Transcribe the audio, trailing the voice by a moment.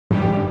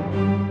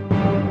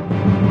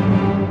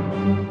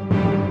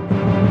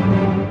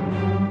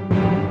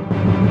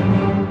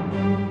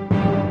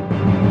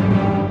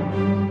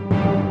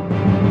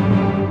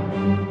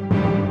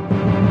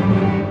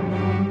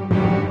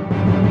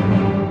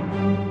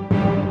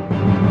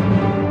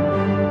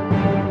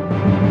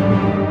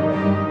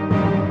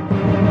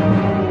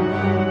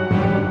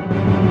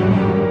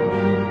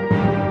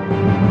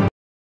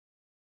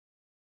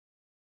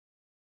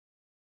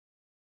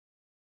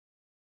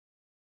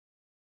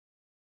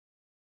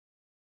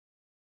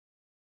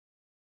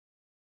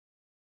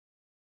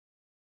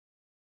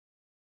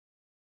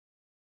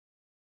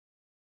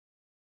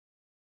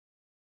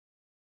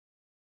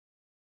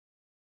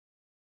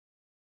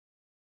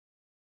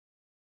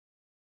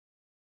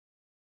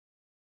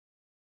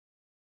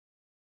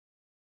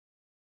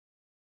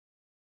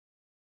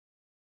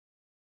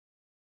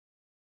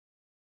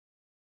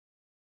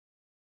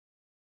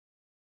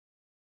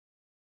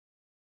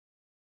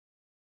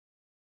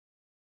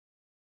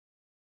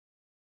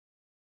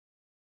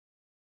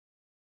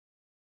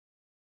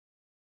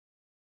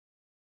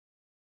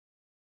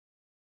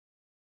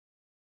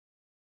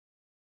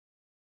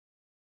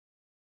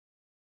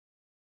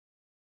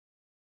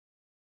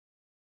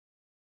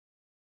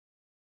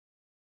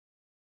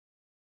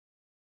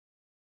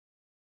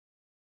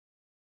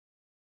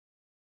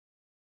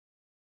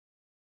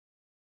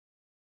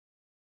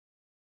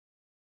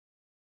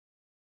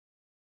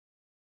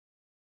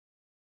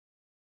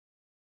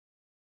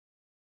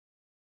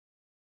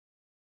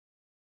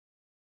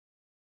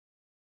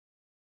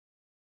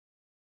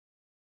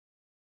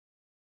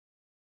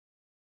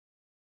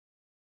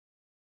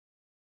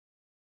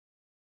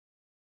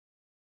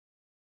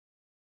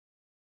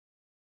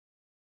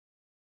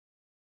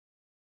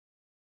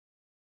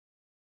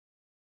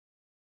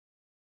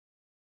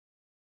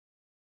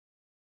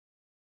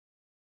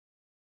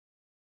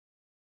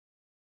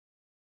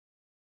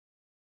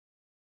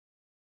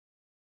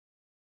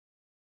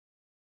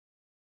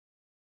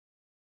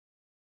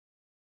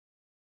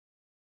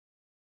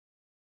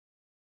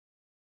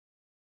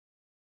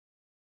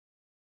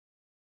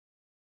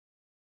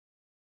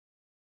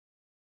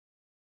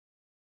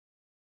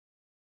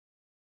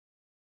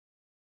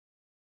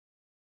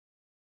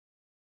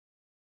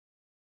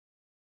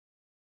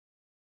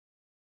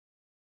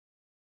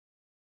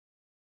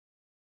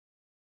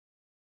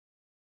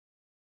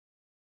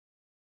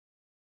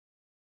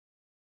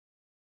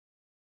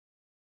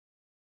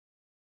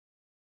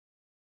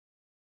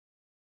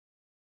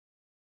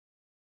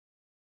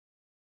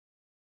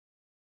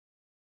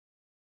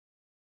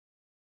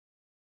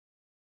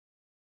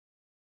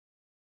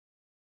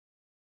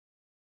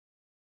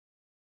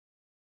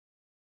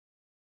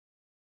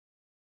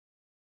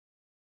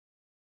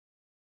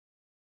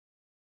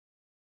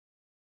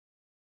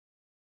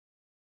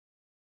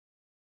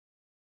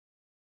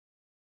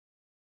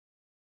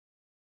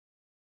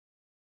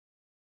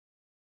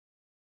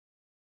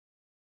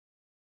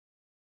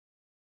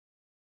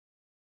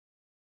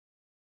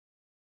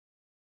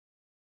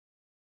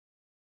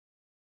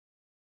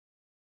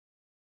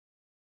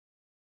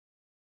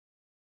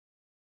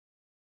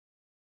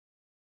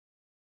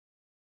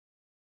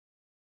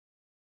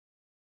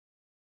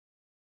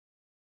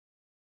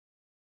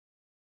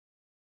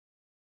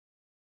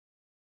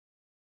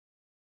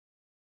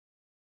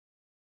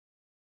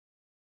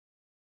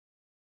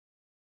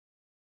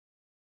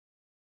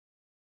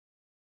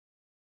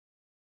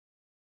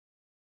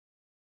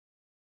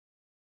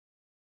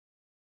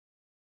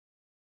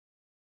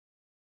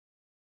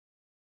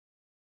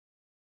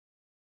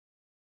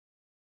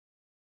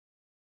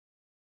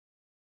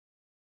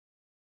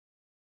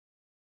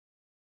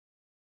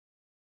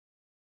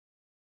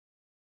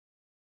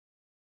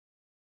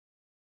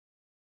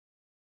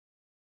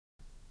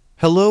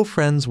Hello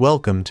friends,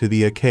 welcome to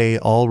the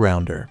AK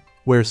All-Rounder,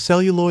 where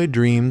celluloid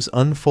dreams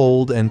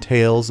unfold and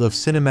tales of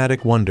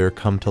cinematic wonder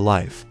come to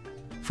life.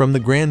 From the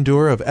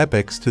grandeur of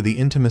epics to the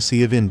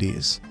intimacy of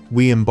indies,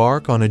 we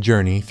embark on a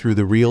journey through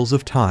the reels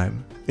of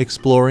time,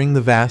 exploring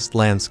the vast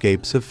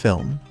landscapes of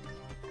film.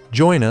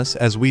 Join us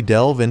as we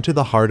delve into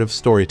the heart of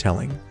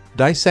storytelling,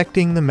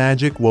 dissecting the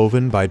magic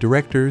woven by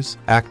directors,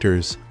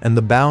 actors, and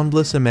the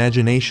boundless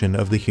imagination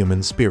of the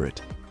human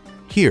spirit.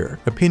 Here,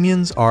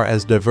 opinions are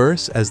as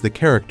diverse as the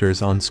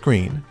characters on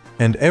screen,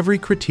 and every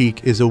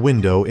critique is a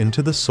window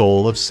into the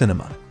soul of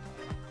cinema.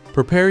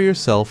 Prepare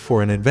yourself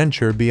for an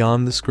adventure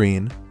beyond the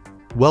screen.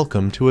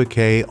 Welcome to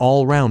AK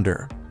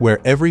All-Rounder, where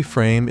every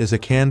frame is a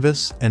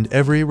canvas and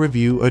every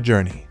review a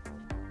journey.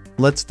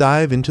 Let's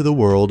dive into the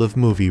world of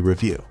movie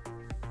review.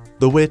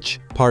 The Witch,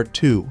 Part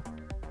 2.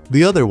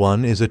 The other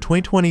one is a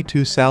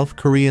 2022 South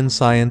Korean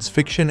science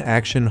fiction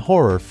action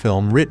horror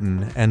film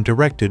written and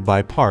directed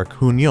by Park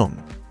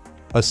Hoon-jung,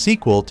 a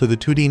sequel to the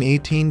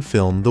 2018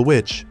 film The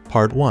Witch,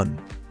 Part 1.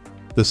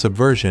 The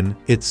Subversion,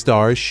 it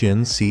stars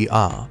Shin,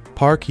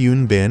 Park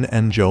Eun-bin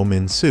and Jo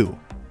Min-soo.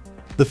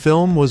 The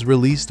film was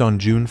released on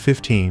June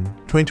 15,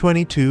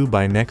 2022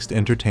 by Next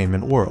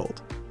Entertainment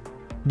World.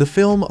 The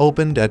film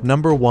opened at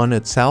number 1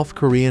 at South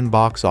Korean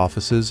box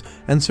offices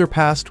and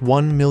surpassed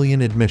 1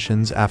 million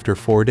admissions after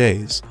 4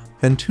 days,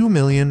 and 2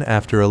 million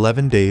after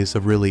 11 days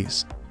of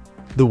release.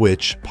 The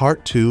Witch,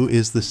 Part 2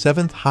 is the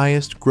 7th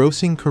highest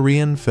grossing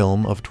Korean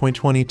film of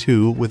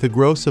 2022 with a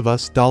gross of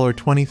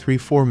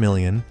 $23.4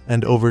 million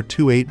and over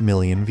 28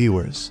 million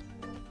viewers.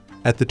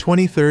 At the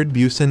 23rd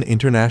Busan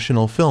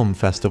International Film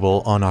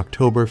Festival on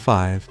October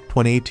 5,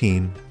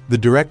 2018, the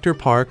director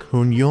Park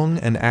Hoon-jung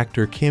and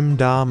actor Kim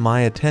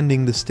Da-mi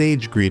attending the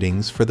stage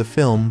greetings for the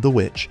film The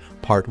Witch,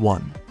 Part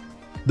 1.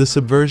 The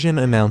Subversion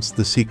announced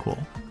the sequel.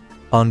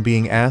 On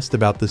being asked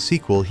about the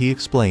sequel, he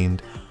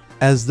explained,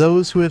 "As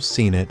those who have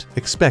seen it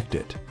expect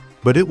it,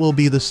 but it will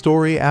be the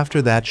story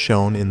after that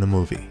shown in the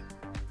movie."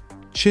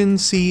 Shin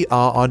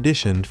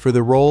auditioned for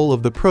the role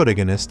of the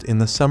protagonist in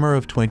the summer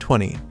of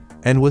 2020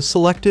 and was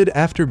selected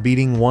after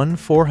beating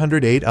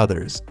 408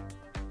 others.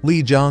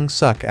 Lee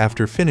Jong-suk,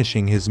 after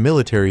finishing his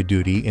military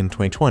duty in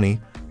 2020,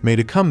 made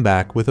a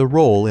comeback with a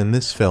role in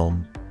this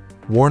film.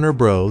 Warner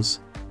Bros.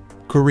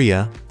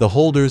 Korea, the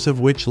holders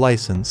of which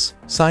license,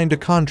 signed a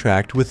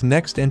contract with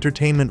Next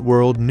Entertainment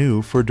World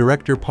New for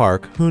director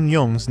Park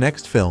Hoon-jung's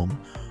next film,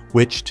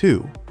 Witch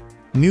 2.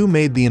 New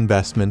made the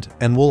investment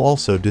and will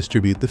also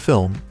distribute the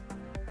film.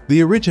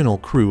 The original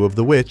crew of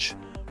The Witch,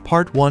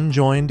 Part 1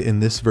 joined in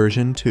this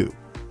version too.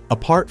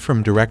 Apart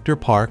from director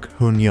Park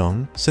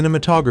Hoon-jung,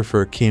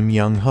 cinematographer Kim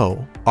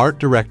Young-ho, art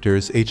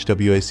directors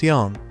Hwa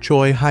Seong,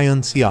 Choi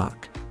Hyun-seok,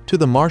 to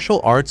the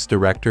martial arts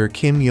director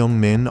Kim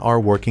Young-min are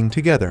working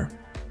together.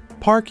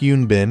 Park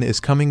Eun-bin is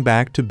coming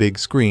back to big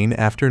screen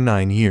after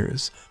 9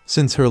 years,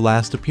 since her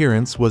last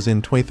appearance was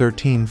in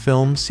 2013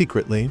 film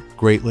Secretly,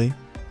 Greatly.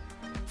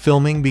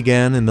 Filming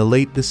began in the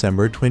late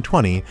December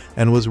 2020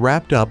 and was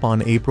wrapped up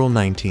on April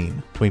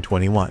 19,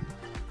 2021.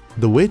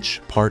 The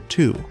Witch, Part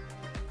 2,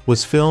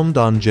 was filmed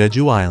on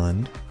Jeju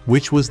Island,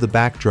 which was the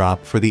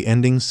backdrop for the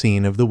ending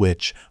scene of The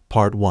Witch,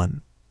 Part 1.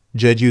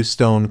 Jeju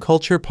Stone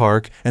Culture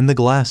Park and the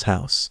Glass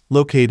House,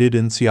 located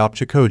in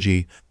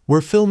Seopcheokji,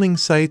 were filming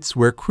sites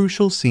where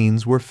crucial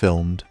scenes were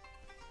filmed.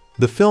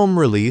 The film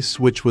release,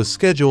 which was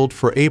scheduled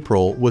for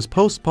April, was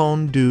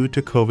postponed due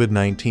to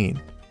COVID-19.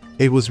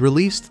 It was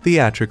released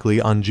theatrically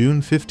on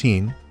June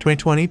 15,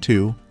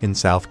 2022 in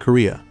South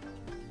Korea.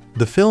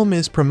 The film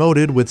is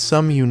promoted with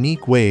some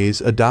unique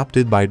ways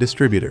adopted by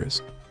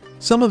distributors.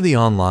 Some of the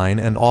online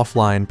and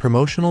offline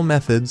promotional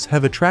methods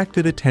have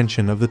attracted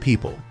attention of the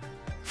people.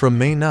 From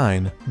May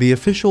 9, the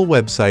official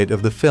website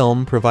of the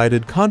film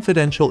provided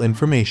confidential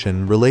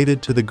information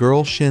related to the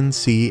girl Shin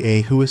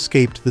who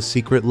escaped the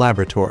secret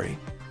laboratory.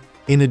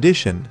 In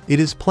addition, it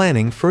is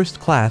planning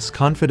first-class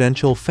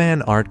confidential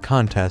fan art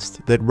contest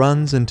that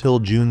runs until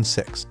June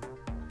 6.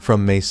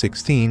 From May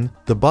 16,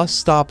 the bus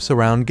stops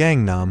around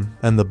Gangnam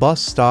and the bus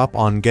stop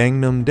on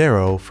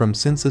Gangnam-dero from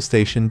Sinsa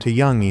Station to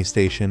Yanggi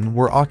Station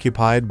were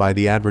occupied by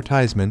the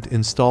advertisement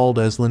installed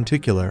as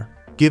lenticular,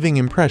 giving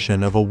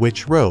impression of a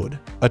witch road,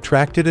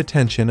 attracted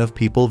attention of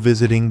people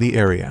visiting the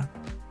area.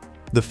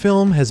 The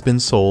film has been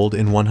sold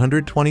in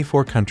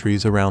 124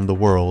 countries around the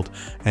world,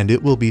 and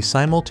it will be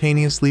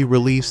simultaneously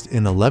released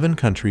in 11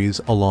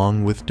 countries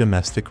along with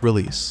domestic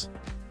release.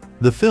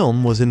 The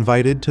film was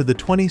invited to the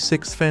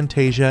 26th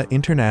Fantasia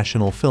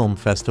International Film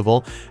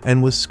Festival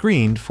and was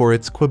screened for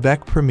its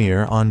Quebec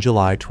premiere on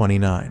July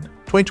 29,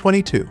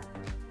 2022.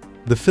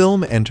 The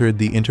film entered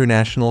the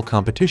international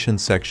competition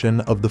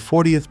section of the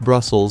 40th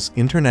Brussels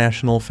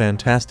International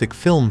Fantastic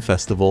Film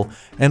Festival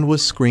and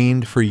was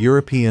screened for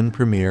European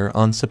premiere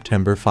on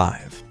September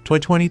 5,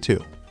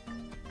 2022.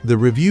 The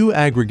review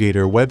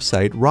aggregator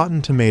website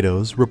Rotten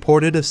Tomatoes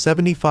reported a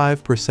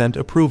 75%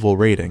 approval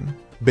rating,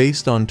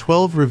 based on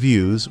 12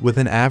 reviews with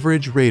an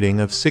average rating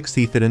of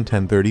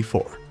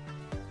 60/1034.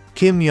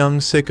 Kim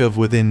Young-sik of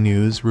Within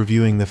News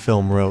reviewing the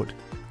film wrote,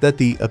 that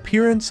the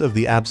appearance of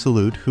the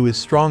absolute who is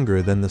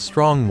stronger than the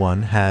strong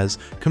one has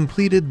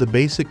completed the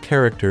basic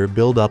character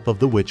build-up of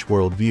the witch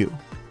worldview.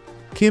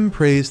 Kim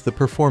praised the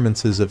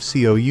performances of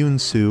Seo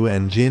Yoon-soo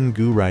and Jin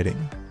Gu writing.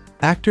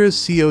 Actors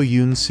Seo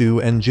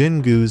Yoon-soo and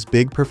Jin Gu's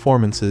big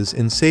performances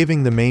in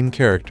saving the main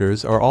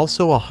characters are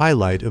also a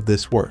highlight of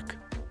this work.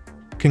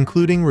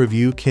 Concluding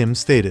review, Kim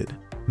stated,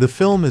 "The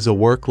film is a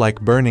work like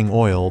burning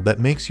oil that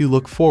makes you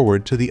look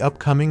forward to the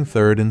upcoming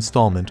third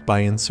installment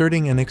by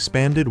inserting an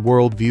expanded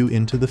worldview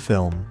into the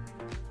film."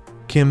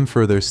 Kim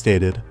further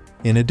stated,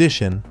 "In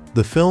addition,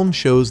 the film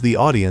shows the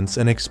audience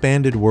an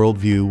expanded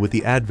worldview with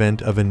the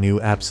advent of a new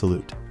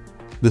absolute.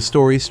 The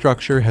story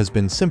structure has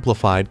been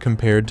simplified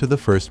compared to the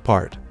first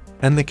part,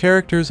 and the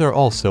characters are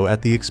also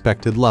at the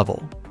expected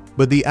level.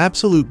 But the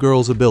absolute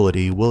girl's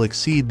ability will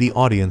exceed the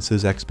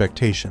audience's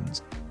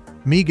expectations."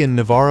 Megan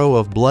Navarro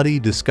of Bloody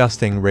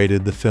Disgusting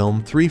rated the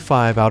film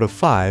 3.5 out of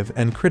 5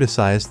 and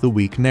criticized the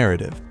weak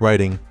narrative,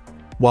 writing,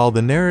 "While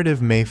the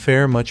narrative may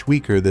fare much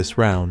weaker this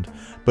round,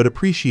 but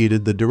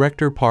appreciated the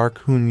director Park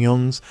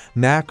Hoon-jung's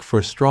knack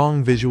for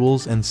strong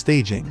visuals and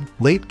staging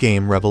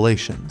late-game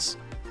revelations."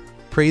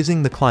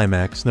 Praising the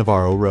climax,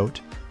 Navarro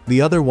wrote,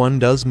 "The other one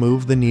does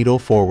move the needle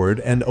forward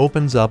and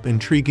opens up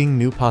intriguing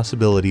new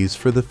possibilities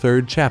for the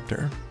third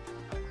chapter."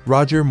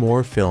 Roger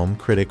Moore, film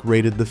critic,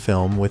 rated the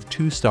film with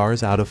 2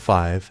 stars out of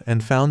 5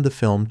 and found the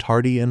film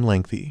tardy and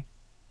lengthy.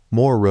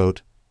 Moore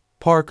wrote,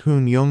 "Park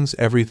Hoon-jung's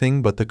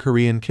Everything But the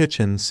Korean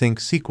Kitchen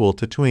Sink sequel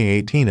to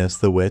 2018's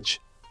The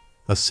Witch,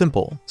 a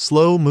simple,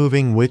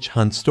 slow-moving witch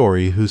hunt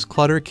story whose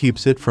clutter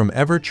keeps it from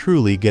ever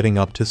truly getting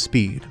up to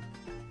speed.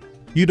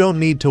 You don't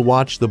need to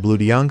watch the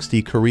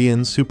bloodyangsty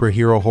Korean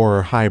superhero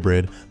horror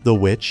hybrid, The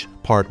Witch,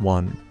 Part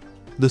 1.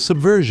 The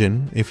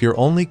Subversion, if you're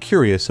only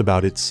curious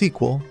about its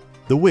sequel,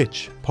 The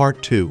Witch,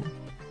 Part 2.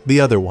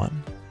 The other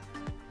one.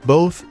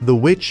 Both The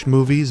Witch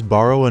movies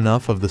borrow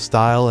enough of the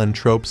style and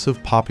tropes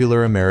of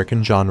popular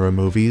American genre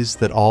movies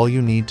that all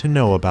you need to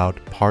know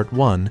about Part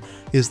 1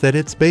 is that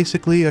it's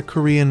basically a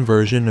Korean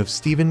version of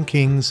Stephen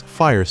King's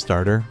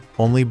Firestarter,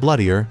 only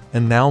bloodier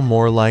and now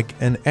more like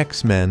an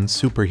X-Men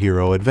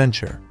superhero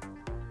adventure.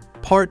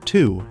 Part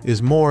 2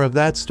 is more of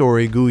that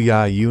story.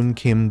 Guya Yoon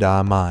Kim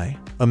Da Mai,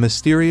 a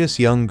mysterious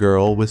young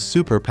girl with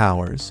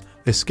superpowers,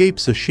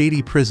 escapes a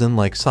shady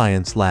prison-like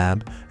science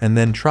lab and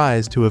then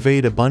tries to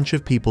evade a bunch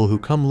of people who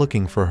come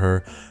looking for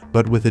her,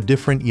 but with a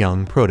different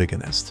young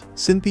protagonist,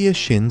 Cynthia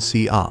Shin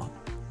Si-ah.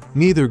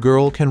 Neither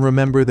girl can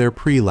remember their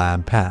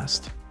pre-lab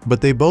past,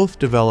 but they both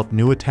develop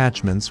new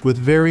attachments with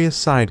various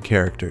side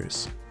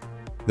characters.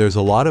 There's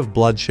a lot of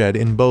bloodshed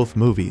in both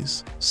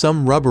movies,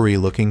 some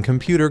rubbery-looking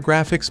computer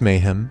graphics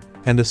mayhem,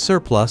 and a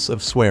surplus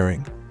of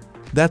swearing.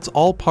 That's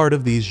all part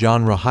of these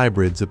genre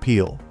hybrids'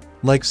 appeal.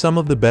 Like some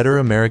of the better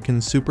American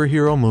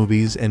superhero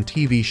movies and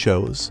TV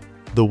shows,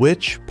 The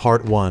Witch,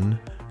 Part 1,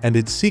 and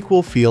its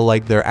sequel feel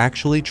like they're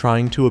actually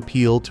trying to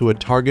appeal to a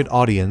target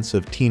audience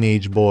of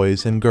teenage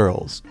boys and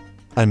girls.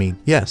 I mean,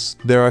 yes,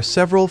 there are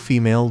several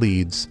female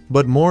leads,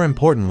 but more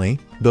importantly,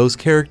 those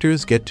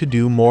characters get to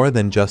do more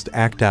than just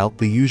act out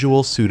the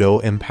usual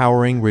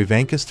pseudo-empowering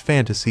revankist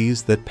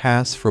fantasies that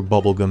pass for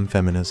bubblegum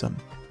feminism.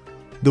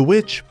 The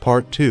Witch,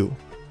 Part 2.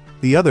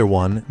 The other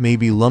one may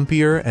be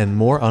lumpier and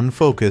more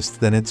unfocused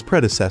than its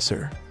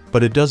predecessor,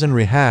 but it doesn't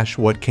rehash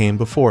what came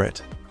before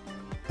it.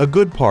 A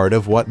good part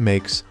of what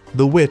makes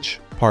The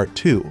Witch, Part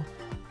 2,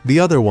 the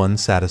other one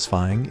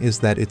satisfying, is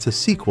that it's a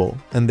sequel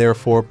and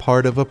therefore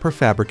part of a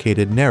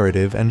prefabricated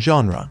narrative and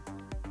genre.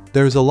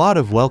 There's a lot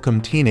of welcome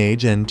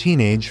teenage and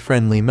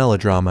teenage-friendly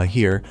melodrama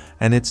here,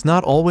 and it's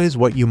not always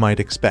what you might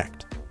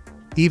expect.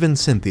 Even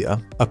Cynthia,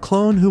 a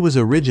clone who was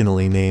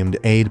originally named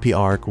ADP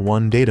Arc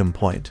 1 Datum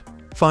Point,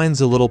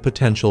 finds a little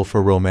potential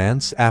for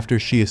romance after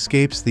she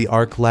escapes the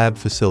ARC lab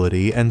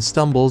facility and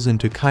stumbles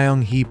into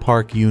Kyung-hee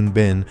Park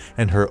Eun-bin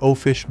and her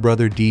oafish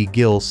brother D.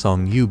 Gil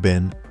Sung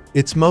Eun-bin.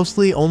 It's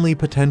mostly only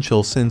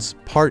potential since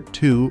Part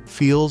 2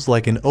 feels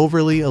like an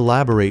overly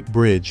elaborate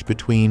bridge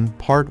between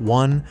Part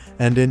 1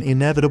 and an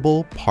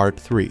inevitable Part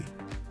 3.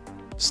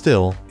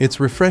 Still, it's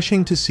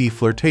refreshing to see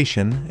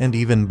flirtation and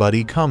even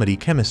buddy comedy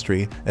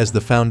chemistry as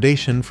the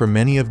foundation for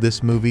many of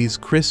this movie's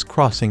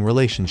criss-crossing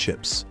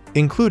relationships,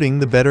 including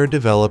the better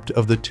developed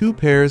of the 2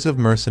 pairs of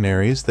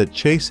mercenaries that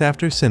chase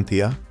after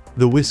Cynthia,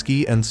 the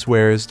whiskey and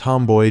swears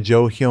tomboy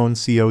Jo Hyun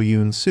Seo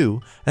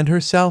Yoon-soo and her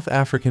South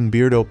African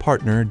beardo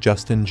partner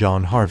Justin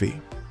John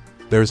Harvey.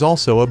 There's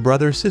also a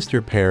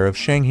brother-sister pair of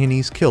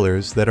Shanghainese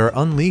killers that are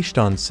unleashed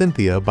on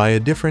Cynthia by a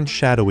different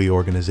shadowy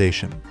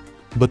organization.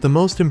 But the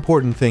most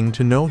important thing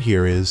to know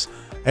here is,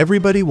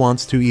 everybody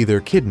wants to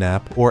either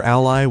kidnap or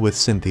ally with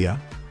Cynthia,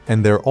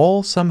 and they're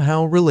all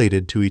somehow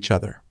related to each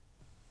other.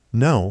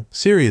 No,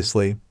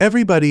 seriously,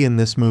 everybody in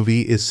this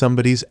movie is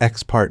somebody's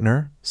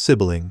ex-partner,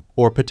 sibling,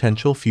 or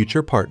potential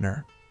future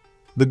partner.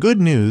 The good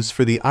news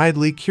for the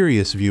idly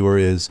curious viewer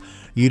is,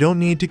 you don't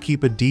need to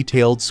keep a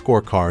detailed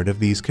scorecard of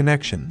these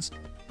connections.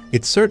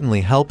 It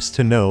certainly helps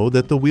to know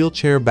that the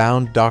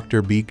wheelchair-bound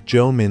Dr. Baek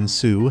Jo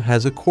Min-soo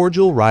has a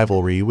cordial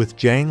rivalry with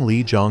Jang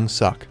Lee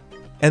Jong-suk.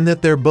 and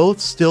that they're both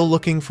still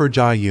looking for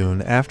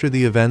Ja-yoon after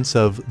the events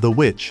of The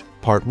Witch,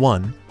 Part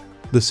 1,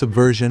 The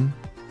Subversion,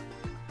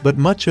 but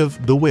much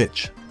of The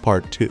Witch,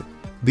 Part 2.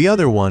 The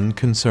other one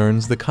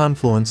concerns the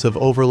confluence of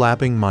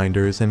overlapping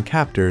minders and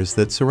captors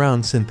that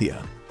surround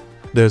Cynthia.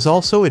 There's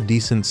also a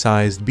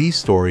decent-sized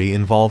B-story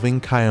involving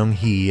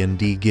Kyung-hee and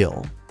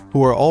D-gil,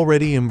 who are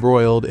already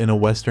embroiled in a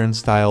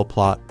Western-style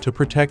plot to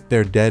protect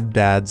their dead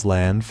dad's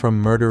land from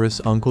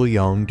murderous Uncle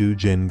Yong-do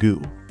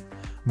Jin-gu.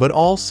 But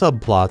all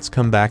subplots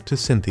come back to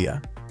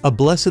Cynthia, a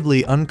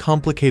blessedly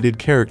uncomplicated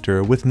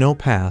character with no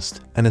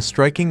past and a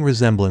striking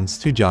resemblance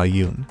to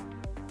Ja-yoon.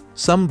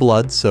 Some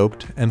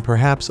blood-soaked and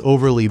perhaps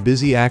overly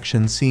busy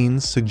action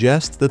scenes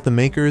suggest that the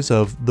makers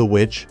of The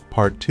Witch,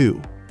 Part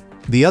 2,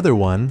 the other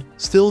one,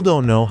 still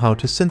don't know how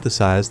to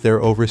synthesize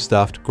their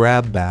overstuffed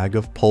grab bag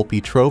of pulpy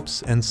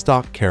tropes and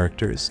stock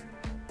characters.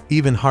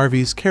 Even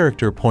Harvey's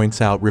character points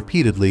out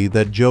repeatedly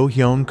that Jo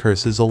Hyun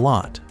curses a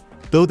lot,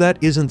 though that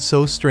isn't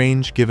so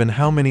strange given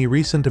how many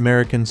recent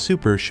American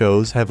super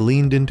shows have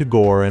leaned into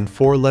gore and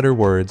four-letter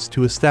words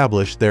to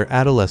establish their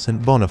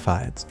adolescent bona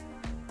fides.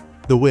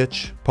 The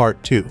Witch,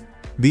 Part 2.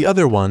 The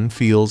other one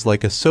feels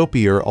like a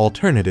soapier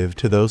alternative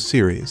to those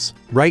series,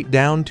 right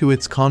down to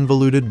its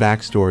convoluted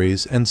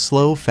backstories and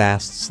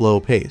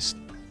slow-paced.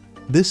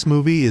 This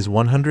movie is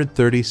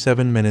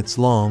 137 minutes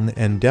long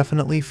and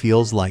definitely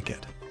feels like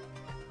it.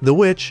 The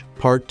Witch,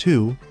 Part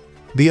 2.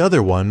 The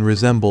other one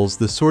resembles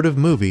the sort of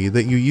movie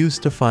that you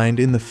used to find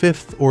in the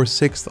 5th or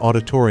 6th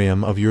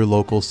auditorium of your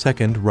local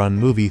second-run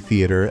movie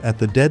theater at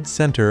the dead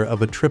center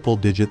of a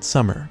triple-digit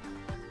summer.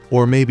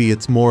 Or maybe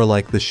it's more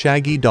like the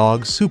Shaggy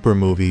Dog super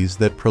movies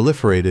that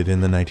proliferated in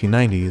the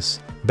 1990s,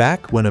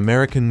 back when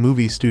American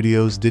movie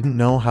studios didn't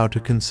know how to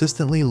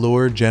consistently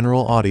lure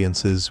general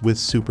audiences with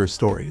super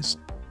stories.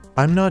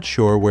 I'm not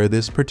sure where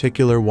this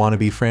particular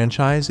wannabe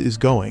franchise is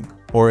going,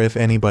 or if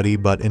anybody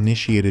but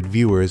initiated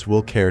viewers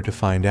will care to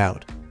find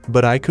out,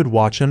 but I could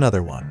watch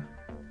another one.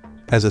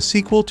 As a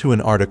sequel to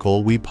an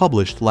article we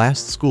published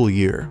last school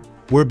year,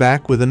 we're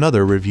back with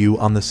another review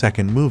on the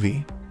second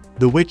movie,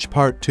 The Witch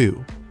Part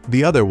 2.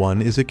 The other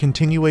one is a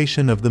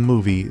continuation of the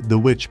movie The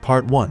Witch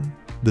Part 1,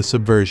 The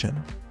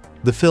Subversion.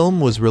 The film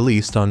was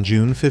released on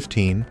June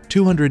 15,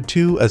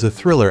 2002 as a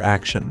thriller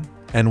action,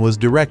 and was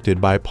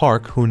directed by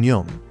Park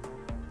Hoon-jung.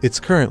 It's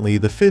currently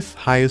the 5th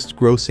highest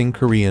grossing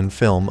Korean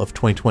film of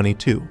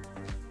 2022.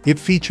 It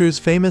features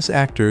famous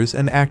actors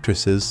and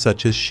actresses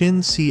such as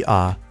Shin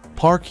Si-ah,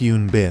 Park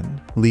Eun-bin,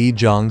 Lee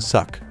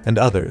Jong-suk, and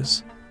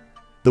others.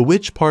 The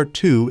Witch Part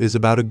 2 is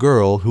about a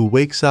girl who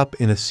wakes up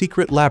in a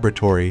secret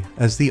laboratory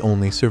as the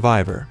only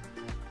survivor.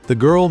 The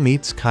girl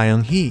meets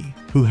Kyung-hee,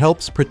 who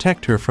helps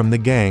protect her from the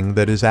gang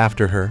that is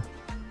after her.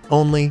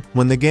 Only,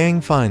 when the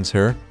gang finds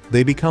her,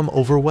 they become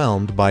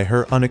overwhelmed by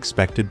her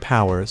unexpected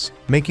powers,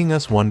 making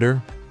us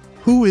wonder,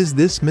 who is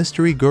this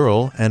mystery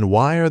girl and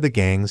why are the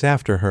gangs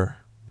after her?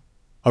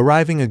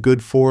 Arriving a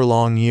good 4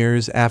 long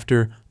years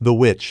after The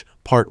Witch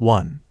Part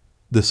 1,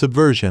 The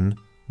Subversion,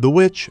 The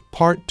Witch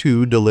Part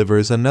 2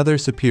 delivers another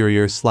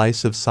superior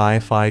slice of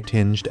sci-fi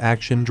tinged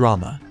action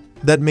drama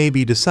that may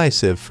be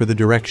decisive for the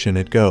direction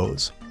it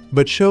goes,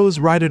 but shows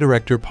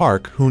writer-director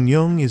Park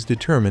Hoon-jung is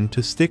determined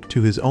to stick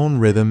to his own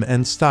rhythm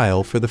and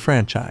style for the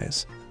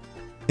franchise.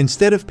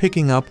 Instead of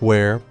picking up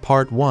where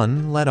Part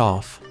 1 led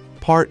off,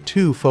 Part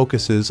 2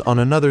 focuses on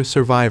another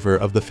survivor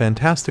of the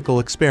fantastical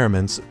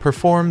experiments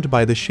performed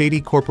by the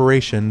shady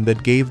corporation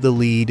that gave the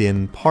lead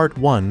in Part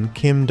 1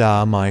 Kim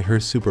Da-mai her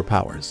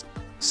superpowers.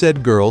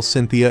 Said girl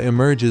Cynthia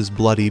emerges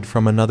bloodied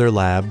from another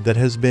lab that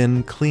has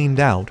been cleaned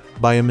out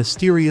by a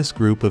mysterious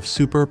group of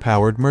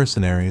super-powered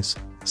mercenaries,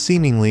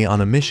 seemingly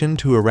on a mission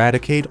to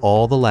eradicate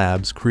all the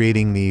labs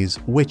creating these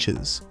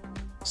witches.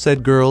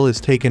 Said girl is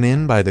taken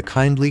in by the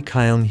kindly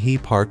Kyung-hee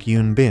Park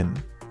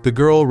Eun-bin, the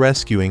girl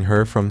rescuing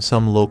her from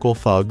some local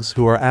thugs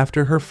who are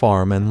after her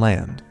farm and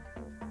land.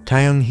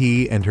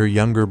 Kyung-hee and her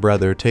younger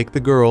brother take the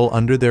girl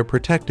under their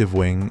protective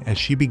wing as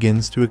she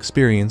begins to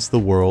experience the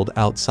world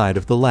outside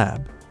of the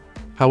lab.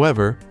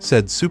 However,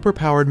 said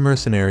superpowered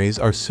mercenaries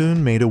are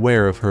soon made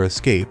aware of her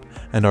escape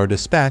and are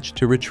dispatched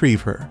to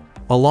retrieve her,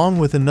 along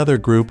with another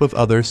group of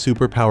other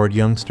superpowered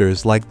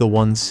youngsters like the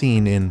ones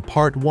seen in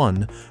Part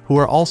 1 who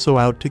are also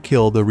out to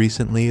kill the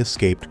recently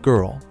escaped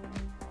girl.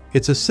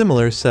 It's a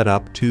similar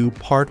setup to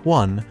Part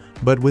 1,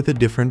 but with a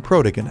different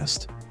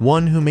protagonist,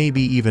 one who may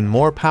be even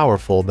more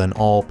powerful than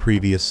all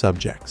previous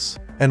subjects.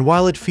 And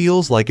while it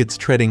feels like it's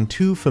treading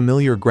too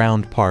familiar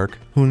ground, Park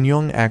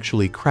Hoon-jung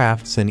actually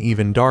crafts an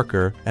even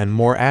darker and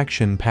more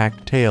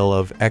action-packed tale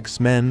of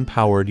X-Men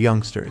powered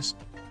youngsters.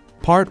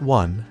 Part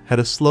 1 had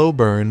a slow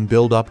burn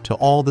build up to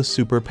all the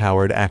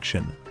super-powered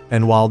action,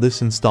 and while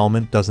this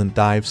installment doesn't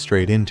dive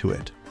straight into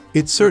it,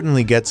 it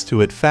certainly gets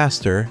to it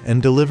faster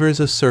and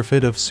delivers a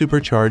surfeit of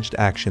supercharged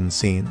action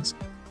scenes,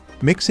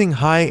 mixing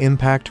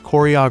high-impact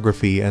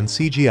choreography and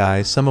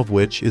CGI, some of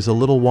which is a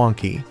little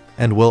wonky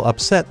and will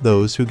upset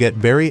those who get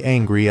very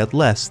angry at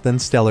less than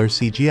stellar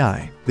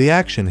CGI. The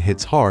action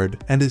hits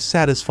hard and is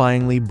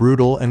satisfyingly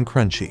brutal and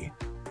crunchy.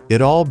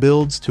 It all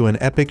builds to an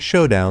epic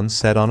showdown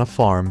set on a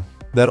farm.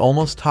 that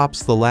almost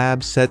tops the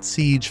lab set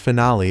siege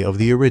finale of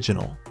the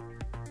original.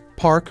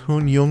 Park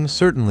Hoon-jung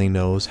certainly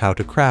knows how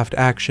to craft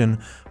action,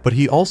 but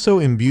he also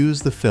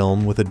imbues the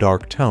film with a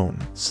dark tone,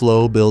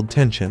 slow build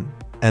tension,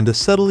 and a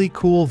subtly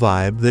cool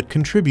vibe that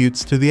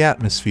contributes to the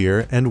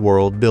atmosphere and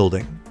world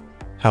building.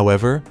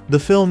 However, the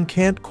film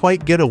can't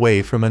quite get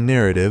away from a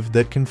narrative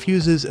that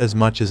confuses as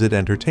much as it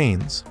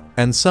entertains,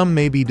 and some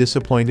may be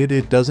disappointed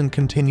it doesn't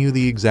continue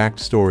the exact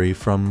story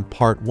from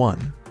Part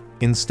 1,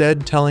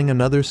 instead telling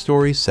another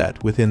story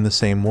set within the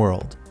same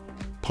world.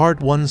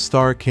 Part 1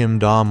 star Kim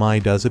Da-mai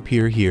does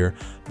appear here,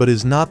 but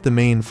is not the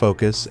main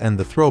focus, and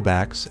the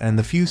throwbacks and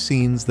the few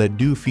scenes that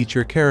do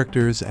feature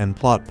characters and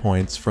plot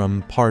points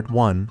from Part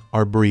 1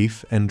 are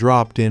brief and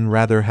dropped in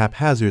rather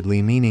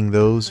haphazardly, meaning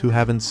those who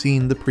haven't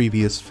seen the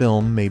previous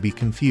film may be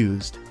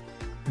confused.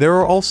 There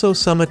are also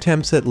some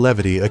attempts at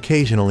levity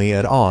occasionally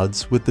at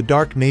odds with the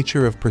dark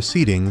nature of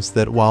proceedings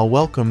that, while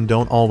welcome,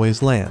 don't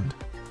always land.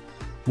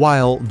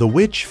 While the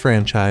Witch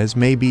franchise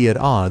may be at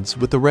odds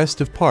with the rest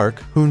of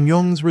Park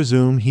Hoon-jung's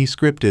resume, he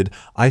scripted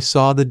I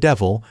Saw the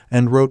Devil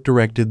and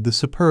wrote-directed the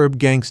superb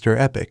gangster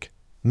epic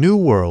New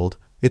World.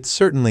 It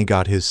certainly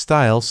got his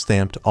style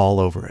stamped all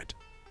over it.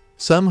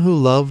 Some who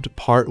loved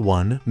Part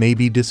 1 may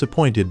be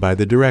disappointed by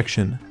the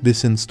direction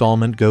this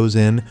installment goes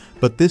in,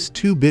 but this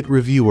 2-bit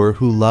reviewer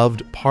who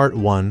loved Part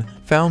 1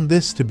 found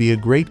this to be a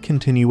great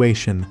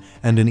continuation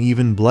and an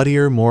even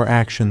bloodier, more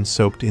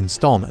action-soaked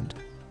installment.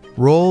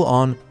 Roll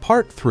on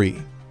Part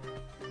 3.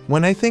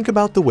 When I think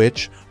about The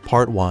Witch,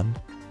 Part 1,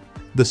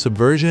 the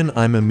Subversion,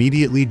 I'm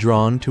immediately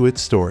drawn to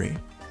its story.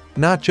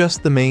 Not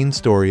just the main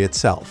story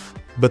itself,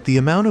 but the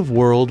amount of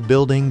world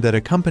building that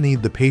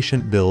accompanied the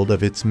patient build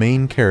of its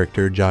main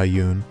character,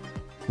 Ja-yoon.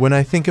 When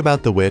I think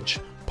about The Witch,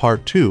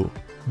 Part 2,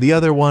 the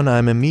other one,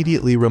 I'm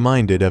immediately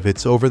reminded of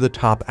its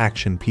over-the-top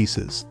action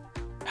pieces.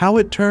 How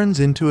it turns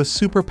into a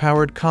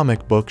superpowered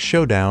comic book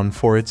showdown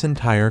for its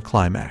entire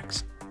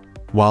climax.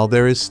 While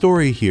there is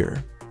story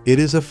here, it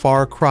is a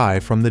far cry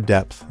from the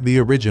depth the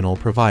original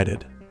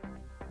provided.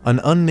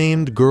 An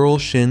unnamed girl,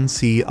 Shin,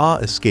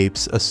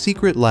 escapes a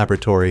secret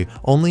laboratory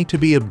only to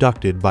be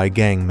abducted by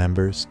gang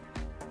members.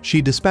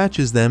 She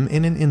dispatches them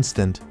in an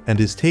instant and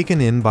is taken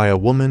in by a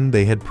woman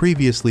they had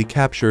previously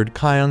captured,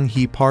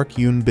 Kyung-hee Park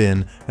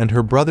Eun-bin and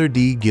her brother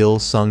Gil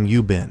Sung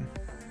Eun-bin.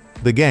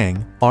 The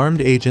gang,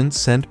 armed agents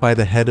sent by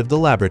the head of the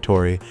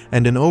laboratory,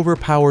 and an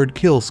overpowered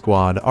kill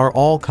squad are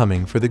all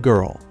coming for the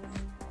girl.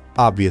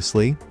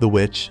 Obviously, The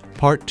Witch,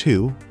 Part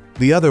 2,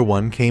 the other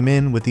one, came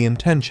in with the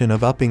intention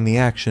of upping the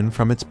action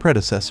from its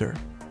predecessor.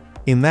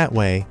 In that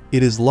way,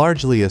 it is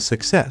largely a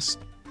success.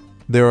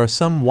 There are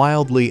some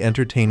wildly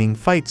entertaining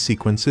fight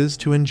sequences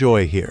to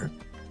enjoy here.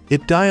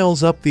 It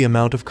dials up the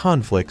amount of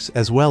conflicts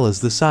as well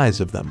as the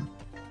size of them.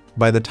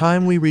 By the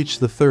time we reach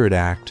the third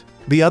act,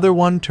 the other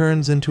one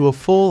turns into a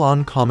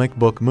full-on comic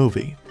book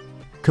movie,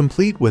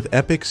 complete with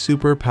epic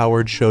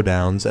super-powered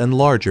showdowns and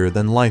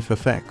larger-than-life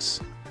effects.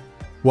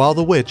 While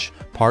The Witch,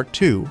 Part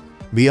 2,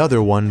 the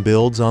other one,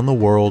 builds on the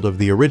world of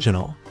the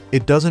original,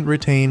 it doesn't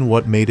retain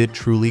what made it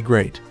truly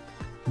great.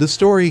 The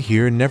story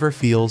here never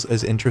feels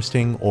as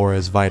interesting or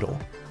as vital.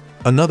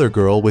 Another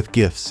girl with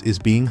gifts is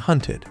being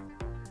hunted.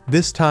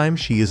 This time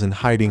she isn't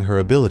hiding her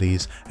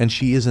abilities and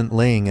she isn't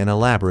laying an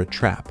elaborate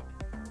trap.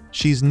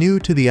 She's new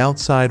to the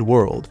outside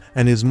world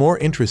and is more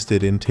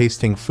interested in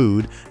tasting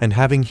food and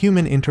having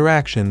human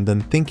interaction than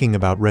thinking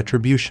about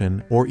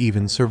retribution or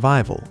even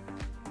survival.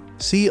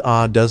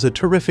 does a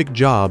terrific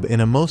job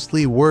in a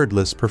mostly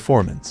wordless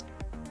performance.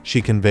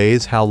 She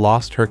conveys how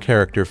lost her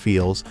character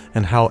feels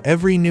and how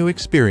every new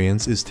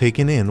experience is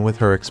taken in with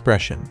her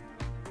expression.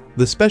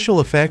 The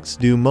special effects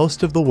do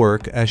most of the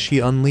work as she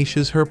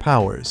unleashes her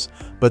powers,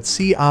 but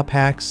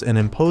packs an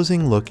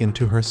imposing look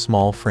into her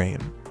small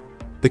frame.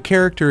 The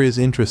character is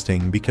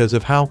interesting because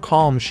of how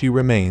calm she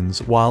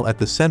remains while at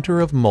the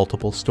center of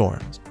multiple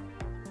storms.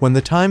 When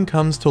the time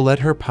comes to let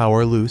her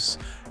power loose,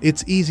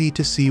 it's easy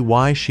to see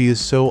why she is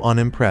so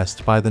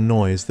unimpressed by the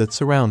noise that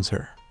surrounds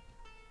her.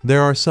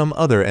 There are some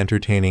other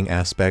entertaining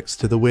aspects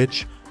to The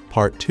Witch,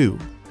 Part 2,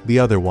 the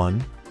other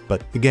one,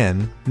 but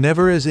again,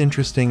 never as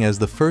interesting as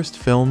the first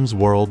film's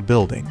world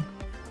building.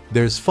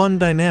 There's fun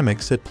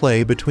dynamics at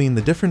play between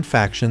the different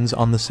factions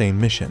on the same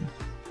mission.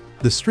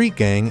 The street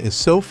gang is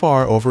so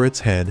far over its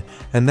head,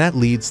 and that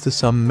leads to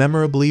some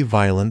memorably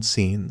violent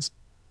scenes.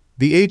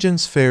 The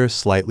agents fare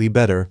slightly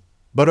better,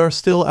 but are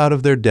still out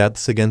of their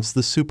depths against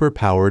the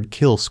super-powered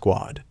kill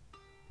squad.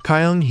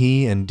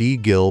 Kyung-hee and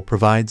Gil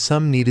provide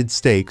some needed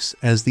stakes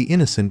as the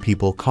innocent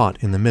people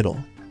caught in the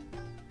middle.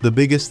 The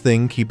biggest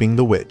thing keeping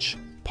The Witch,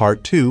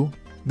 Part 2,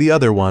 the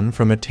other one,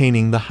 from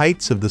attaining the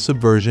heights of the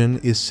Subversion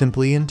is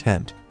simply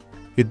intent.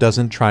 It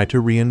doesn't try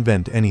to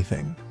reinvent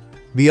anything.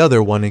 The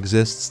other one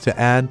exists to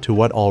add to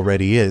what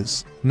already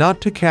is, not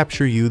to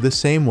capture you the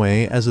same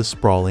way as a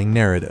sprawling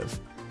narrative.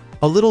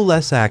 A little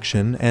less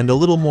action and a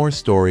little more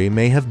story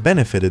may have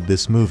benefited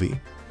this movie,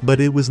 but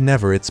it was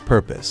never its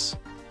purpose.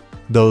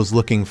 Those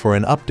looking for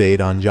an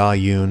update on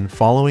Ja-yoon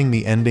following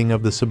the ending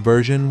of the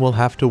Subversion will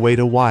have to wait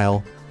a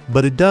while,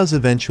 but it does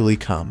eventually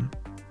come.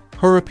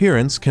 Her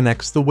appearance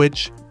connects The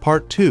Witch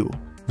Part 2,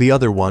 the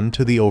other one,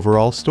 to the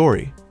overall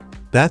story.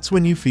 That's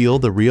when you feel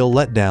the real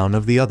letdown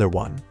of the other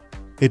one.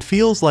 It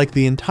feels like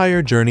the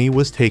entire journey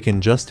was taken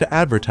just to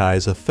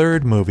advertise a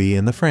third movie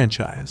in the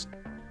franchise.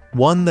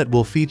 One that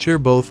will feature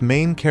both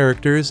main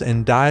characters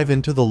and dive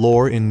into the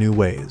lore in new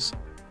ways.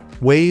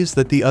 Ways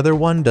that the other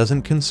one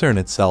doesn't concern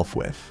itself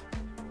with.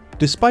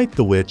 Despite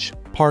The Witch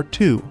Part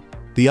 2,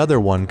 the other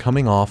one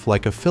coming off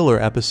like a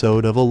filler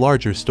episode of a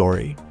larger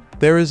story,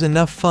 there is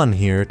enough fun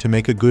here to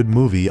make a good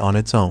movie on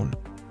its own.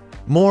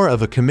 More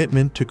of a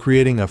commitment to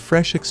creating a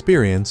fresh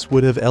experience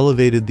would have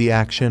elevated the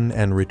action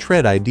and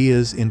retread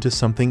ideas into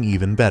something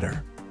even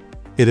better.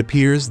 It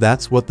appears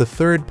that's what the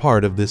third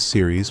part of this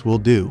series will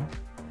do.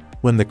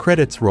 When the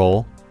credits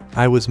roll,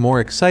 I was more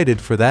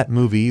excited for that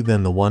movie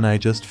than the one I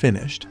just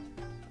finished.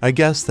 I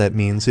guess that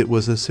means it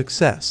was a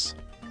success.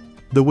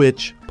 The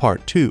Witch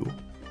Part 2.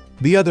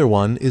 The other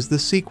one is the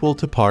sequel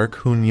to Park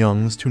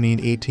Hoon-jung's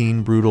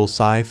 2018 brutal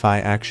sci-fi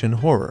action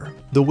horror,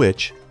 The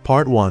Witch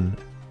Part 1,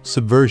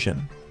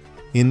 Subversion.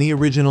 In the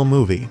original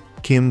movie,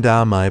 Kim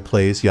Da-mai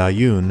plays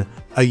Ya-yoon,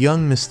 a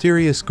young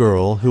mysterious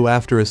girl who,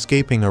 after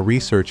escaping a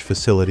research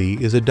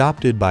facility, is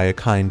adopted by a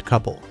kind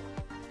couple.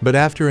 But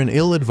after an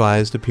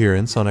ill-advised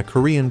appearance on a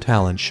Korean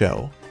talent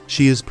show,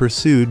 she is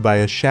pursued by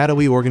a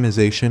shadowy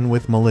organization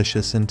with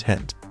malicious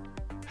intent.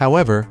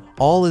 However,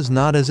 all is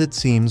not as it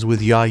seems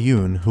with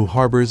Ya-yoon, who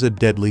harbors a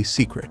deadly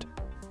secret.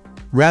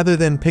 Rather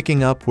than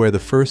picking up where the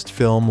first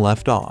film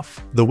left off,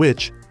 The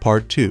Witch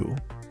Part 2,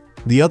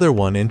 the other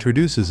one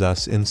introduces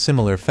us in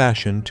similar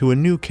fashion to a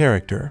new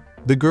character,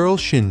 the girl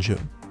Shin.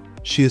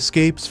 She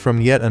escapes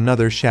from yet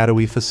another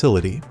shadowy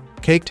facility,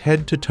 caked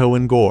head to toe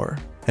in gore,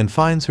 and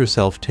finds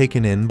herself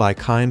taken in by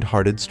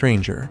kind-hearted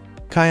stranger,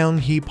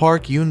 Kyung-hee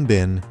Park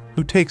Eun-bin,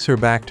 who takes her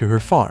back to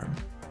her farm.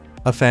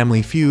 A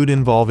family feud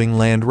involving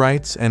land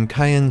rights and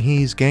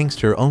Kyung-hee's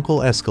gangster uncle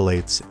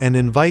escalates and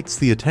invites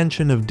the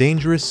attention of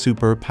dangerous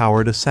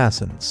super-powered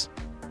assassins.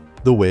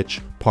 The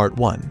Witch Part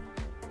 1.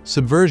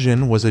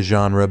 Subversion was a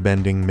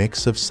genre-bending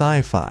mix of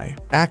sci-fi,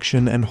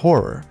 action, and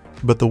horror,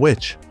 but The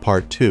Witch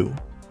Part 2.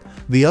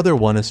 The other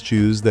one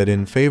eschews that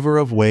in favor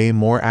of way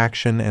more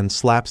action and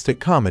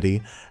slapstick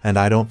comedy, and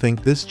I don't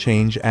think this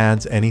change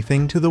adds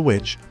anything to The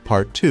Witch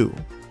Part 2.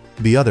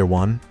 The other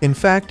one, in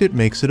fact, it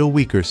makes it a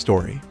weaker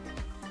story.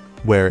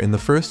 Where in the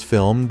first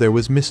film there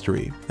was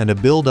mystery and a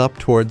build-up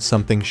towards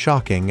something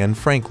shocking and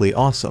frankly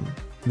awesome,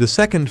 the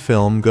second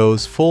film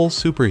goes full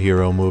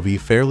superhero movie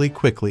fairly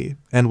quickly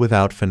and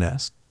without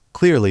finesse.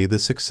 Clearly, the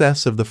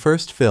success of the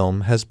first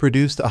film has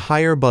produced a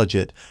higher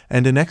budget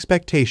and an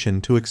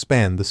expectation to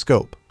expand the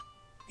scope.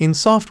 In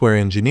software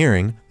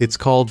engineering, it's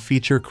called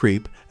feature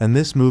creep, and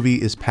this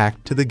movie is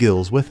packed to the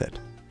gills with it.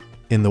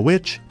 In The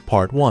Witch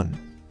Part 1.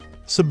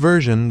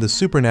 Subversion, the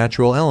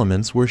supernatural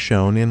elements were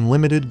shown in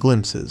limited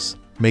glimpses,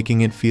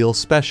 making it feel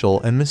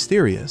special and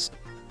mysterious.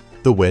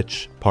 The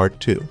Witch Part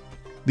 2.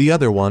 The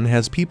other one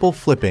has people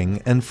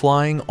flipping and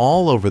flying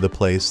all over the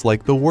place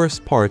like the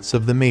worst parts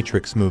of the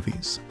Matrix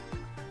movies.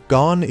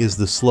 Gone is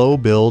the slow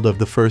build of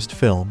the first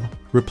film,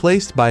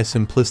 replaced by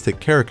simplistic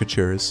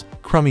caricatures,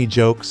 crummy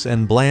jokes,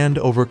 and bland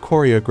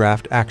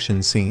over-choreographed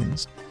action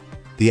scenes.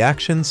 The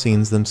action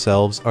scenes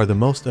themselves are the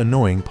most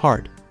annoying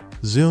part.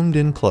 Zoomed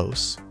in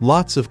close,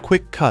 lots of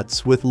quick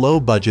cuts with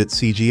low-budget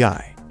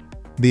CGI.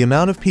 The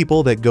amount of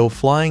people that go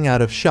flying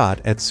out of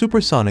shot at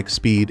supersonic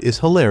speed is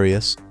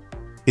hilarious.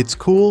 It's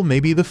cool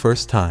maybe the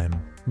first time,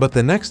 but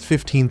the next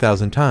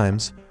 15,000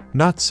 times,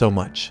 not so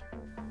much.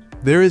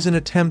 There is an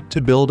attempt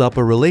to build up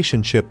a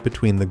relationship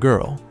between the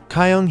girl,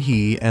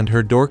 Kyung-hee, and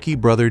her dorky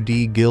brother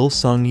Gil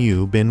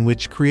Sung-Eun-bin,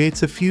 which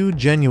creates a few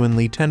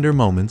genuinely tender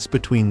moments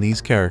between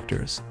these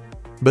characters.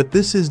 But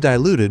this is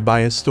diluted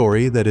by a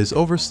story that is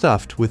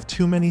overstuffed with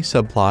too many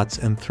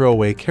subplots and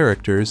throwaway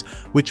characters,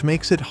 which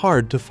makes it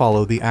hard to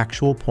follow the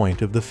actual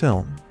point of the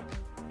film.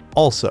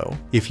 Also,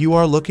 if you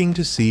are looking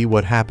to see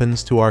what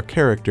happens to our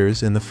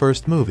characters in the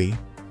first movie,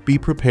 be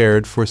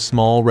prepared for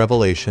small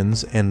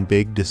revelations and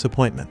big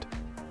disappointment.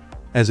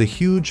 As a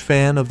huge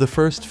fan of the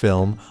first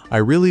film, I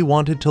really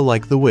wanted to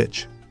like The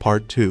Witch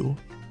Part 2,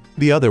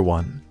 the other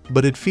one,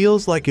 but it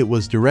feels like it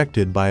was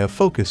directed by a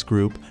focus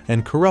group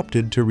and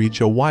corrupted to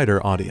reach a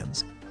wider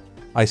audience.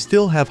 I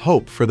still have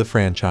hope for the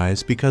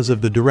franchise because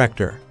of the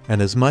director,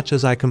 and as much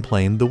as I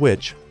complained The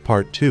Witch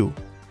Part 2,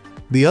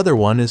 the other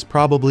one is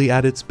probably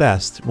at its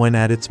best when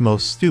at its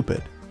most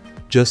stupid.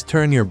 Just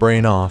turn your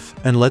brain off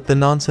and let the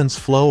nonsense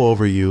flow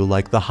over you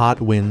like the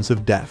hot winds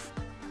of death.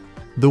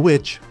 The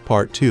Witch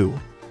Part 2.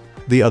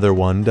 The other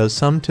one does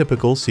some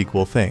typical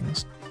sequel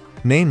things.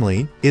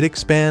 Namely, it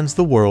expands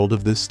the world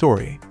of this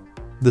story.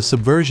 The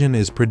Subversion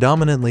is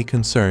predominantly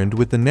concerned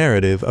with the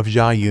narrative of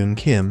Ja-yoon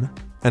Kim,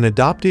 an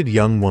adopted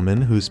young woman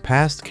whose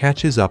past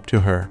catches up to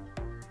her.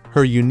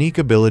 Her unique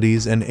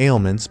abilities and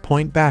ailments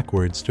point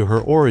backwards to her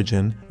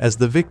origin as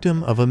the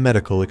victim of a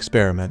medical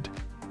experiment.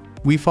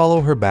 We follow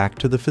her back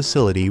to the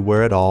facility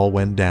where it all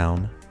went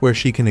down, where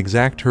she can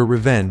exact her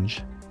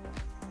revenge.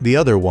 The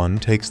other one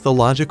takes the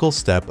logical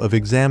step of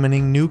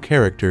examining new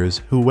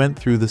characters who went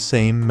through the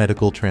same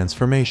medical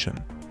transformation.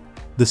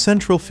 The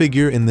central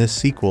figure in this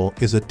sequel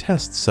is a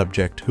test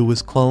subject who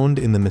was cloned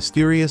in the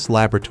mysterious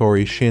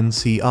laboratory Shin.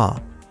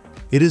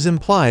 It is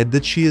implied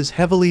that she is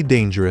heavily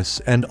dangerous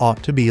and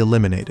ought to be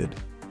eliminated.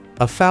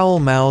 A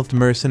foul-mouthed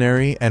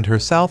mercenary and her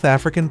South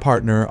African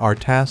partner are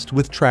tasked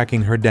with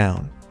tracking her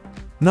down.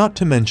 Not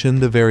to mention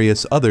the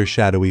various other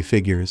shadowy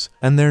figures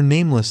and their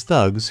nameless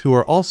thugs who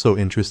are also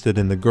interested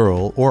in the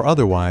girl or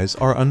otherwise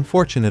are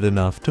unfortunate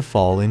enough to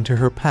fall into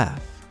her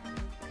path.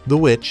 The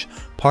Witch,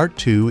 Part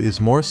 2 is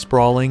more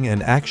sprawling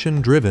and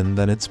action-driven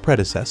than its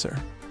predecessor.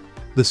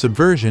 The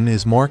Subversion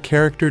is more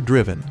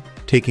character-driven,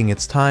 taking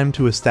its time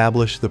to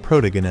establish the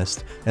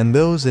protagonist and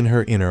those in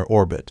her inner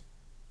orbit.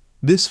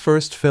 This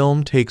first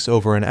film takes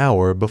over an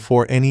hour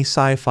before any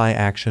sci-fi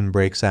action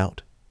breaks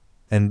out.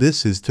 And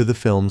this is to the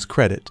film's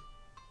credit.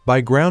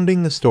 By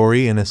grounding the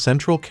story in a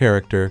central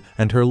character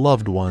and her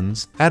loved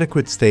ones,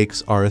 adequate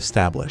stakes are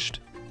established.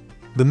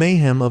 The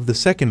mayhem of the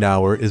second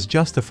hour is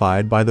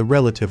justified by the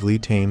relatively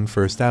tame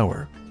first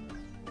hour.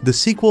 The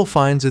sequel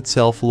finds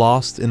itself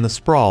lost in the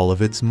sprawl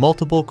of its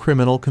multiple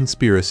criminal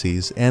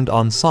conspiracies and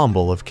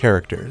ensemble of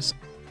characters.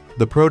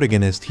 The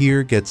protagonist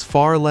here gets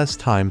far less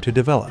time to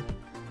develop.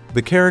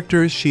 The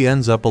characters she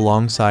ends up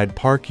alongside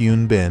Park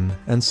Eun-bin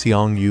and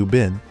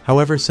Eun-bin,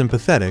 however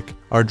sympathetic,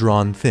 are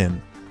drawn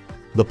thin.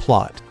 The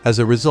plot, as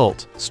a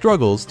result,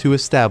 struggles to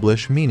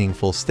establish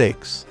meaningful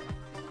stakes.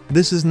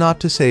 This is not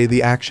to say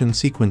the action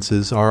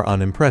sequences are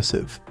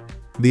unimpressive.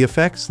 The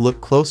effects look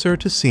closer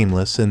to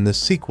seamless in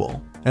this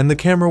sequel, and the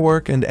camera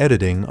work and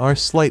editing are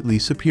slightly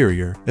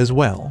superior as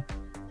well.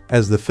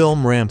 As the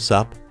film ramps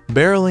up,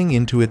 barreling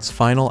into its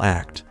final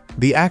act,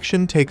 the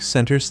action takes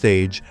center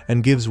stage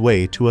and gives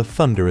way to a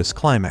thunderous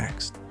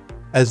climax.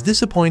 As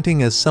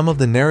disappointing as some of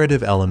the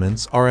narrative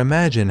elements are,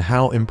 imagine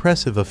how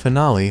impressive a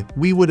finale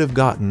we would have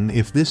gotten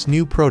if this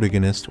new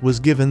protagonist was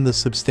given the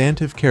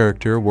substantive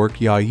character work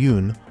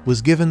Ya-yoon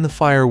was given. The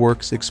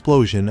fireworks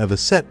explosion of a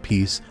set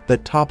piece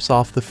that tops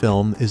off the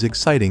film is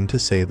exciting to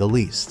say the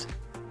least.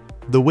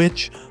 The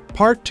Witch,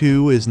 Part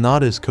 2 is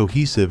not as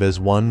cohesive as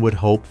one would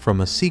hope from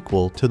a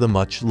sequel to the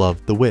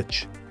much-loved The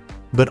Witch.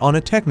 But on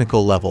a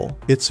technical level,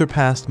 it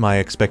surpassed my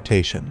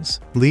expectations,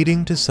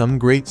 leading to some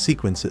great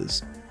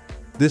sequences.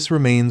 This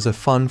remains a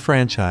fun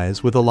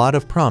franchise with a lot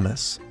of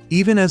promise,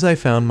 even as I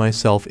found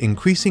myself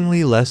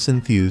increasingly less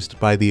enthused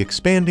by the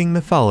expanding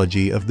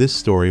mythology of this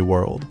story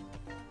world.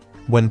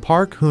 When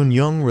Park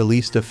Hoon-jung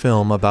released a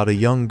film about a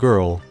young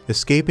girl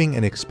escaping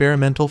an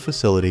experimental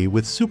facility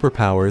with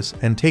superpowers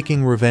and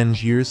taking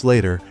revenge years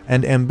later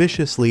and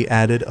ambitiously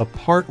added a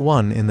Part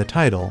 1 in the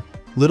title,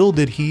 little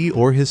did he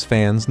or his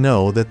fans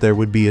know that there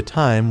would be a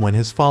time when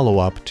his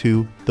follow-up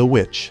to The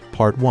Witch,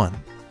 Part 1.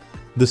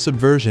 The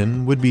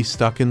Subversion would be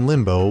stuck in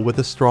limbo with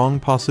a strong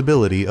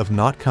possibility of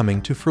not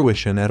coming to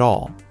fruition at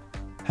all.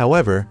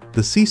 However,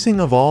 the ceasing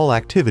of all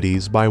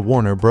activities by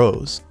Warner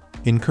Bros.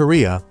 In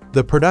Korea,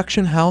 the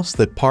production house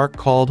that Park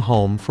called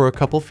home for a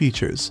couple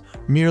features,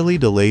 merely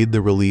delayed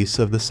the release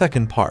of the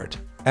second part,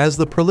 as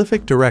the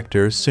prolific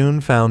director soon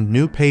found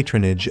new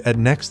patronage at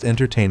Next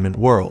Entertainment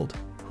World,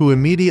 who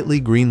immediately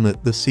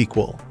greenlit the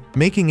sequel,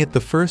 making it the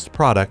first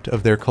product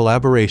of their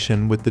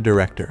collaboration with the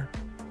director.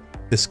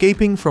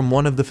 Escaping from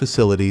one of the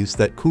facilities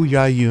that Koo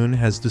Ya-yoon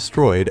has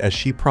destroyed as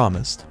she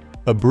promised,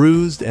 a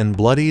bruised and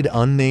bloodied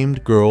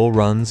unnamed girl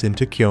runs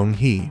into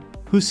Kyung-hee,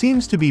 who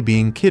seems to be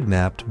being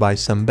kidnapped by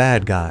some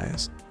bad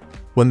guys.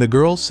 When the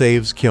girl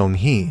saves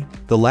Kyung-hee,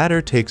 the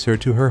latter takes her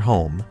to her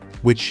home,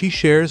 which she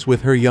shares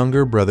with her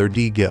younger brother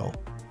D-gil.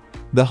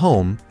 The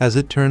home, as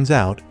it turns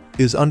out,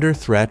 is under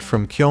threat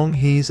from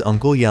Kyung-hee's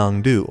uncle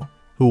Yang-do,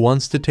 who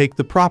wants to take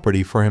the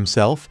property for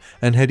himself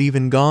and had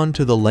even gone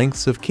to the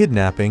lengths of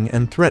kidnapping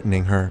and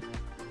threatening her.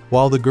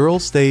 While the girl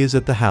stays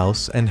at the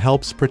house and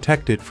helps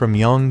protect it from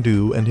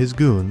Yang-do and his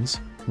goons,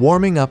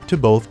 warming up to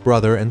both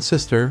brother and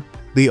sister,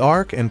 the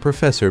Ark and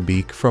Professor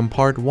Beak from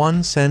Part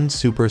 1 send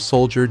super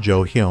soldier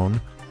Jo Hyun,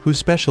 who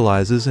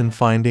specializes in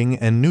finding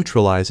and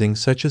neutralizing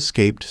such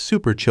escaped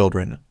super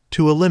children,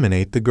 to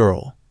eliminate the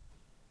girl.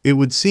 It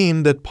would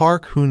seem that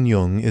Park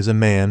Hoon-jung is a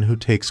man who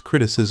takes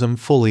criticism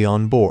fully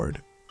on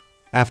board.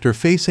 After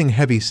facing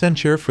heavy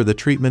censure for the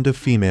treatment of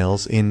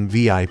females in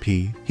VIP,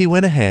 he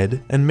went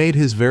ahead and made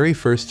his very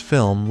first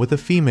film with a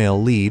female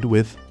lead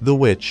with The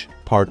Witch,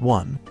 Part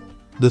 1.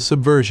 The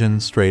Subversion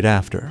straight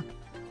after.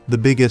 The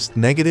biggest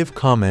negative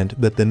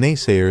comment that the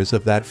naysayers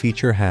of that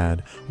feature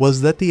had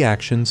was that the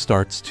action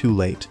starts too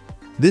late.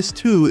 This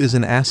too is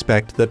an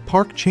aspect that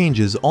Park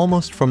changes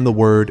almost from the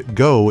word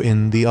go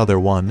in the other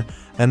one,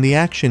 and the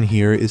action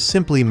here is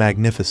simply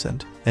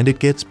magnificent, and it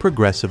gets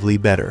progressively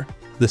better.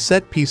 The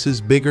set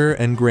pieces bigger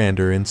and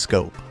grander in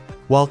scope,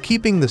 while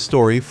keeping the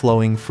story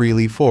flowing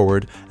freely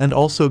forward and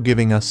also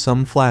giving us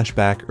some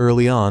flashback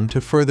early on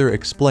to further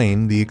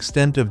explain the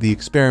extent of the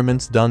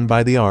experiments done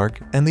by the Ark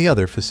and the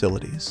other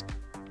facilities.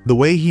 The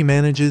way he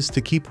manages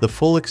to keep the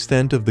full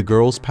extent of the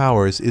girl's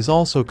powers is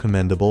also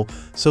commendable,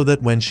 so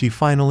that when she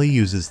finally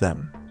uses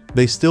them,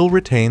 they still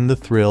retain the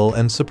thrill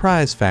and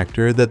surprise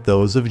factor that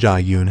those of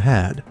Ja-yoon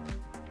had.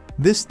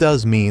 This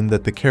does mean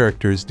that the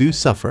characters do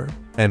suffer,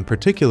 and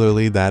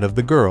particularly that of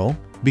the girl,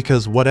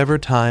 because whatever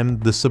time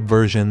the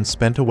Subversion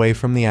spent away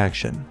from the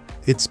action,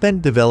 it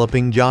spent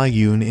developing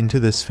Ja-yoon into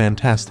this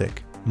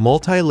fantastic,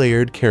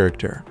 multi-layered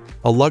character,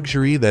 a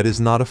luxury that is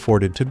not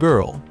afforded to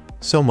girl,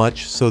 so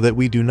much so that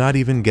we do not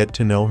even get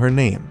to know her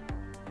name.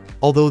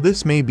 Although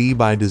this may be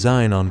by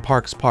design on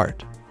Park's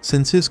part,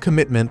 since his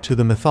commitment to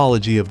the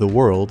mythology of the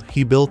world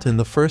he built in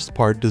the first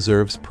part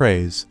deserves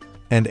praise,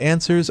 and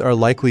answers are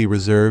likely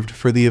reserved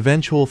for the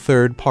eventual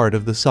third part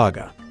of the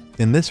saga.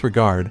 In this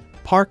regard,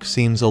 Park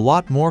seems a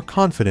lot more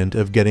confident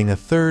of getting a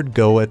third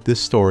go at this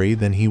story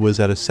than he was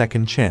at a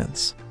second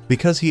chance,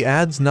 because he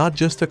adds not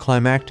just a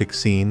climactic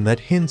scene that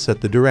hints at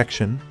the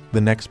direction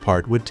the next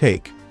part would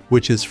take,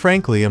 which is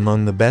frankly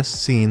among the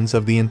best scenes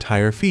of the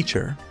entire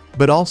feature,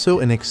 but also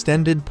an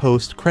extended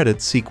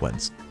post-credits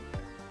sequence.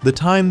 The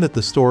time that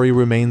the story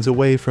remains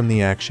away from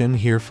the action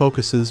here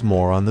focuses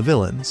more on the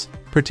villains,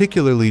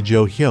 particularly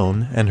Jo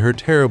Hyun and her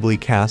terribly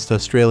cast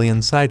Australian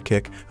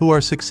sidekick, who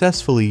are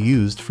successfully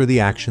used for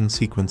the action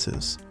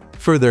sequences,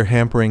 further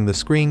hampering the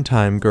screen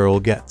time girl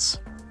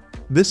gets.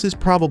 This is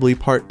probably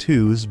Part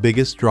 2's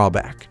biggest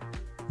drawback.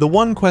 The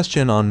one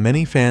question on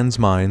many fans'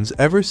 minds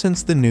ever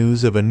since the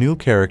news of a new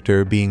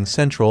character being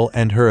central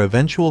and her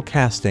eventual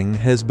casting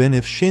has been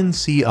if Shin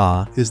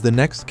Si-ah is the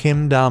next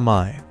Kim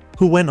Da-mai,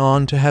 who went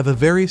on to have a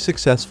very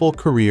successful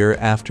career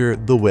after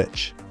The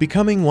Witch,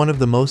 becoming one of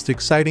the most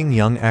exciting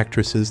young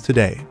actresses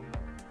today.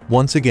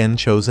 Once again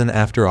chosen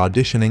after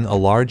auditioning a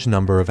large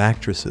number of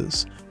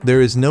actresses,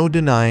 there is no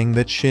denying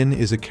that Shin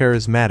is a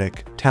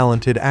charismatic,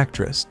 talented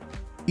actress.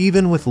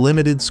 Even with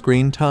limited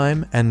screen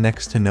time and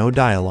next to no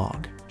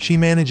dialogue, she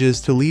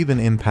manages to leave an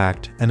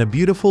impact and a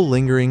beautiful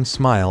lingering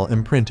smile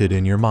imprinted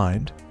in your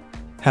mind.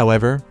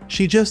 However,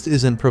 she just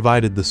isn't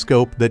provided the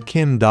scope that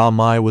Kim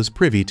Da-mai was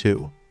privy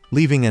to,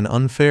 leaving an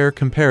unfair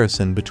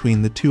comparison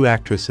between the two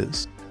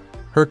actresses.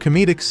 Her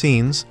comedic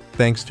scenes,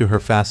 thanks to her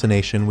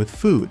fascination with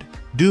food,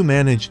 do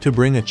manage to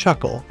bring a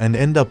chuckle and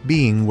end up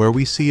being where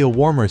we see a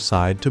warmer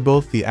side to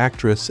both the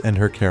actress and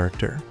her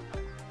character,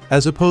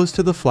 as opposed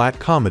to the flat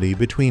comedy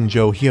between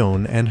Jo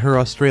Hyun and her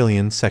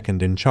Australian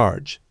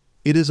second-in-charge.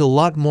 It is a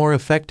lot more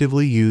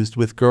effectively used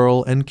with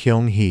girl and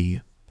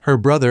Kyung-hee, her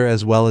brother,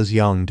 as well as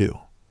Young-do.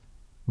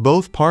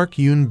 Both Park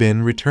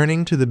Eun-bin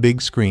returning to the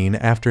big screen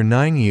after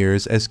 9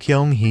 years as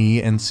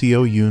Kyung-hee and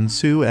Seo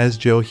Yoon-soo as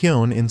Jo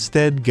Hyun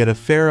instead get a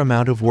fair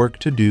amount of work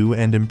to do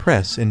and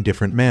impress in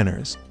different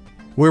manners.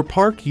 Where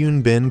Park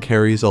Eun-bin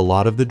carries a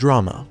lot of the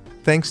drama,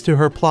 thanks to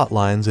her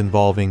plotlines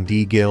involving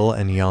D-gil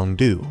and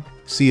Young-do,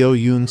 Seo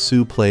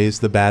Yoon-soo plays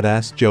the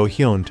badass Jo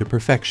Hyun to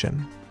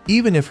perfection,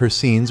 even if her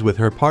scenes with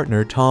her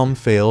partner Tom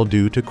fail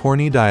due to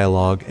corny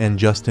dialogue and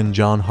Justin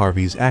John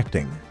Harvey's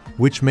acting,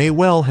 which may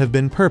well have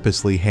been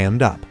purposely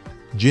hammed up.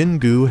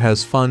 Jin-gu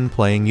has fun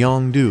playing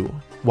Young-do,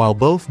 while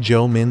both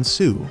Jo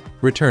Min-soo,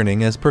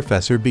 returning as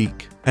Professor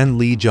Beak, and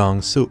Lee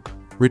Jong-suk,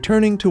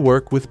 returning to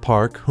work with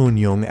Park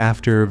Hoon-jung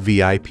after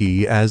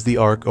VIP as the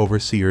ARC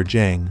Overseer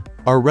Jang,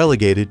 are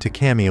relegated to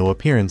cameo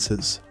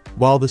appearances,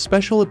 while the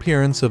special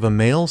appearance of a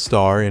male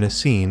star in a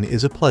scene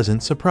is a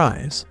pleasant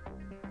surprise.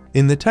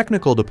 In the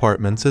technical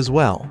departments as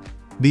well,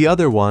 the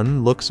other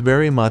one looks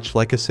very much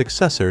like a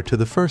successor to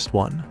the first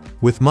one,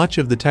 with much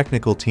of the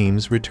technical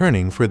teams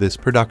returning for this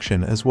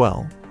production as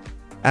well.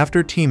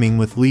 After teaming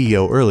with Lee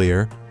Yo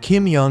earlier,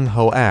 Kim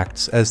Young-ho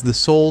acts as the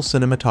sole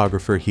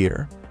cinematographer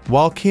here,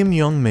 while Kim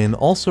Young-min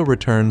also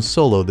returns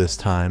solo this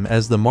time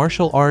as the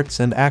martial arts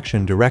and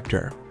action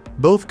director,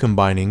 both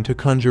combining to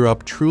conjure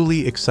up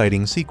truly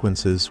exciting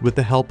sequences with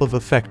the help of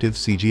effective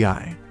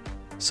CGI.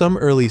 Some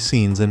early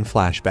scenes in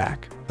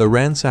flashback, the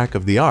ransack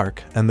of the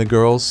Ark, and the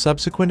girl's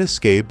subsequent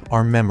escape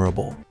are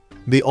memorable.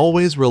 The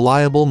always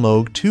reliable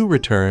Moog 2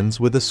 returns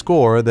with a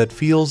score that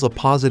feels a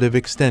positive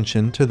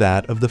extension to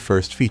that of the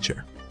first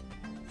feature.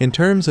 In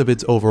terms of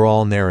its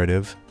overall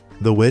narrative,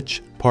 The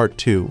Witch, Part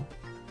 2,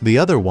 the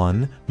other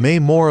one, may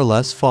more or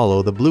less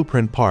follow the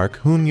blueprint Park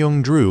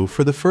Hoon-jung drew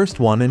for the first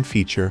one and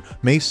feature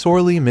may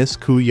sorely miss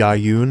Koo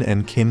Ya-yoon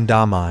and Kim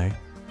Da-mai.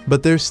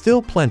 But there's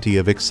still plenty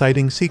of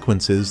exciting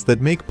sequences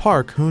that make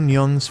Park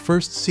Hoon-jung's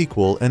first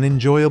sequel an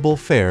enjoyable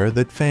fare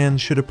that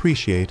fans should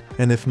appreciate,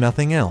 and if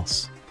nothing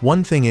else,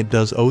 one thing it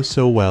does oh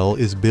so well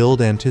is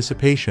build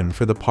anticipation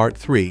for the Part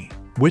 3,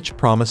 which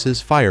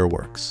promises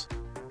fireworks.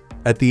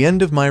 At the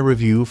end of my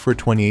review for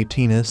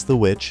 2018's The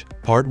Witch,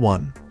 Part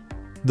 1,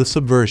 The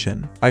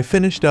Subversion, I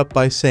finished up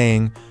by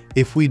saying,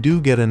 if we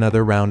do get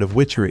another round of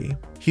witchery,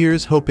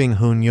 here's hoping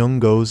Hoon-jung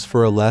goes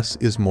for a less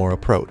is more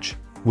approach,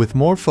 with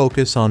more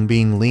focus on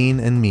being lean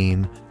and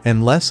mean,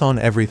 and less on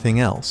everything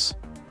else.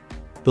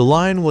 The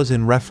line was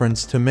in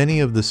reference to many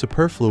of the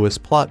superfluous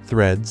plot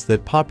threads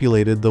that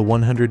populated the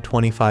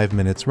 125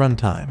 minutes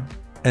runtime.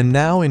 And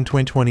now in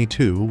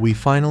 2022 we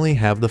finally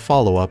have the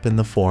follow-up in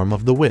the form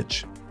of The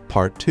Witch,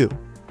 Part 2.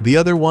 The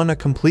other one a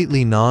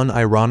completely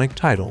non-ironic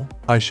title,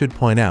 I should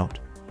point out.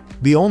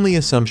 The only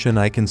assumption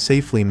I can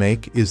safely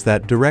make is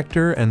that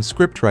director and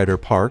scriptwriter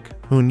Park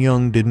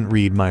Hoon-jung didn't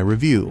read my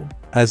review,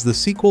 as the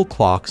sequel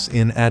clocks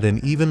in at an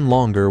even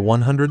longer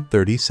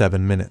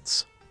 137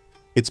 minutes.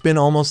 It's been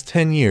almost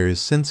 10 years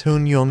since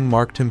Hoon-jung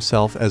marked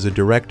himself as a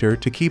director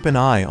to keep an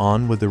eye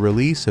on with the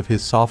release of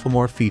his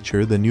sophomore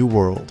feature The New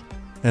World.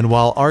 And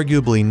while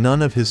arguably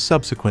none of his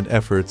subsequent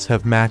efforts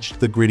have matched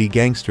the gritty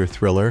gangster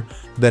thriller,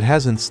 that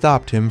hasn't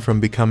stopped him from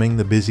becoming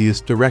the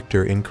busiest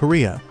director in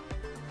Korea.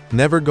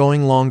 Never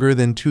going longer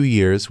than 2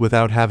 years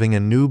without having a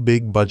new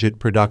big-budget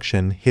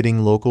production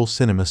hitting local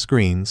cinema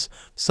screens,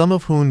 some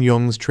of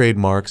Hoon-jung's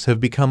trademarks have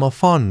become a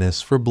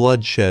fondness for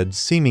bloodshed,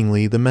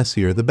 seemingly the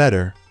messier the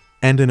better,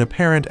 and an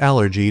apparent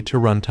allergy to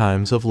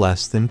runtimes of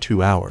less than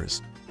 2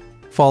 hours.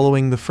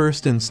 Following the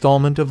first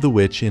installment of The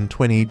Witch in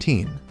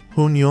 2018,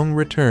 Hoon-jung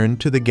returned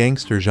to the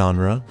gangster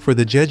genre for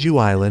the Jeju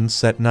Island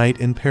set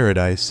Night in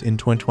Paradise in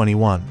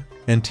 2021,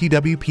 and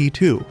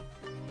TWP2.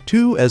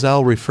 2, as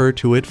I'll refer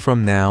to it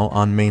from now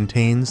on,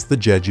 maintains the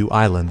Jeju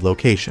Island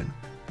location.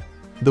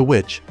 The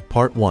Witch,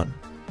 Part 1.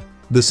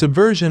 The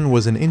Subversion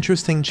was an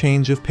interesting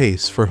change of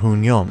pace for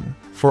Hoon-jung,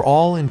 for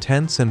all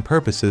intents and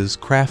purposes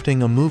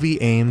crafting a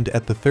movie aimed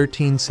at the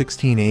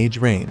 13-16 age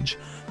range,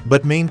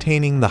 but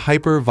maintaining the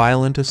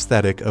hyper-violent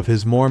aesthetic of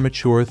his more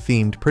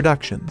mature-themed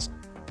productions.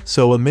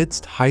 So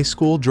amidst high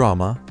school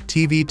drama,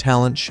 TV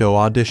talent show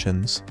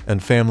auditions,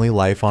 and family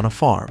life on a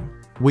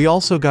farm, we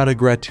also got a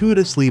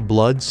gratuitously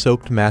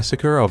blood-soaked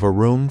massacre of a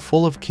room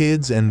full of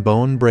kids and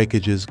bone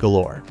breakages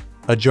galore.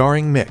 A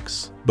jarring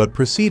mix, but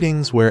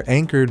proceedings were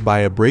anchored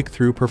by a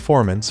breakthrough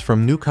performance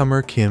from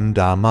newcomer Kim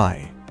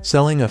Da-mai,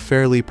 selling a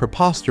fairly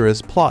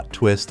preposterous plot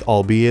twist,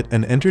 albeit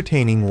an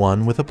entertaining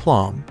one with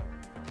aplomb.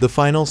 The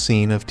final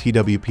scene of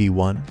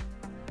TWP1.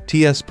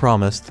 T.S.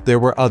 promised there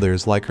were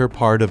others like her,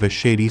 part of a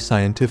shady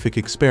scientific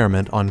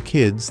experiment on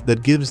kids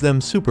that gives them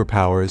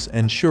superpowers,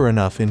 and sure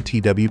enough in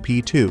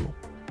TWP2.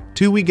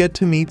 We get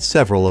to meet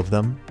several of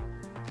them.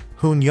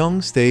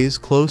 Hoon-jung stays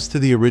close to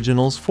the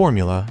original's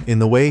formula in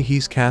the way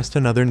he's cast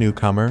another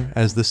newcomer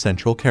as the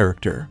central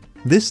character,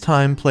 this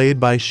time played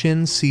by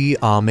Shin,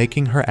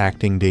 making her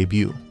acting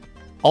debut.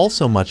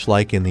 Also much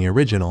like in the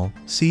original,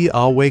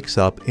 wakes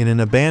up in an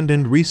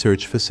abandoned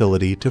research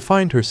facility to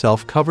find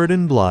herself covered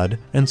in blood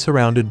and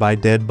surrounded by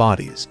dead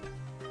bodies.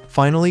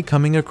 Finally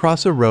coming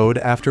across a road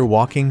after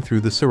walking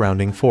through the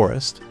surrounding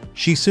forest,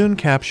 she soon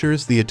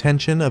captures the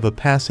attention of a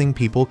passing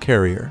people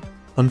carrier.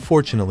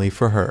 Unfortunately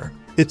for her,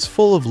 it's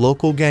full of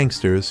local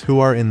gangsters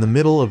who are in the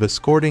middle of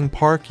escorting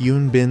Park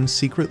Eun-bin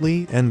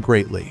secretly and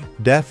greatly,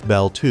 Death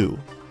Bell 2,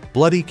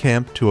 bloody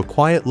camp, to a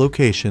quiet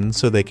location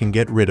so they can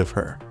get rid of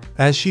her,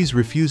 as she's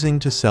refusing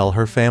to sell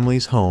her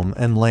family's home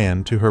and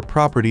land to her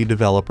property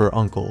developer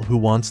uncle who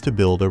wants to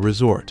build a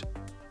resort.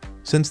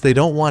 Since they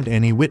don't want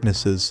any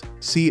witnesses,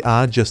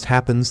 just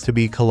happens to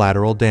be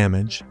collateral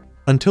damage.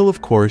 Until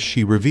of course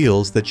she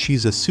reveals that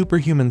she's a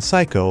superhuman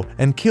psycho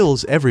and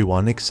kills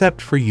everyone except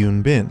for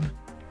Eun-bin.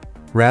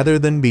 Rather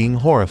than being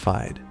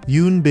horrified,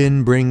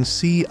 Eun-bin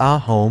brings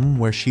home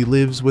where she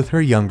lives with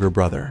her younger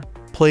brother,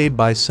 played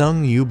by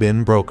Sung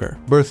Yoo-bin Broker,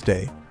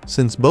 birthday,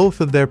 since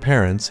both of their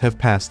parents have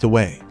passed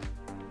away.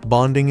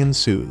 Bonding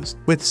ensues,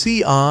 with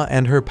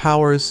and her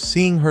powers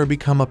seeing her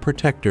become a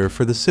protector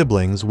for the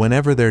siblings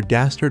whenever their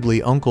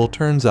dastardly uncle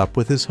turns up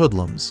with his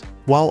hoodlums,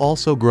 while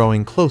also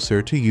growing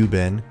closer to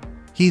Yoo-bin.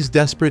 He's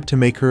desperate to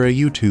make her a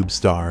YouTube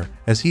star,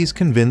 as he's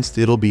convinced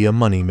it'll be a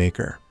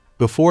moneymaker,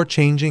 before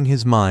changing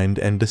his mind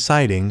and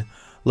deciding,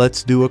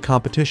 let's do a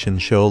competition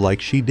show like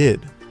she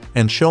did,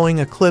 and showing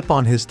a clip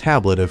on his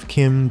tablet of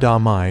Kim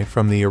Da-mai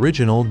from the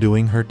original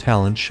doing her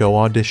talent show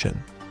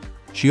audition.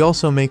 She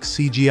also makes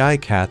CGI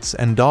cats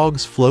and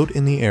dogs float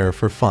in the air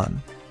for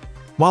fun.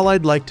 While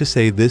I'd like to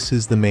say this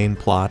is the main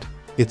plot,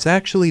 it's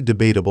actually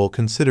debatable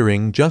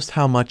considering just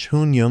how much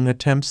Hoon-jung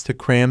attempts to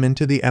cram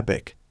into the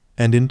epic,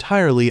 and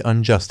entirely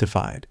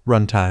unjustified,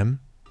 runtime.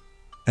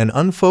 An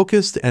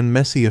unfocused and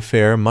messy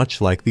affair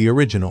much like the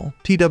original.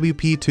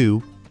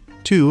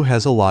 TWP2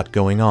 has a lot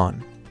going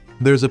on.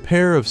 There's a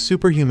pair of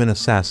superhuman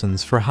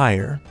assassins for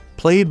hire,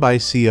 played by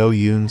Seo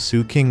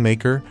Yoon-soo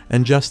Kingmaker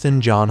and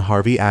Justin John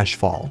Harvey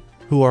Ashfall,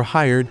 who are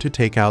hired to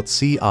take out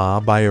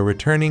by a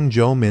returning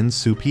Jo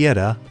Min-soo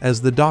Pieta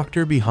as the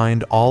doctor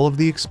behind all of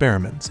the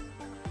experiments.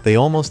 They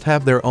almost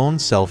have their own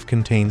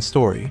self-contained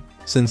story,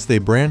 since they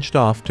branched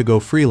off to go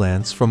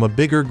freelance from a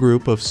bigger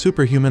group of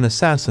superhuman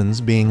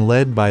assassins being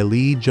led by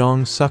Lee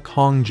Jong-suk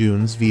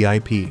Hong-jun's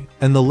VIP,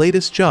 and the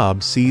latest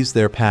job sees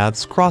their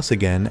paths cross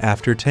again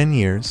after 10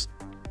 years.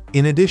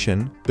 In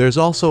addition, there's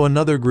also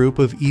another group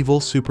of evil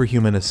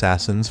superhuman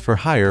assassins for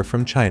hire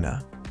from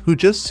China, who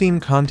just seem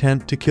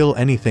content to kill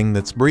anything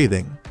that's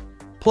breathing.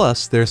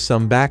 Plus, there's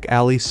some back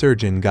alley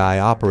surgeon guy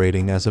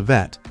operating as a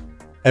vet.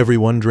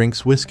 Everyone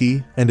drinks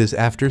whiskey and is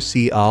after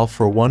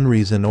for one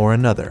reason or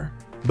another,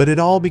 but it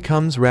all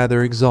becomes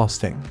rather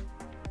exhausting.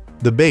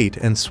 The bait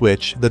and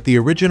switch that the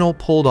original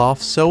pulled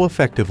off so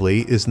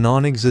effectively is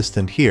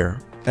non-existent here,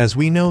 as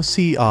we know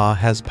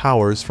has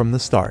powers from the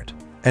start,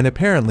 and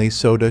apparently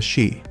so does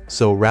she,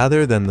 so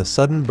rather than the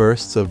sudden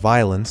bursts of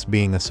violence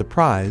being a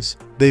surprise,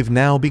 they've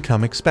now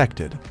become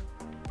expected.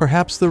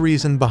 Perhaps the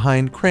reason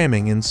behind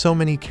cramming in so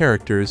many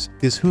characters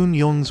is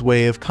Hoon-jung's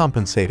way of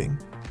compensating,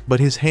 but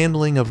his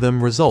handling of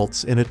them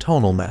results in a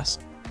tonal mess.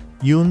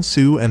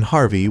 Yoon-soo and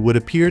Harvey would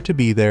appear to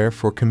be there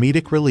for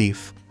comedic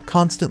relief,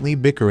 constantly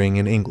bickering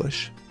in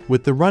English,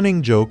 with the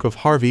running joke of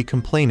Harvey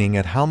complaining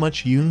at how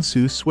much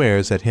Yoon-soo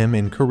swears at him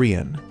in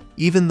Korean,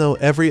 even though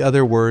every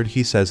other word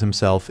he says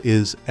himself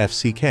is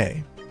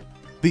FCK.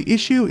 The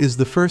issue is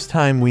the first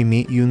time we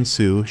meet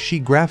Yoon-soo, she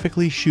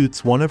graphically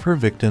shoots one of her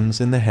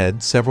victims in the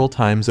head several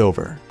times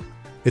over.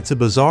 It's a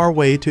bizarre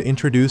way to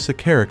introduce a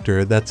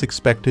character that's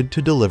expected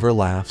to deliver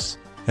laughs,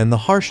 and the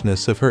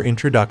harshness of her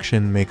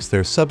introduction makes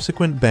their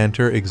subsequent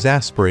banter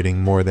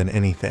exasperating more than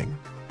anything.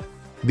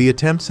 The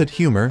attempts at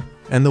humor,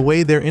 and the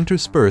way they're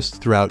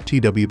interspersed throughout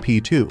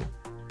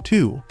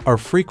TWP2 are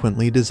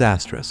frequently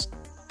disastrous.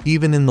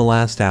 Even in the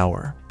last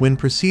hour, when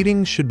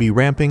proceedings should be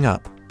ramping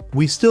up,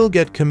 we still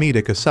get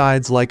comedic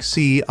asides like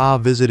Si-ah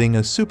visiting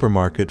a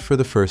supermarket for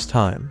the first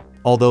time,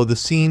 although the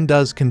scene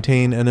does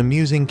contain an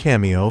amusing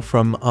cameo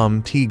from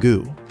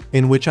Tae-gu,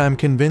 in which I'm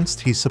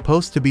convinced he's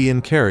supposed to be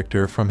in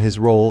character from his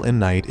role in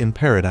Night in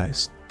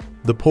Paradise.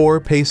 The poor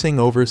pacing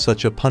over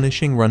such a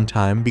punishing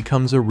runtime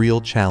becomes a real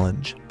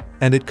challenge,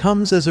 and it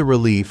comes as a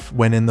relief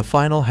when in the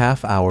final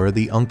half hour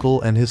the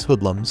uncle and his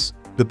hoodlums,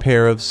 the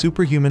pair of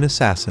superhuman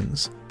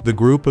assassins, the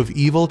group of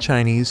evil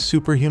Chinese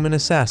superhuman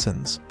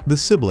assassins, the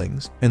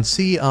siblings, and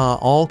Si-ah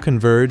all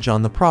converge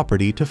on the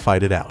property to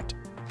fight it out.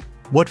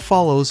 What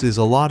follows is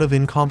a lot of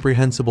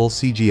incomprehensible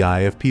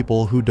CGI of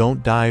people who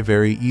don't die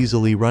very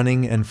easily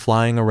running and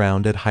flying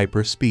around at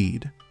hyper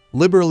speed,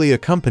 liberally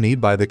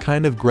accompanied by the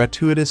kind of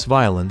gratuitous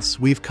violence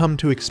we've come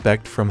to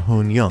expect from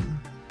Hoon-jung.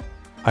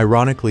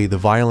 Ironically, the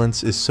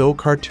violence is so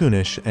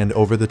cartoonish and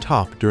over the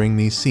top during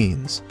these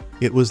scenes.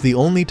 It was the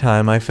only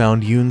time I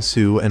found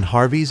Yoon-soo and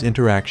Harvey's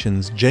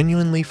interactions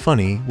genuinely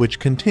funny, which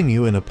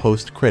continue in a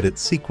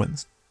post-credits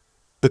sequence.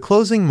 The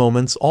closing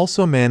moments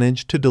also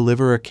manage to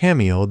deliver a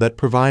cameo that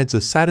provides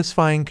a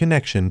satisfying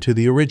connection to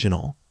the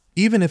original,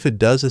 even if it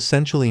does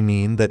essentially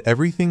mean that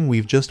everything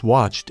we've just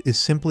watched is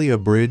simply a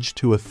bridge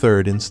to a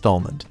third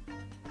installment.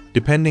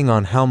 Depending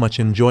on how much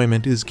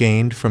enjoyment is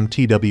gained from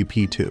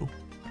TWP2,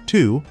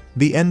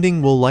 the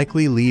ending will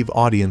likely leave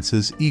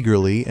audiences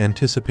eagerly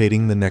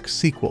anticipating the next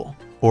sequel,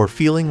 or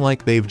feeling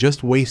like they've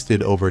just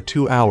wasted over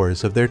 2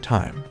 hours of their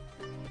time.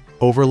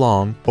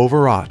 Overlong,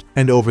 overwrought,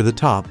 and over the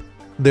top,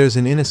 there's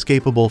an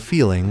inescapable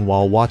feeling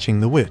while watching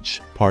The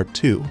Witch, Part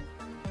 2.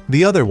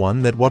 The other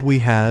one that what we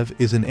have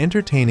is an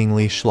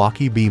entertainingly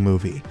schlocky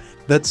B-movie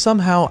that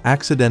somehow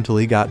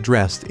accidentally got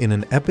dressed in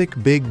an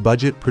epic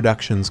big-budget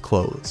production's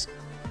clothes.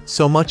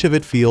 So much of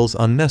it feels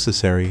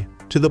unnecessary,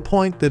 to the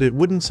point that it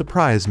wouldn't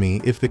surprise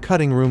me if the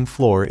cutting room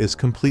floor is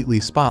completely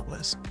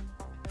spotless.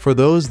 For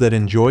those that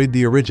enjoyed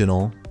the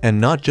original, and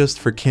not just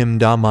for Kim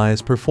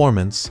Da-mai's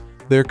performance,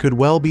 there could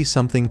well be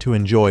something to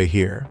enjoy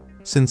here,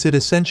 since it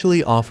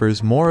essentially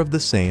offers more of the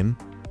same.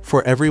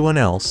 For everyone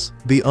else,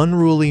 the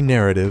unruly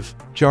narrative,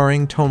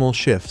 jarring tonal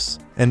shifts,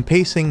 and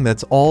pacing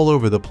that's all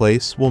over the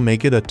place will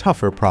make it a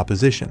tougher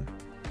proposition.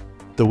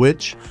 The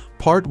Witch,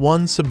 Part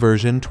 1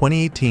 Subversion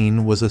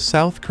 2018 was a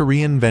South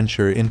Korean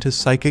venture into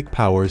psychic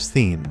powers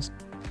themes.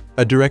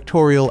 A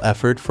directorial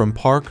effort from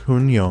Park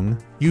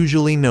Hoon-jung,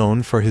 usually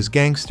known for his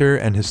gangster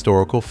and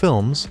historical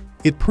films,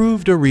 it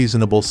proved a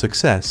reasonable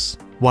success,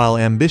 while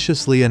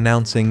ambitiously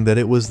announcing that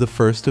it was the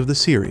first of the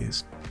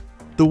series.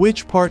 The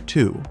Witch Part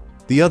 2,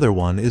 the other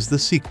one, is the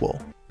sequel,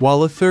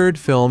 while a third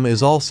film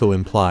is also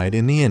implied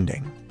in the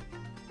ending.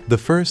 The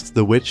first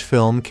The Witch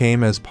film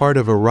came as part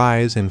of a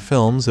rise in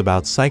films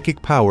about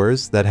psychic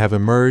powers that have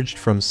emerged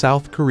from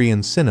South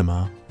Korean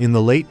cinema in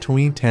the late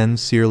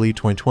 2010s, early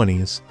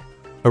 2020s.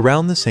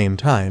 Around the same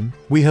time,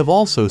 we have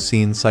also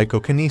seen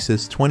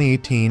Psychokinesis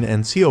 2018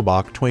 and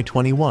Seobok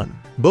 2021,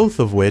 both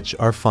of which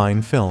are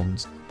fine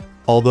films.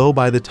 Although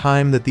by the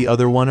time that the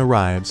other one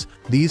arrives,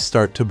 these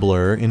start to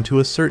blur into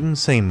a certain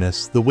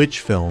sameness. The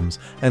Witch films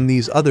and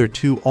these other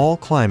two all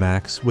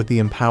climax with the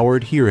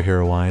empowered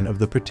hero-heroine of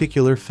the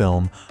particular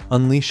film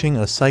unleashing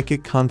a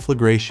psychic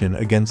conflagration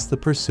against the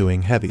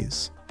pursuing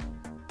heavies.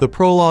 The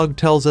prologue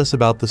tells us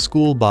about the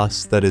school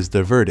bus that is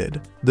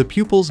diverted, the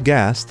pupils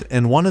gassed,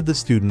 and one of the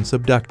students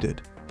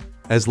abducted.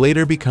 As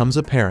later becomes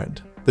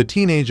apparent, the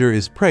teenager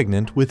is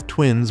pregnant with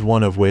twins,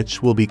 one of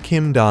which will be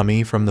Kim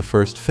Da-mi from the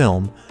first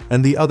film,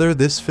 and the other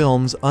this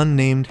film's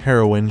unnamed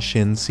heroine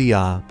Shin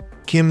Si-ah.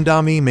 Kim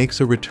Da-mi makes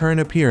a return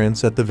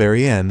appearance at the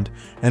very end,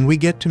 and we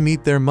get to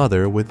meet their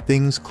mother, with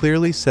things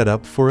clearly set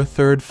up for a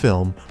third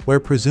film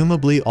where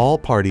presumably all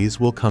parties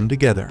will come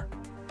together.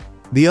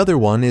 The other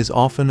one is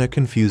often a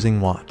confusing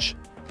watch.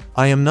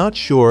 I am not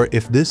sure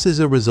if this is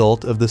a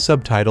result of the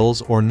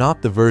subtitles or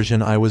not. The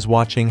version I was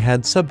watching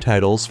had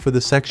subtitles for the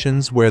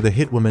sections where the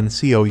hitwoman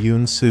Seo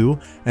Yoon-soo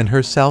and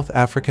her South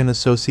African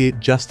associate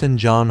Justin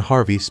John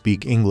Harvey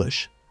speak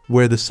English,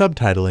 where the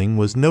subtitling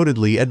was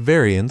notedly at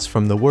variance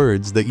from the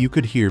words that you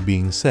could hear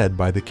being said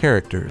by the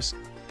characters.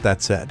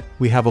 That said,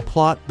 we have a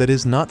plot that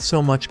is not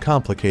so much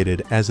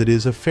complicated as it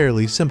is a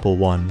fairly simple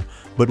one,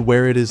 but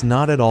where it is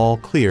not at all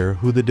clear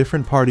who the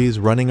different parties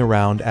running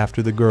around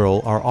after the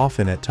girl are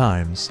often at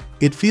times.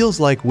 It feels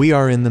like we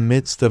are in the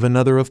midst of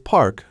another of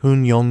Park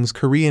Hoon-jung's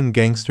Korean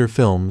gangster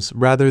films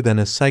rather than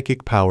a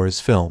psychic powers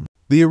film.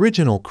 The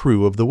original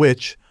crew of The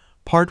Witch,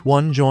 Part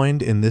 1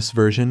 joined in this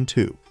version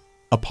too.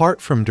 Apart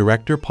from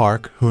director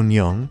Park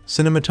Hoon-jung,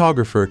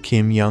 cinematographer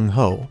Kim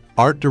Young-ho,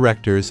 art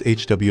directors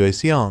Hwa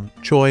Seong,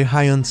 Choi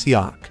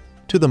Hyun-seok,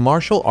 to the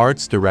martial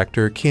arts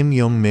director Kim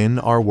Young-min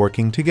are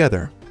working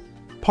together.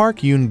 Park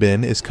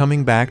Eun-bin is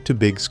coming back to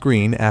big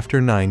screen after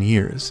 9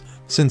 years,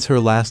 since her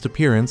last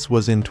appearance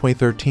was in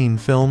 2013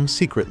 film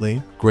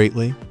Secretly,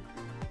 Greatly.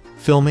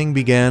 Filming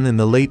began in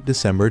the late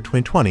December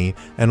 2020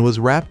 and was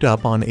wrapped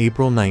up on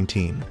April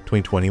 19,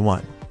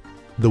 2021.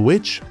 The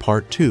Witch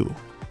Part 2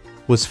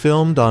 was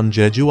filmed on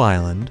Jeju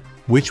Island,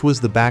 which was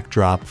the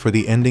backdrop for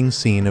the ending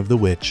scene of The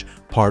Witch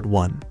Part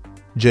 1.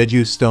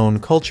 Jeju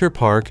Stone Culture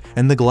Park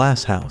and the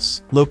Glass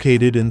House,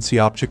 located in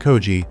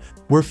Seopcheokji,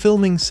 were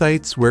filming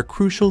sites where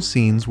crucial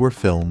scenes were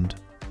filmed.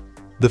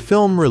 The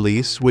film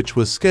release, which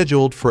was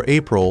scheduled for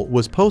April,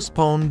 was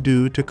postponed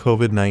due to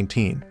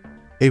COVID-19.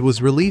 It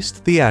was released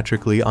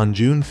theatrically on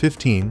June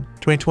 15,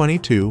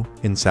 2022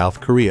 in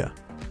South Korea.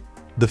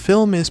 The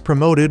film is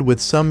promoted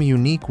with some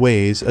unique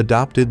ways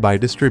adopted by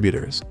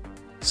distributors.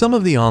 Some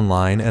of the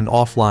online and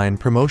offline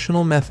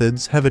promotional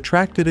methods have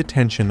attracted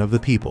attention of the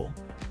people.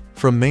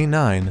 From May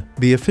 9,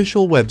 the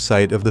official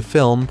website of the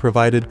film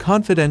provided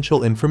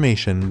confidential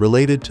information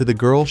related to the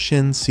girl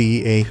Shin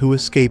who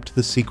escaped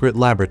the secret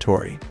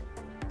laboratory.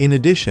 In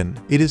addition,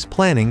 it is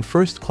planning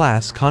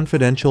first-class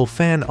confidential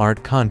fan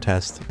art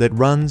contest that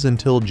runs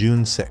until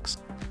June 6.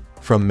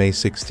 From May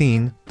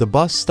 16, the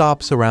bus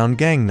stops around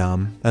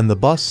Gangnam and the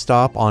bus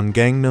stop on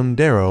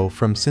Gangnam-dero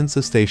from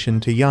Sinsa Station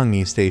to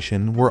Yanggi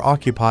Station were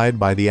occupied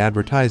by the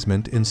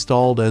advertisement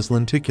installed as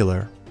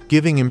lenticular,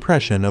 giving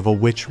impression of a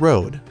witch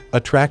road,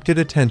 attracted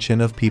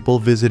attention of people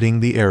visiting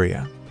the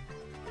area.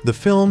 The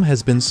film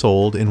has been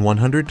sold in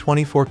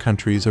 124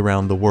 countries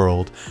around the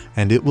world,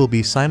 and it will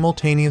be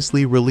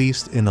simultaneously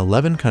released in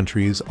 11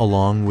 countries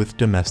along with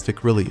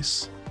domestic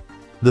release.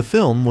 The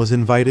film was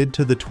invited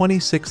to the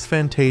 26th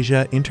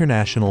Fantasia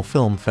International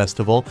Film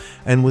Festival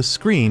and was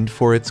screened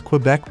for its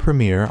Quebec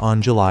premiere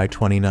on July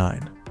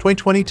 29,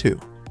 2022.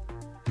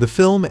 The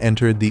film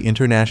entered the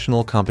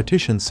international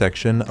competition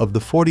section of the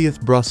 40th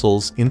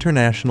Brussels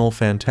International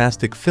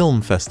Fantastic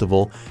Film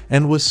Festival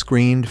and was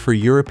screened for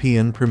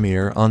European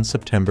premiere on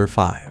September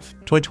 5,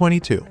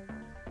 2022.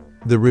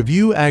 The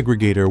review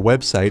aggregator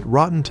website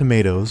Rotten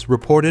Tomatoes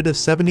reported a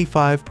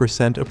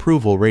 75%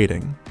 approval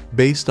rating,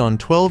 based on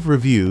 12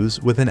 reviews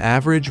with an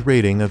average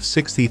rating of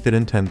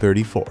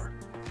 60/1034.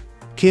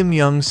 Kim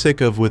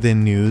Young-sik of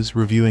Within News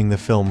reviewing the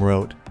film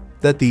wrote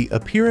that the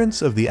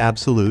appearance of the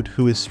absolute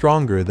who is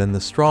stronger than the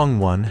strong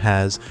one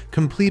has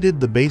completed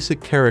the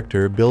basic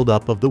character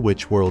build-up of the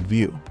witch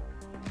worldview.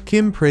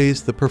 Kim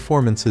praised the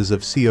performances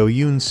of Seo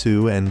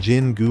Yoon-soo and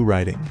Jin Gu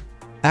writing.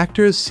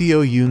 Actors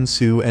Seo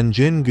Yoon-soo and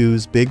Jin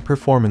Gu's big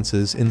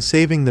performances in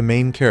saving the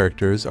main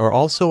characters are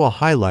also a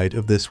highlight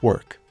of this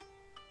work.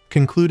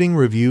 Concluding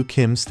review,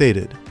 Kim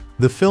stated,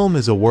 "The film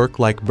is a work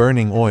like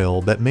burning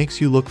oil that makes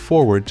you look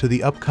forward to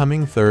the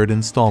upcoming third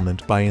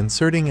installment by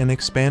inserting an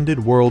expanded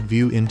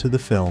worldview into the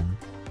film."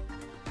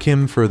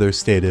 Kim further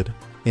stated,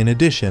 "In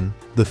addition,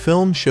 the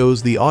film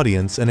shows the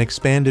audience an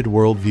expanded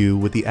worldview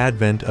with the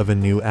advent of a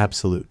new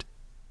absolute.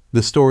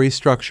 The story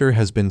structure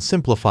has been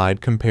simplified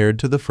compared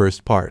to the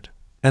first part,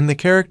 and the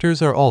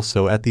characters are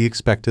also at the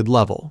expected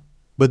level.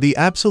 But the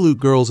absolute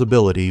girl's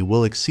ability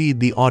will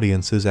exceed the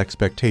audience's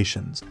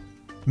expectations."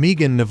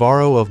 Megan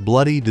Navarro of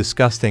Bloody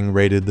Disgusting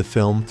rated the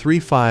film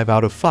 3.5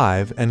 out of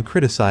 5 and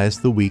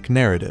criticized the weak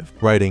narrative,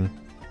 writing,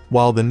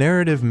 "While the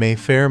narrative may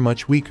fare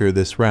much weaker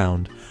this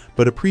round,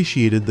 but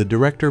appreciated the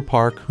director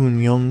Park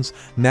Hoon-jung's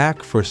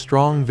knack for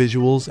strong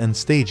visuals and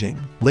staging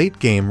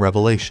late-game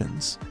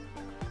revelations."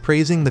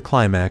 Praising the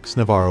climax,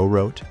 Navarro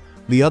wrote,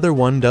 "The other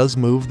one does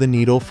move the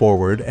needle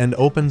forward and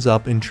opens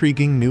up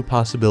intriguing new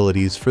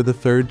possibilities for the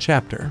third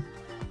chapter."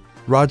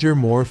 Roger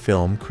Moore,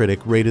 film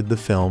critic, rated the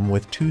film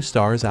with 2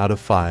 stars out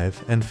of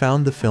 5 and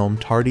found the film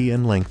tardy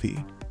and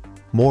lengthy.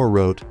 Moore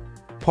wrote,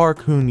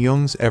 "Park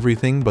Hoon-jung's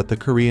Everything But the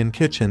Korean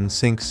Kitchen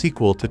Sink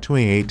sequel to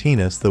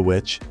 2018's The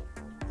Witch,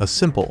 a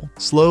simple,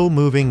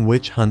 slow-moving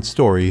witch hunt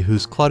story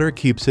whose clutter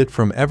keeps it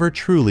from ever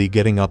truly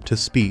getting up to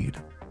speed.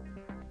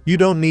 You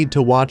don't need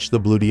to watch the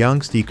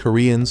bloodyangsty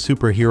Korean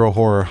superhero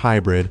horror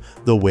hybrid,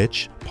 The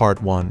Witch,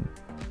 Part 1.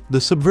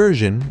 The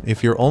Subversion,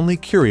 if you're only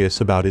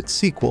curious about its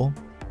sequel,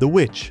 The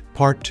Witch,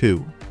 Part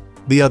 2,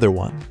 the other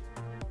one.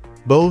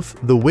 Both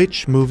The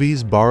Witch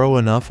movies borrow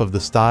enough of the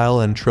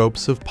style and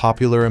tropes of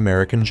popular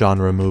American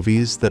genre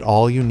movies that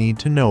all you need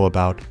to know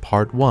about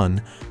Part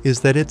 1 is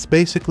that it's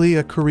basically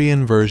a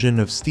Korean version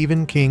of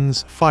Stephen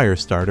King's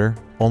Firestarter,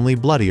 only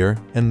bloodier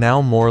and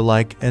now more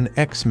like an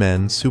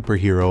X-Men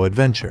superhero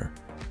adventure.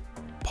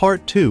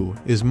 Part 2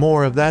 is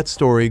more of that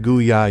story.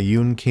 Guya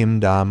Yoon Kim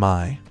Da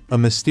Mai, a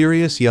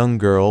mysterious young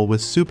girl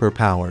with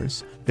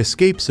superpowers,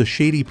 escapes a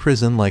shady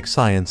prison-like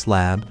science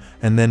lab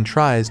and then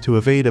tries to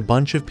evade a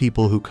bunch of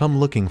people who come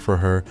looking for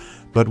her,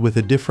 but with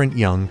a different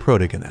young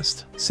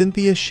protagonist,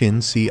 Cynthia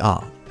Shin.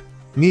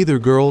 Neither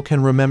girl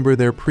can remember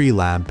their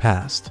pre-lab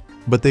past,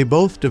 but they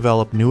both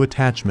develop new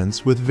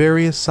attachments with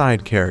various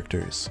side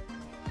characters.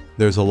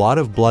 There's a lot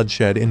of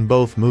bloodshed in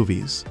both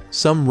movies,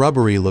 some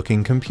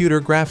rubbery-looking computer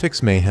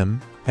graphics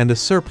mayhem, and a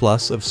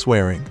surplus of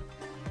swearing.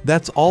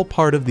 That's all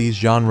part of these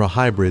genre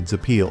hybrids'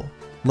 appeal.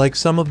 Like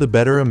some of the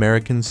better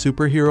American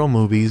superhero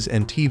movies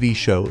and TV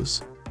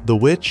shows, The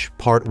Witch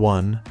Part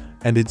 1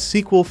 and its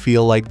sequel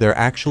feel like they're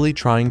actually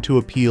trying to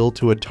appeal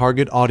to a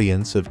target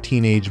audience of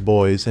teenage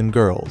boys and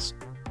girls.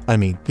 I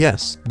mean,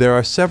 yes, there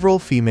are several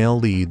female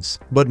leads,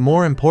 but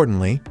more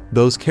importantly,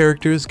 those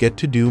characters get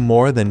to do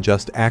more than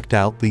just act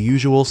out the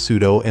usual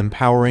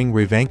pseudo-empowering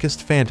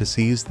revankist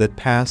fantasies that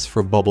pass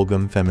for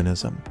bubblegum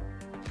feminism.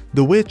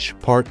 The Witch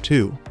Part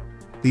 2.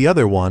 The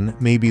other one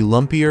may be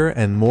lumpier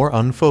and more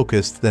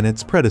unfocused than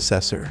its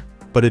predecessor,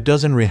 but it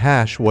doesn't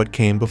rehash what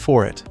came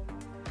before it.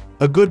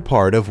 A good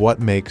part of what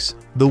makes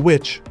The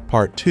Witch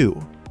Part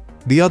 2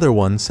 the other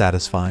one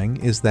satisfying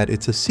is that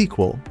it's a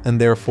sequel and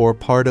therefore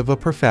part of a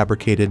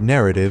prefabricated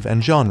narrative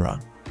and genre.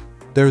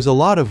 There's a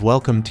lot of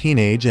welcome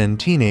teenage and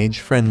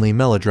teenage-friendly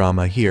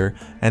melodrama here,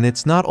 and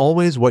it's not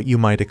always what you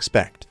might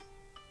expect.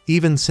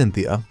 Even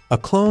Cynthia, a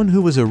clone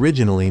who was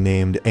originally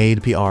named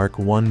Park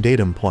One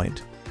Datum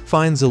Point,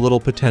 finds a little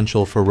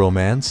potential for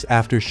romance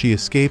after she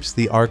escapes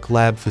the ARC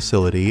lab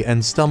facility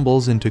and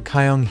stumbles into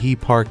Kyung-hee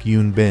Park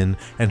Eun-bin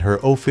and her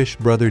oafish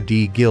brother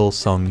Gil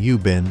Sung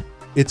Eun-bin.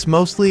 It's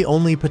mostly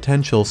only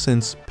potential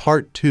since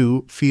Part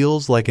 2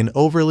 feels like an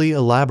overly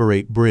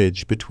elaborate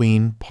bridge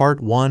between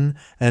Part 1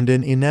 and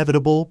an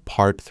inevitable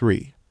Part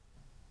 3.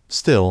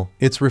 Still,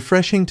 it's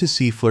refreshing to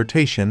see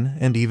flirtation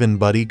and even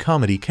buddy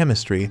comedy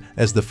chemistry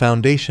as the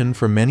foundation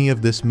for many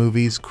of this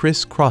movie's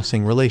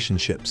criss-crossing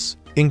relationships,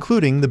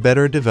 including the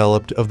better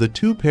developed of the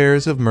two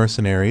pairs of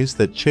mercenaries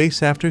that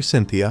chase after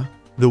Cynthia,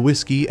 the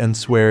whiskey and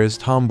swears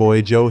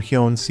tomboy Jo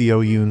Hyun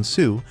Seo Yoon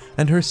Soo,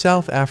 and her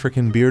South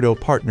African beardo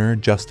partner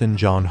Justin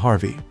John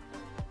Harvey.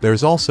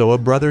 There's also a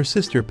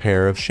brother-sister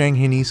pair of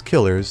Shanghainese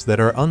killers that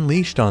are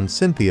unleashed on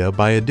Cynthia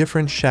by a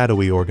different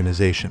shadowy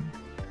organization.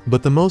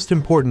 But the most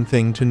important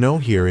thing to know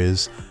here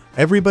is,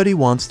 everybody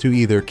wants to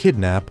either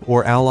kidnap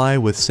or ally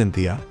with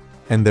Cynthia,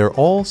 and they're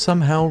all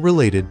somehow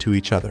related to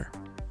each other.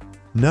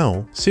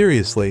 No,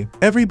 seriously,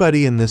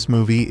 everybody in this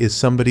movie is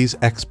somebody's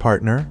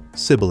ex-partner,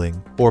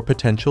 sibling, or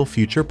potential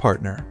future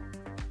partner.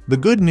 The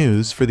good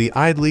news for the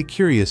idly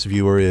curious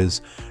viewer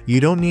is, you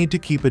don't need to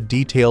keep a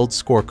detailed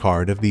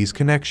scorecard of these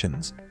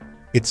connections.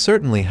 It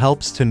certainly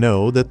helps to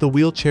know that the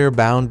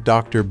wheelchair-bound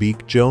Dr.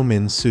 Baek Jo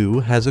Min Soo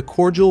has a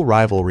cordial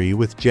rivalry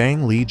with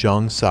Jang Lee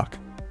Jong Suk,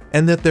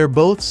 and that they're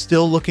both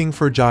still looking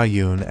for Ja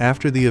Yoon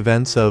after the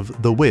events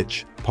of The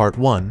Witch Part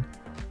 1,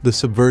 The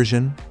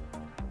Subversion,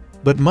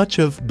 but much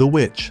of The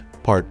Witch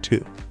Part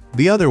 2.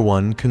 The other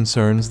one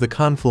concerns the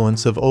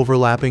confluence of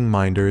overlapping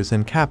minders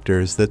and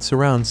captors that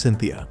surround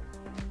Cynthia.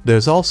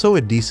 There's also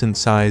a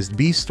decent-sized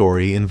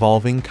B-story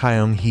involving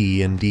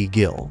Kyung-hee and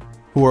Gil,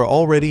 who are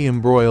already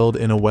embroiled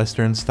in a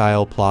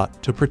Western-style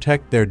plot to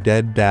protect their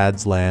dead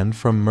dad's land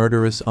from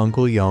murderous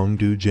Uncle Yong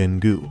Do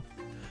Jin-gu.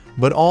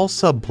 But all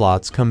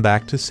subplots come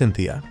back to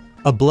Cynthia,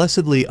 a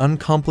blessedly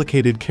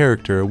uncomplicated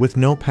character with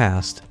no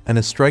past and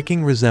a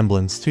striking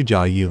resemblance to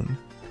Ja Yoon.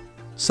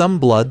 Some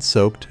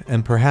blood-soaked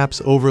and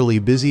perhaps overly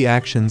busy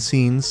action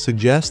scenes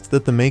suggest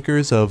that the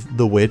makers of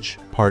The Witch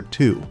Part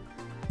 2,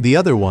 the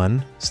other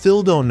one,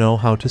 still don't know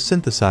how to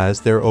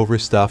synthesize their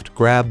overstuffed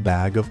grab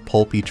bag of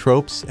pulpy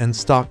tropes and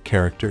stock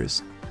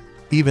characters.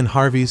 Even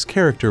Harvey's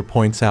character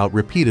points out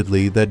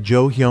repeatedly that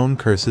Jo Hyun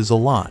curses a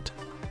lot,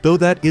 though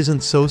that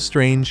isn't so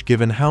strange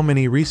given how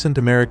many recent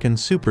American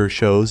super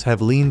shows have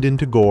leaned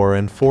into gore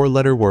and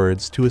four-letter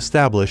words to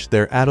establish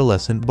their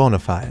adolescent bona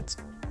fides.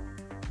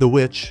 The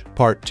Witch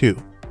Part 2.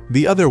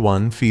 The other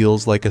one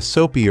feels like a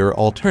soapier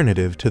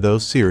alternative to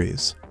those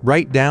series,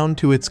 right down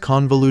to its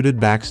convoluted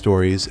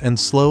backstories and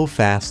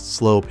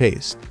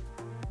slow-paced.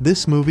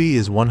 This movie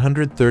is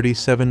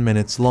 137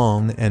 minutes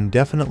long and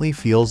definitely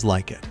feels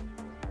like it.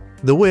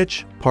 The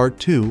Witch Part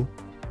 2.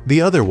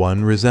 The other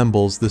one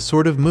resembles the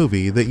sort of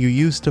movie that you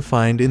used to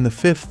find in the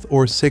 5th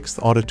or 6th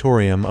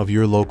auditorium of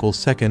your local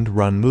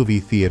second-run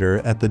movie theater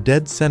at the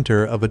dead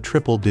center of a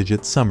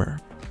triple-digit summer.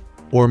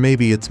 Or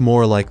maybe it's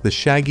more like the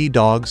Shaggy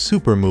Dog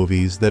super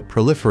movies that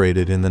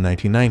proliferated in the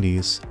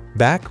 1990s,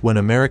 back when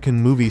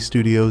American movie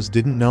studios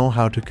didn't know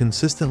how to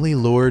consistently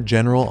lure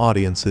general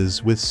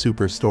audiences with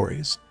super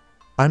stories.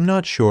 I'm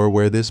not sure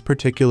where this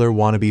particular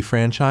wannabe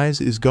franchise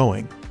is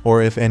going,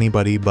 or if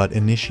anybody but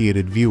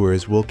initiated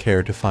viewers will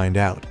care to find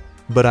out,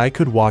 but I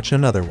could watch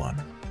another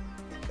one.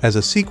 As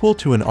a sequel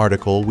to an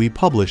article we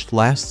published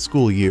last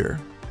school year,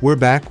 we're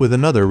back with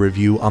another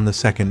review on the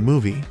second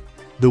movie,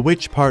 The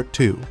Witch Part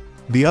 2.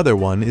 The other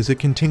one is a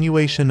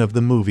continuation of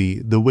the movie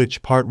The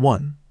Witch Part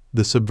 1,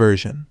 The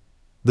Subversion.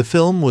 The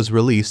film was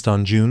released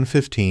on June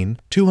 15,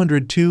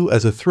 2002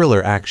 as a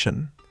thriller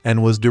action,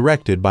 and was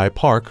directed by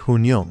Park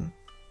Hoon-jung.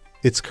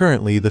 It's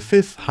currently the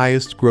 5th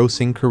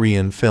highest-grossing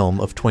Korean film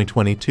of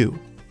 2022.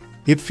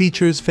 It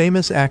features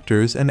famous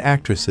actors and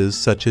actresses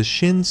such as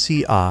Shin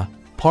Si-ah,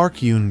 Park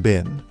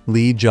Eun-bin,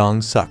 Lee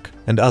Jong-suk,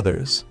 and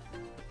others.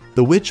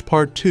 The Witch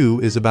Part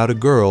 2 is about a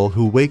girl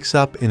who wakes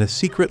up in a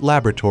secret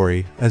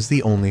laboratory as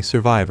the only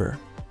survivor.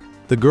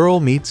 the girl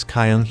meets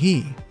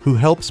Kyung-hee, who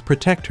helps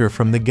protect her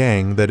from the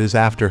gang that is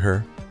after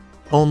her.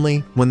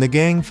 Only, when the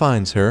gang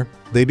finds her,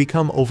 they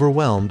become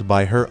overwhelmed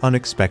by her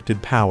unexpected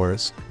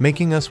powers,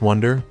 making us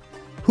wonder,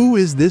 who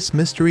is this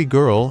mystery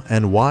girl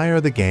and why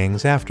are the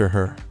gangs after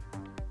her?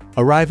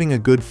 Arriving a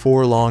good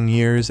 4 long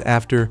years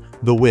after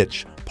The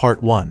Witch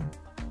Part 1,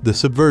 The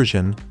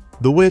Subversion,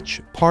 The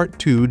Witch Part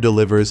 2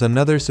 delivers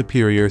another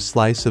superior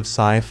slice of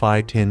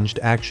sci-fi tinged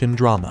action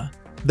drama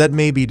that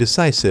may be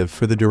decisive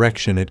for the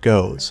direction it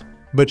goes,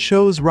 but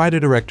shows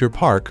writer-director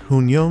Park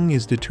Hoon-jung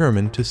is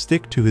determined to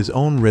stick to his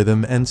own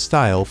rhythm and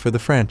style for the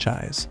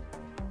franchise.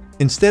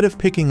 Instead of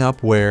picking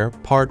up where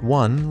Part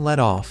 1 led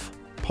off,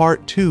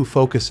 Part 2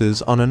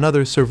 focuses on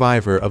another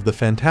survivor of the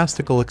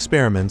fantastical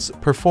experiments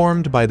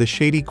performed by the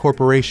shady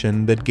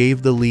corporation that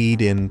gave the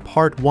lead in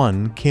Part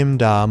 1 Kim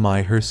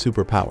Da-mai her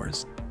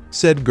superpowers.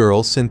 Said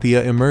girl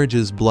Cynthia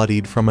emerges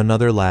bloodied from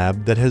another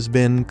lab that has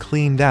been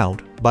cleaned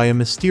out by a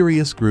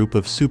mysterious group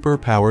of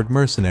super-powered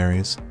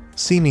mercenaries,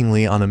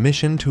 seemingly on a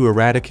mission to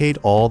eradicate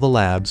all the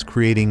labs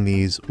creating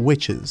these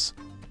witches.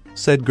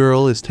 Said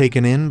girl is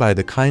taken in by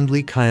the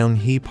kindly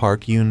Kyung-hee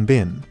Park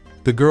Eun-bin,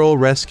 the girl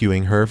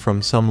rescuing her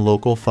from some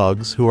local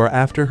thugs who are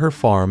after her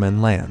farm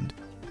and land.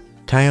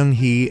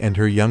 Kyung-hee and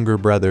her younger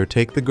brother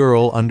take the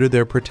girl under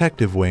their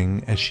protective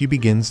wing as she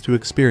begins to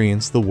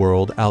experience the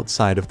world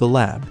outside of the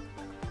lab.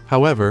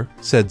 However,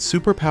 said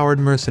superpowered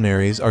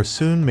mercenaries are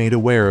soon made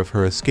aware of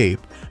her escape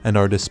and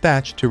are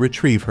dispatched to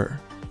retrieve her,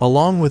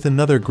 along with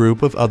another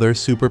group of other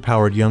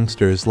superpowered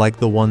youngsters like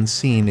the ones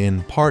seen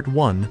in Part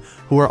 1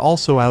 who are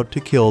also out to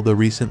kill the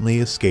recently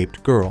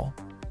escaped girl.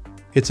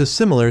 It's a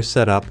similar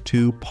setup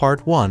to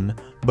Part 1,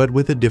 but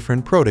with a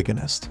different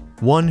protagonist,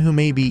 one who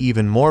may be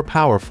even more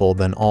powerful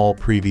than all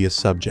previous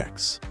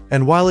subjects.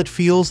 And while it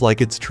feels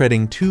like it's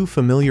treading too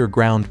familiar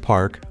ground,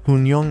 Park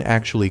Hoon-jung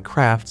actually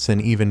crafts an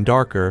even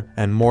darker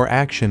and more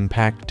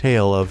action-packed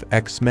tale of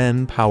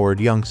X-Men powered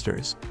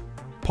youngsters.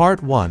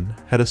 Part 1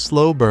 had a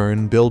slow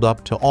burn build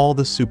up to all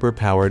the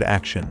super-powered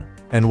action,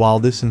 and while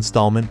this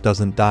installment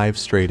doesn't dive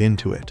straight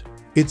into it,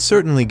 it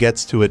certainly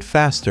gets to it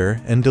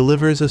faster and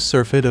delivers a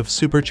surfeit of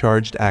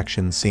supercharged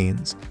action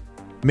scenes,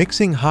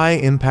 mixing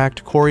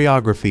high-impact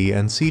choreography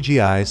and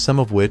CGI, some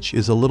of which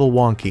is a little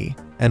wonky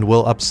and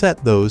will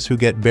upset those who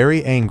get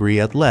very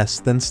angry at less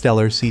than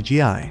stellar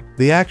CGI.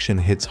 The action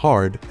hits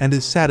hard and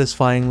is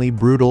satisfyingly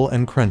brutal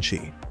and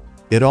crunchy.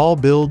 It all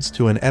builds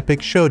to an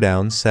epic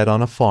showdown set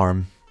on a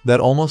farm that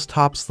almost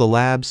tops the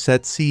lab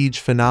set siege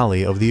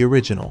finale of the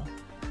original.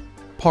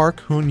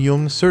 Park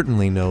Hoon-jung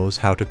certainly knows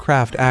how to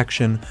craft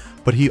action,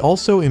 but he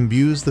also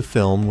imbues the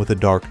film with a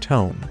dark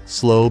tone,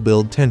 slow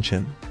build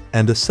tension,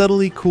 and a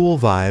subtly cool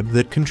vibe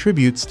that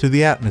contributes to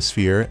the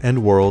atmosphere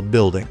and world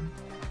building.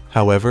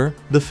 However,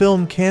 the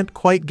film can't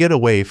quite get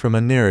away from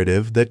a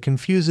narrative that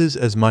confuses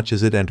as much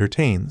as it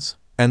entertains,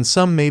 and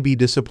some may be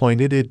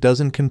disappointed it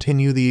doesn't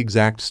continue the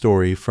exact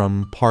story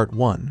from Part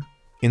 1,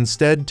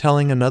 instead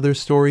telling another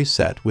story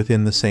set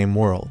within the same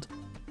world.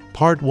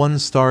 Part 1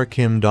 star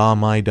Kim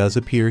Da-mai does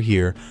appear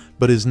here,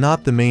 but is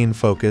not the main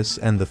focus,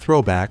 and the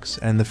throwbacks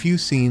and the few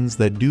scenes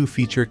that do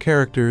feature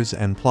characters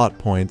and plot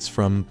points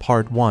from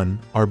Part 1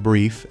 are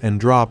brief and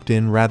dropped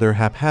in rather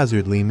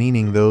haphazardly,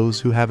 meaning those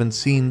who haven't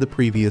seen the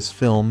previous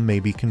film may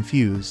be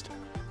confused.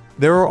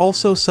 There are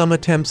also some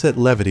attempts at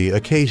levity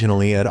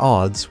occasionally at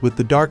odds with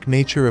the dark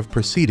nature of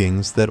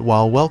proceedings that,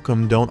 while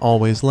welcome, don't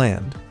always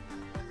land.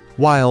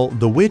 While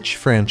The Witch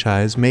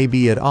franchise may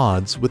be at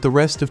odds with the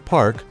rest of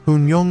Park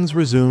Hoon-jung's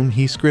resume,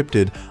 he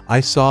scripted I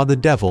Saw the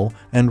Devil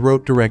and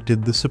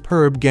wrote-directed the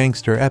superb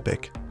gangster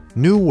epic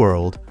New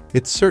World,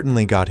 it's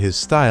certainly got his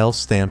style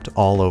stamped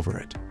all over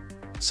it.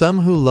 Some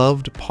who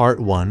loved Part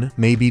 1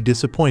 may be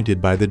disappointed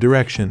by the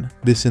direction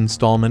this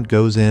installment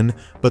goes in,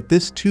 but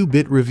this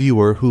 2-bit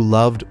reviewer who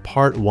loved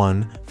Part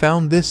 1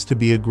 found this to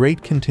be a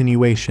great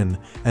continuation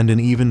and an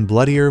even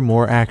bloodier,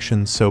 more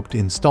action-soaked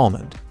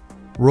installment.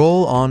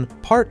 Roll on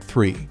Part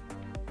 3.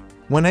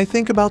 When I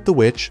think about The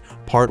Witch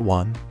Part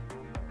 1,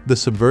 The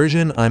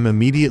Subversion, I'm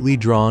immediately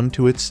drawn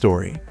to its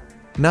story.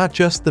 Not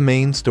just the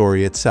main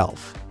story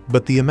itself,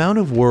 but the amount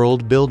of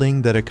world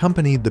building that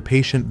accompanied the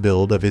patient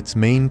build of its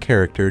main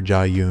character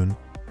Ja-yoon.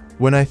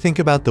 When I think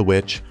about The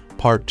Witch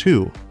Part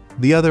 2,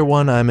 the other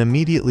one, I'm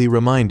immediately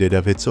reminded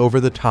of its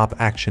over-the-top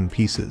action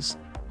pieces.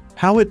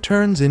 How it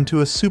turns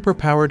into a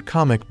superpowered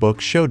comic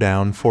book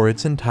showdown for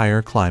its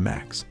entire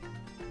climax.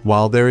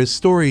 While there is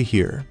story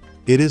here,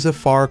 it is a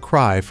far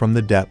cry from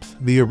the depth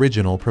the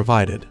original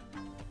provided.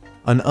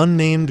 An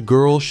unnamed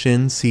girl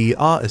Shin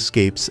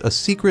escapes a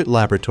secret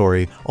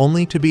laboratory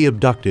only to be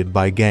abducted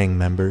by gang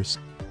members.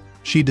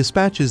 She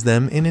dispatches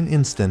them in an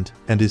instant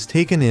and is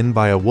taken in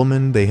by a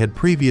woman they had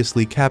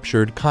previously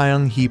captured,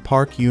 Kyung-hee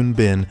Park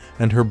Eun-bin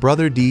and her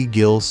brother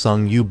Gil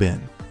Sung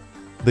Eun-bin.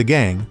 The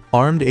gang,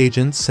 armed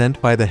agents sent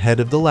by the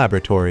head of the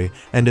laboratory,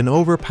 and an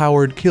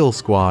overpowered kill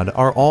squad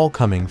are all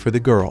coming for the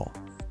girl.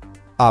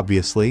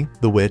 Obviously,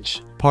 The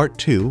Witch Part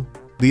 2,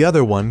 the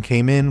other one,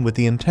 came in with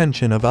the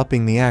intention of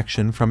upping the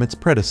action from its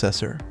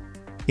predecessor.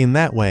 In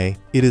that way,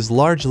 it is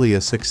largely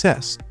a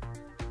success.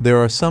 There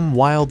are some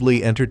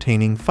wildly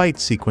entertaining fight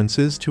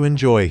sequences to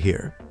enjoy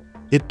here.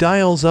 It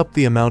dials up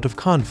the amount of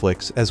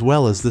conflicts as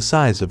well as the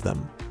size of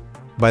them.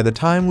 By the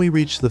time we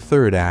reach the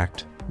third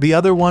act, the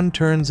other one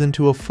turns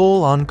into a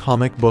full-on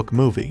comic book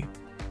movie,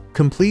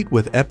 complete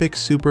with epic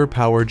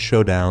super-powered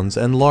showdowns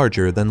and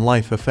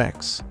larger-than-life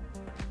effects.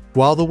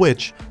 While The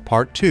Witch,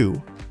 Part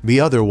 2, the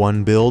other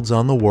one builds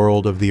on the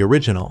world of the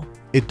original,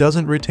 it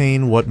doesn't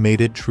retain what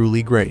made it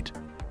truly great.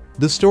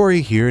 The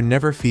story here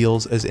never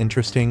feels as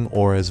interesting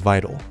or as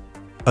vital.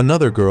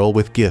 Another girl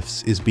with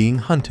gifts is being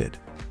hunted.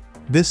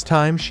 This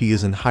time she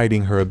isn't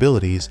hiding her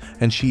abilities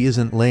and she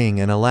isn't laying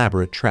an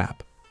elaborate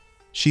trap.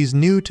 She's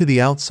new to the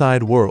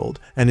outside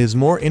world and is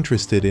more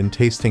interested in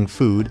tasting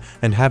food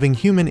and having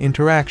human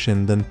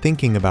interaction than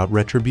thinking about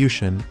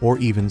retribution or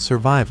even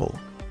survival.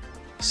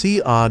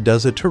 Si-ah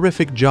does a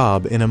terrific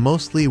job in a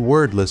mostly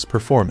wordless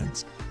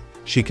performance.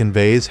 She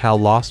conveys how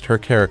lost her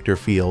character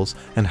feels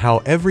and how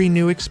every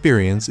new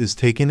experience is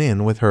taken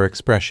in with her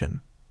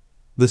expression.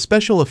 The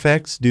special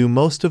effects do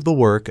most of the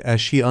work as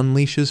she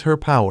unleashes her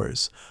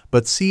powers,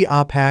 but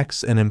Si-ah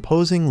packs an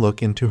imposing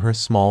look into her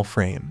small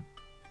frame.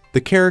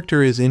 The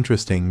character is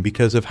interesting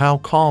because of how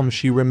calm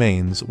she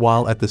remains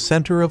while at the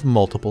center of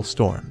multiple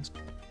storms.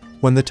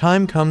 When the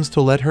time comes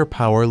to let her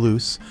power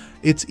loose,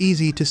 it's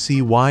easy to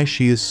see why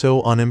she is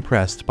so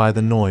unimpressed by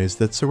the noise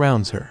that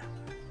surrounds her.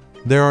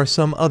 There are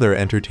some other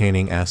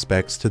entertaining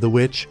aspects to The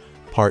Witch,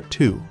 Part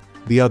 2,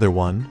 the other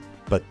one,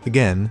 but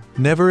again,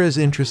 never as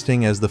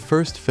interesting as the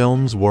first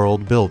film's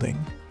world building.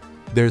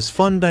 There's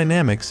fun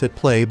dynamics at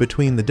play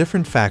between the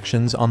different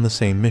factions on the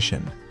same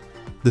mission.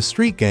 The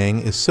street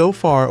gang is so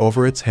far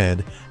over its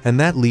head, and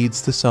that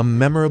leads to some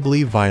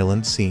memorably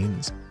violent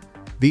scenes.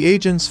 The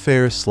agents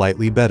fare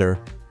slightly better,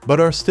 but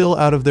are still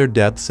out of their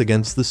depths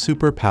against the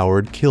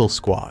super-powered kill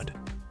squad.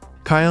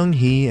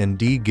 Kyung-hee and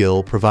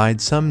D-Gil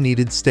provide some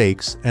needed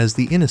stakes as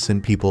the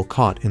innocent people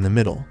caught in the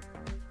middle.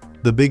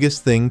 The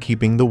biggest thing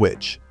keeping The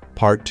Witch,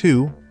 Part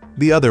 2,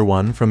 the other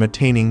one, from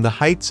attaining the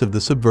heights of the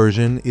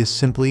Subversion is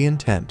simply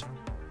intent.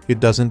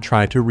 It doesn't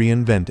try to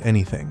reinvent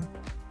anything.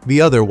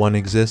 The other one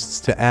exists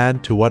to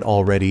add to what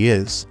already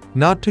is,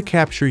 not to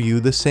capture you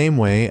the same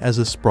way as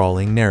a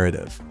sprawling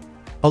narrative.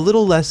 A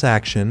little less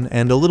action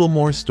and a little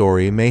more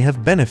story may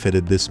have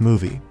benefited this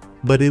movie,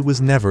 but it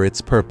was never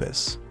its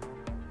purpose.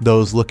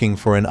 Those looking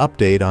for an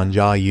update on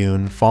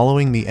Ja-yoon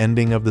following the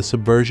ending of the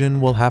Subversion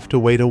will have to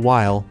wait a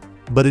while,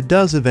 but it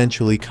does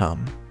eventually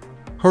come.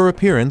 Her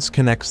appearance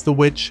connects The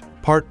Witch,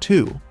 Part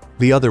 2,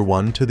 the other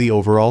one, to the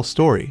overall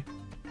story.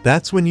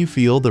 That's when you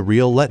feel the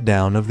real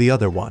letdown of the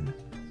other one.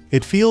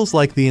 It feels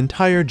like the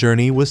entire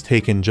journey was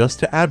taken just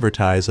to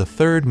advertise a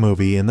third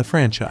movie in the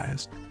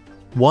franchise.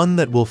 One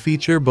that will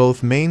feature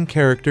both main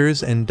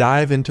characters and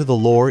dive into the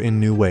lore in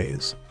new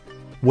ways.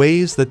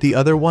 Ways that the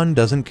other one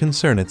doesn't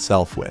concern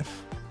itself with.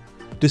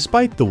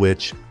 Despite The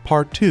Witch,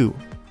 Part 2,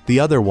 the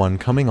other one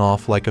coming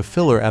off like a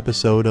filler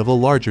episode of a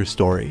larger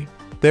story,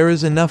 there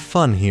is enough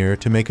fun here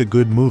to make a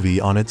good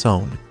movie on its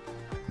own.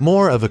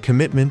 More of a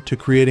commitment to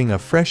creating a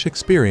fresh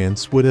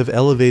experience would have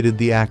elevated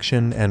the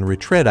action and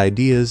retread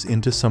ideas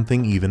into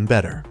something even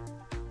better.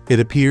 It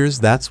appears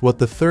that's what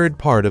the third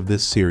part of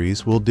this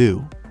series will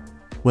do.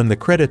 When the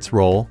credits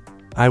roll,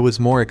 I was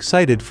more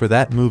excited for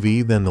that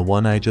movie than the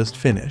one I just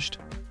finished.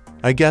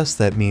 I guess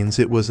that means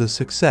it was a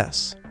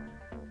success.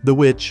 The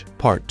Witch,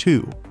 Part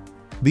 2.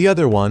 The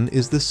other one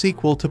is the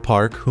sequel to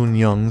Park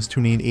Hoon-jung's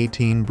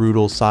 2018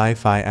 brutal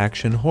sci-fi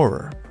action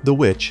horror, The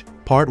Witch,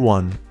 Part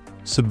 1,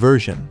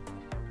 Subversion.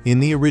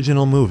 In the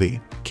original movie,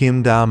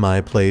 Kim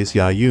Da-mai plays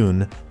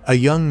Ja-yoon, a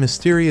young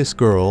mysterious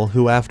girl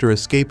who, after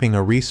escaping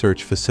a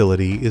research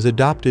facility, is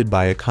adopted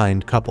by a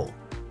kind couple.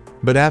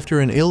 But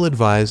after an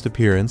ill-advised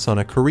appearance on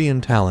a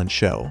Korean talent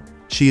show,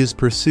 she is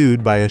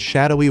pursued by a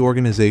shadowy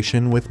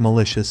organization with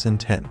malicious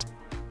intent.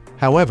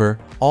 However,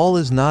 all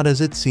is not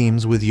as it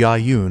seems with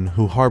Ja-yoon,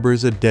 who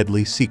harbors a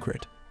deadly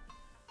secret.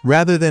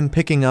 Rather than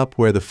picking up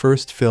where the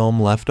first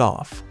film left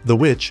off, The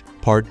Witch,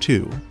 Part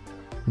 2,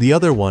 the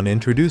other one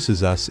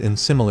introduces us in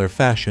similar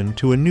fashion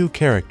to a new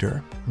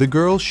character, the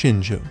girl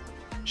Shin.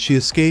 She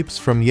escapes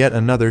from yet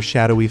another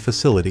shadowy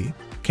facility,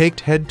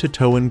 caked head to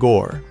toe in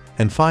gore,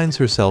 and finds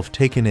herself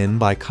taken in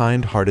by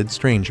kind-hearted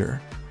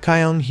stranger,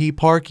 Kyung-hee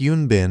Park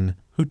Eun-bin,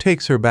 who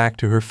takes her back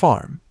to her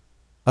farm.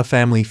 A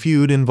family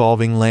feud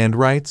involving land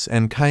rights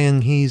and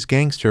Kyung-hee's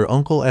gangster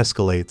uncle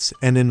escalates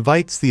and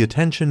invites the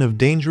attention of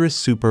dangerous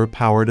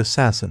super-powered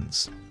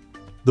assassins.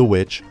 The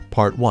Witch,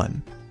 Part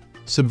 1.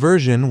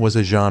 Subversion was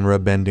a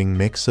genre-bending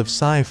mix of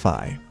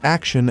sci-fi,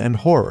 action, and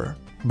horror,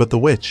 but The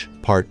Witch,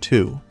 Part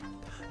 2.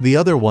 The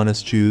other one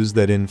eschews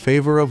that in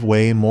favor of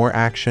way more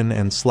action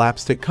and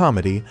slapstick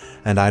comedy,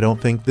 and I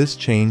don't think this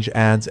change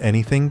adds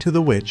anything to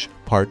The Witch,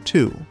 Part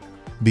 2.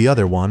 The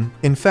other one,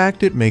 in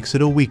fact, it makes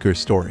it a weaker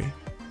story.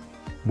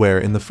 Where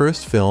in the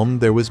first film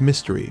there was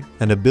mystery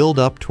and a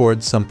build-up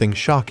towards something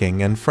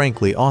shocking and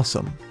frankly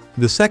awesome,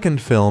 the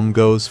second film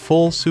goes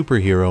full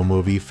superhero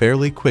movie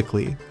fairly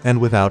quickly and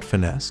without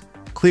finesse.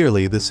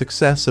 Clearly, the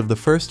success of the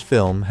first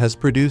film has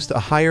produced a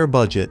higher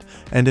budget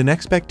and an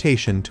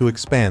expectation to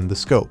expand the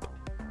scope.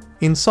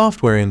 In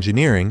software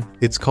engineering,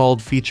 it's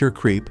called feature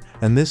creep,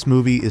 and this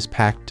movie is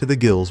packed to the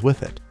gills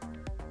with it.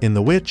 In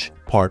The Witch,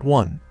 Part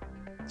 1.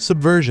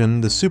 Subversion,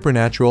 the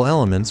supernatural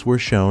elements were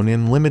shown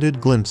in limited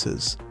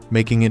glimpses,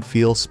 making it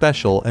feel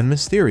special and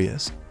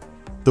mysterious.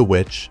 The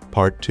Witch,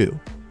 Part 2.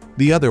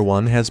 The other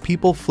one has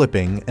people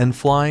flipping and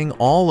flying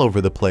all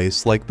over the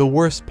place like the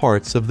worst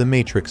parts of the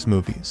Matrix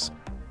movies.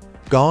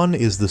 Gone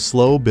is the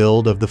slow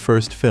build of the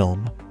first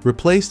film,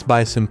 replaced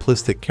by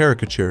simplistic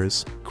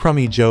caricatures,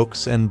 crummy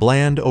jokes, and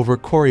bland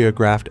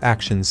over-choreographed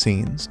action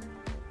scenes.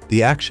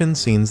 The action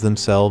scenes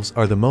themselves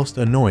are the most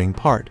annoying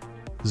part.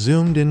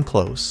 Zoomed in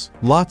close,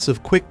 lots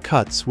of quick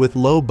cuts with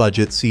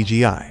low-budget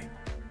CGI.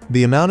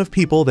 The amount of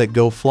people that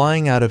go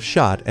flying out of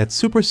shot at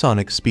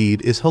supersonic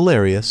speed is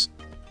hilarious.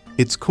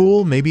 It's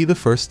cool maybe the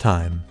first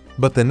time,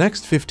 but the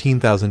next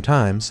 15,000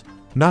 times,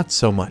 not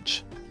so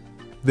much.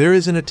 There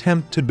is an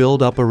attempt to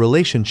build up a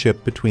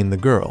relationship between the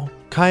girl,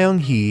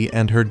 Kyung-hee,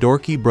 and her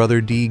dorky brother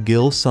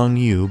D-Gil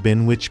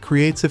Eun-bin, which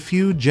creates a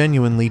few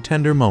genuinely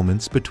tender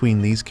moments between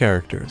these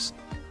characters.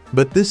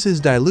 But this is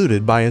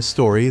diluted by a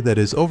story that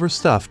is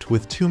overstuffed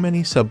with too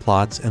many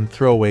subplots and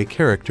throwaway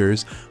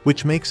characters,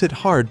 which makes it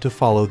hard to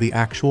follow the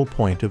actual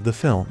point of the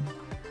film.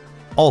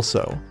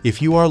 Also, if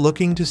you are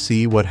looking to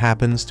see what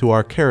happens to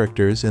our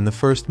characters in the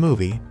first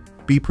movie,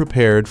 be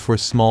prepared for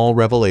small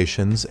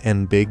revelations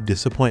and big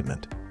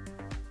disappointment.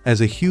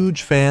 As a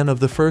huge fan of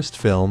the first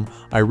film,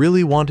 I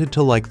really wanted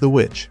to like The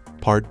Witch,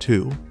 Part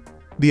 2.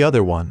 The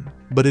other one,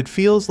 but it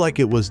feels like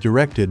it was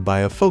directed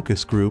by a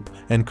focus group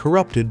and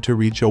corrupted to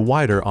reach a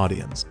wider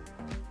audience.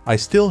 I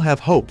still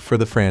have hope for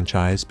the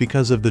franchise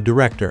because of the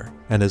director,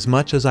 and as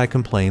much as I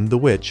complained The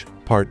Witch,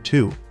 Part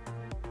 2.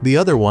 The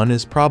other one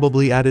is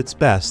probably at its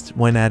best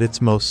when at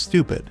its most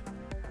stupid.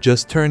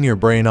 Just turn your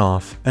brain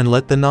off and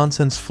let the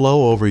nonsense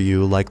flow over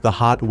you like the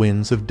hot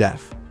winds of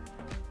death.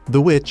 The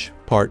Witch,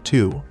 Part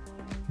 2.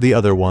 The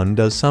other one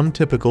does some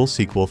typical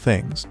sequel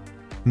things.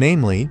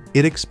 Namely,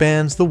 it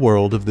expands the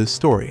world of this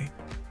story.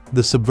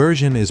 The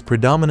Subversion is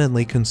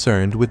predominantly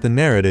concerned with the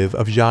narrative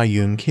of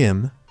Ja-Yoon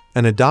Kim,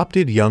 an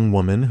adopted young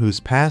woman whose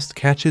past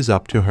catches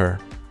up to her.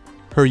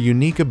 Her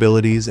unique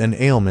abilities and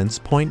ailments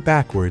point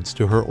backwards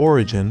to her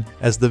origin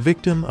as the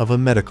victim of a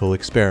medical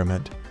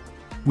experiment.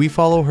 We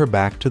follow her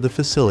back to the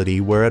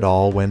facility where it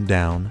all went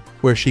down,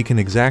 where she can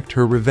exact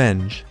her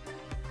revenge.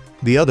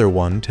 The other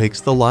one takes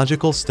the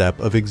logical step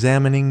of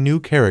examining new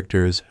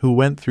characters who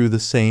went through the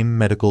same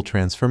medical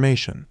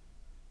transformation.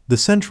 The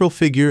central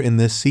figure in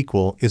this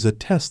sequel is a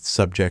test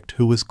subject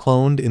who was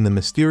cloned in the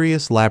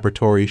mysterious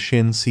laboratory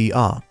Shin.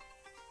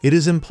 It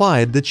is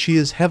implied that she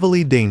is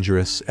heavily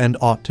dangerous and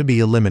ought to be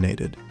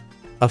eliminated.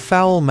 A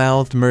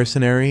foul-mouthed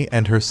mercenary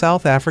and her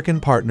South African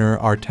partner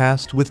are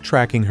tasked with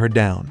tracking her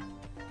down.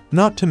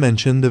 Not to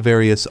mention the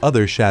various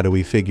other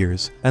shadowy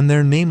figures and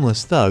their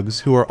nameless thugs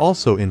who are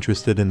also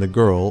interested in the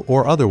girl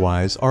or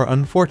otherwise are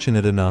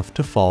unfortunate enough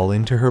to fall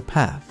into her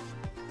path.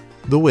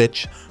 The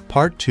Witch,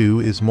 Part 2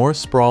 is more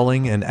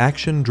sprawling and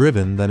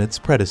action-driven than its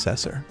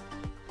predecessor.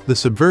 The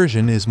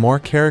Subversion is more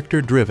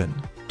character-driven,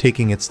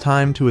 taking its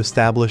time to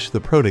establish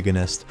the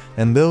protagonist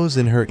and those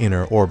in her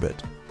inner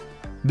orbit.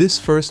 This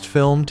first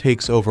film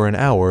takes over an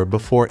hour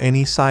before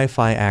any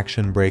sci-fi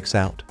action breaks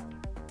out.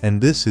 And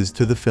this is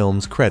to the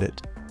film's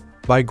credit.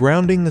 By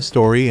grounding the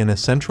story in a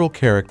central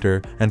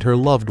character and her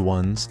loved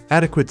ones,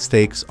 adequate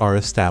stakes are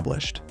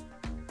established.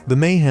 The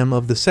mayhem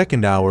of the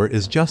second hour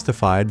is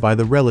justified by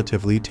the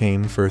relatively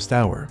tame first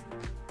hour.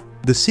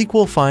 The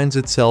sequel finds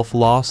itself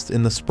lost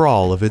in the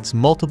sprawl of its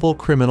multiple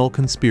criminal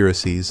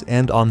conspiracies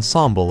and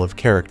ensemble of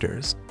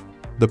characters.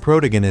 The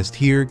protagonist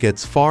here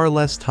gets far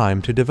less time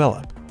to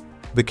develop.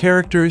 The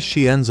characters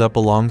she ends up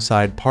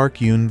alongside Park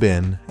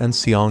Hoon-jung and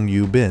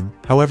Eun-bin,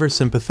 however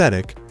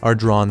sympathetic, are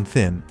drawn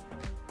thin.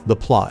 The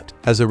plot,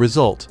 as a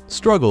result,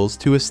 struggles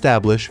to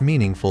establish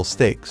meaningful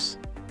stakes.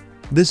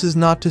 This is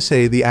not to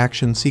say the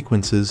action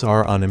sequences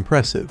are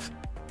unimpressive.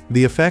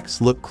 The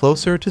effects look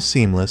closer to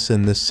seamless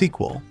in this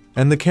sequel,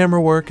 and the camera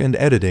work and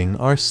editing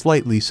are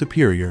slightly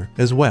superior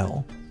as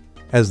well.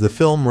 As the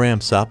film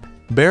ramps up,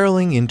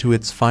 barreling into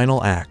its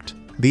final act,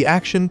 the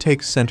action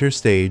takes center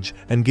stage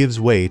and gives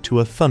way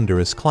to a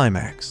thunderous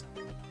climax.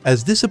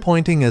 As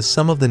disappointing as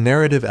some of the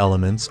narrative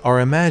elements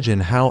are, imagine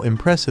how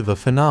impressive a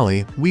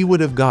finale we would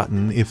have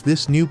gotten if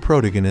this new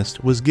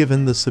protagonist was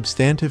given the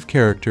substantive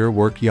character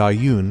work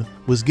Ya-yoon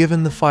was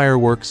given. The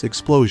fireworks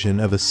explosion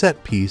of a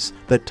set piece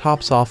that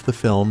tops off the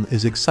film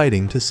is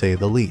exciting to say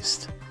the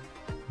least.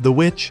 The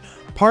Witch,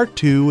 Part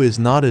 2 is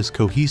not as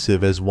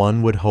cohesive as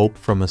one would hope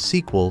from a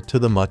sequel to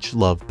the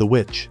much-loved The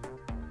Witch.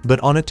 But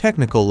on a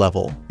technical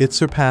level, it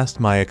surpassed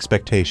my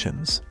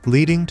expectations,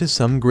 leading to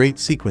some great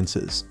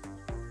sequences.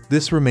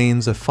 This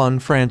remains a fun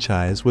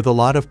franchise with a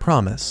lot of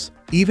promise,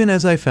 even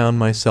as I found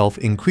myself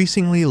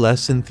increasingly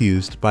less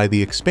enthused by the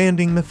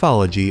expanding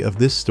mythology of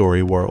this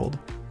story world.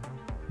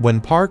 When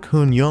Park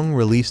Hoon-jung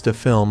released a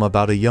film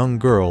about a young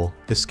girl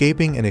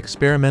escaping an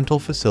experimental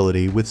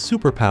facility with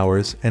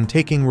superpowers and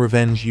taking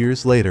revenge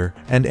years later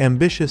and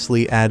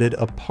ambitiously added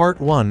a Part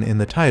 1 in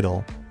the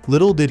title,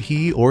 Little did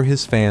he or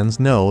his fans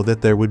know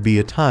that there would be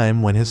a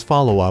time when his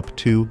follow-up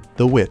to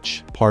The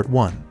Witch, Part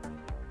 1,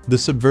 The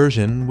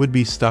Subversion, would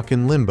be stuck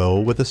in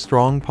limbo with a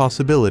strong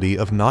possibility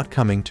of not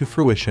coming to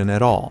fruition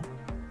at all.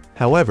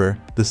 However,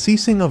 the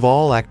ceasing of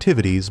all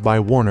activities by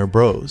Warner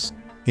Bros.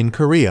 In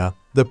Korea,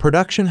 the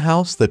production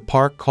house that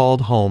Park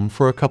called home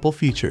for a couple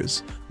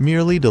features,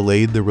 merely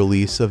delayed the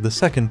release of the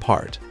second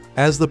part,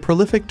 as the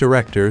prolific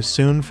director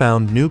soon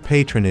found new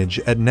patronage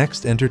at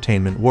Next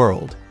Entertainment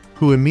World,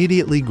 who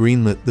immediately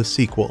greenlit the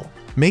sequel,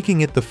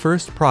 making it the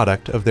first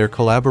product of their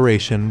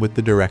collaboration with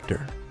the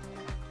director.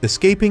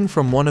 Escaping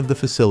from one of the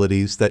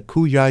facilities that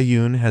Koo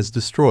Ya-yoon has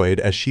destroyed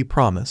as she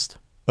promised,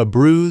 a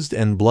bruised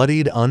and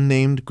bloodied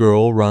unnamed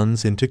girl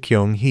runs into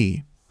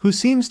Kyung-hee, who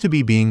seems to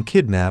be being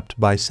kidnapped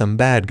by some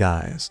bad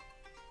guys.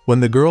 When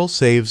the girl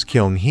saves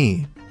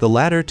Kyung-hee, the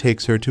latter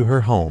takes her to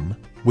her home,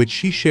 which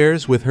she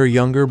shares with her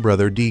younger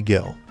brother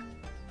D-gil.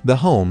 The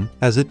home,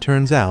 as it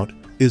turns out,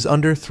 is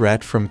under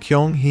threat from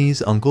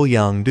Kyung-hee's uncle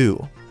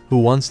Yang-do, who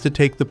wants to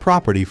take the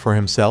property for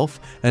himself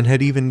and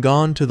had even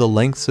gone to the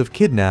lengths of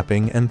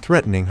kidnapping and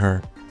threatening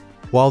her.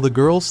 While the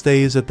girl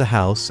stays at the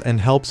house and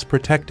helps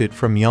protect it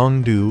from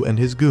Yang-do and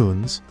his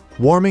goons,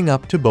 warming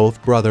up to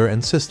both brother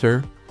and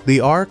sister, the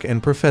Ark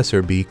and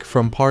Professor Beak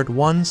from Part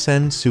 1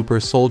 send super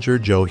soldier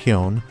Jo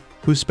Hyun,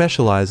 who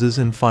specializes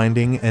in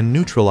finding and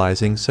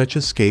neutralizing such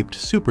escaped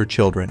super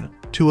children,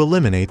 to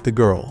eliminate the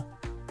girl.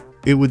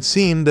 It would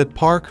seem that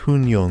Park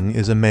Hoon-jung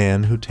is a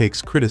man who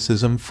takes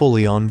criticism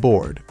fully on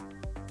board.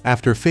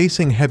 After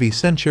facing heavy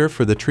censure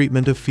for the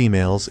treatment of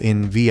females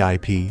in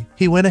VIP,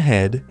 he went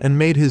ahead and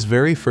made his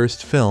very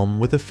first film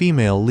with a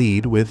female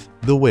lead with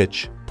The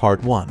Witch,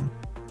 Part 1,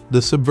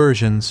 The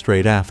Subversion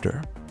straight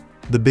after.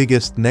 The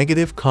biggest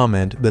negative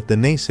comment that the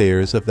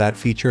naysayers of that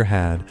feature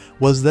had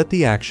was that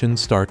the action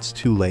starts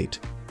too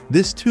late.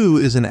 This too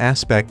is an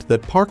aspect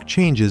that Park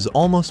changes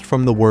almost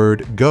from the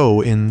word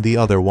go in the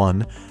other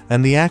one,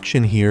 and the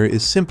action here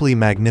is simply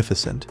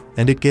magnificent,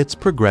 and it gets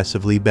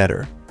progressively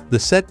better. The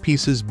set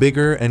pieces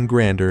bigger and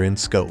grander in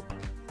scope,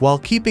 while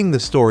keeping the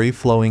story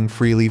flowing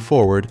freely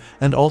forward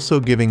and also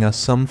giving us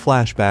some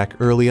flashback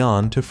early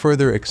on to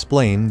further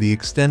explain the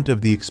extent of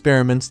the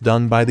experiments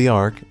done by the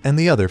Ark and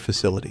the other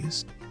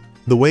facilities.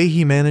 The way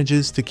he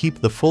manages to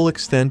keep the full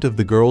extent of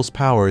the girl's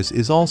powers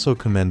is also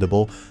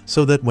commendable,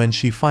 so that when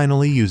she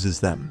finally uses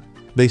them,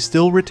 they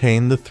still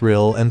retain the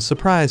thrill and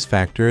surprise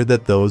factor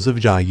that those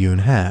of Ja-yoon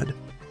had.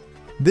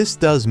 This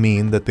does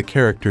mean that the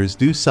characters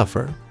do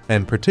suffer,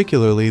 and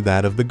particularly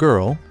that of the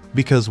girl,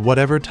 because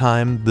whatever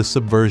time the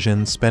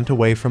Subversion spent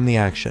away from the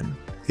action,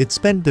 it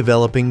spent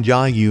developing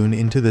Ja-yoon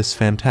into this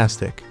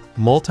fantastic,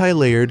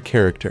 multi-layered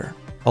character,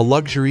 a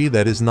luxury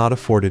that is not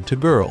afforded to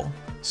girl.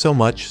 So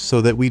much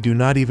so that we do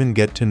not even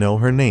get to know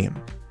her name.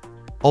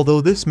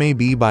 Although this may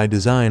be by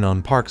design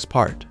on Park's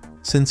part,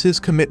 since his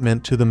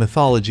commitment to the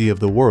mythology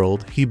of the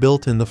world he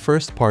built in the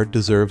first part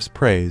deserves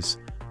praise,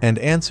 and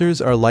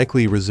answers are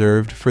likely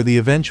reserved for the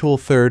eventual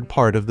third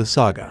part of the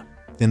saga.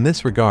 In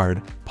this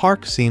regard,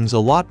 Park seems a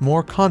lot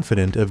more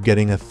confident of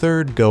getting a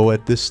third go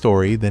at this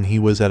story than he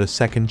was at a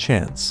second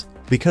chance,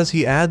 because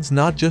he adds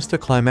not just a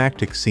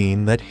climactic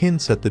scene that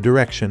hints at the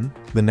direction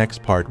the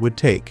next part would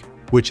take,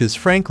 which is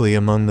frankly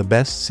among the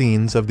best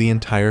scenes of the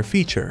entire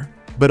feature,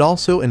 but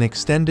also an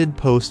extended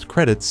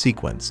post-credits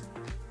sequence.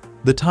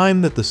 The time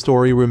that the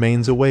story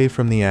remains away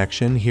from the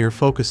action here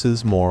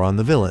focuses more on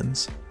the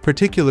villains,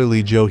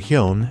 particularly Jo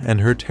Hyun and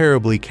her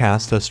terribly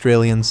cast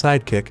Australian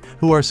sidekick,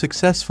 who are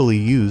successfully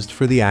used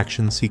for the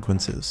action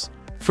sequences,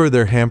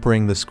 further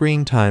hampering the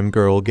screen time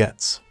girl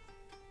gets.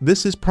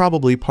 This is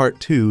probably Part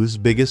 2's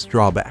biggest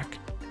drawback.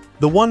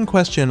 The one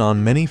question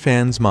on many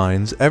fans'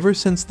 minds ever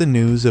since the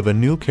news of a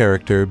new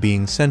character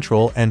being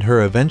central and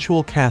her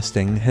eventual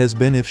casting has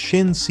been if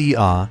Shin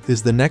Si-ah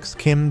is the next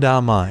Kim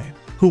Da-mai,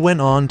 who went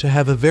on to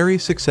have a very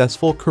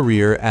successful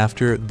career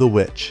after The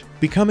Witch,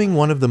 becoming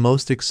one of the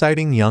most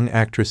exciting young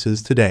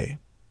actresses today.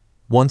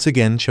 Once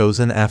again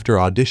chosen after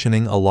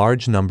auditioning a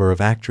large number of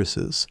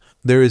actresses,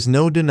 there is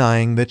no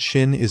denying that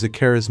Shin is a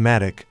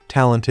charismatic,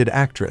 talented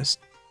actress.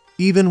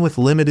 Even with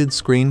limited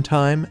screen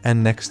time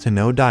and next to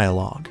no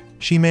dialogue,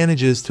 she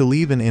manages to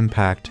leave an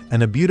impact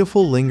and a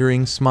beautiful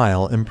lingering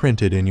smile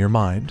imprinted in your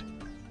mind.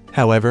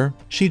 However,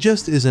 she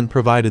just isn't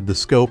provided the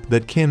scope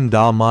that Kim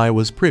Da-mai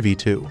was privy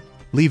to,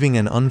 leaving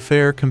an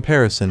unfair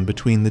comparison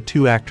between the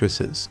two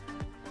actresses.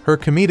 Her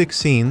comedic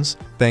scenes,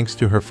 thanks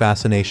to her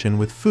fascination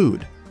with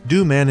food,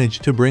 do manage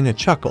to bring a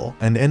chuckle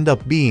and end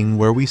up being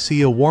where we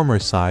see a warmer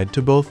side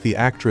to both the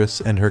actress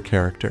and her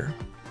character,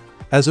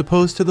 as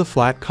opposed to the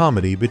flat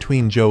comedy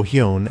between Jo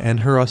Hyun and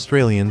her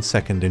Australian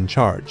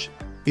second-in-charge.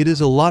 It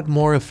is a lot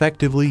more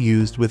effectively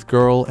used with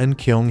girl and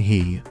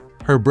Kyung-hee,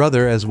 her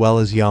brother, as well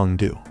as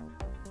Yang-do.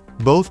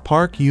 Both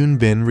Park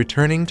Eun-bin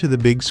returning to the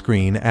big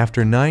screen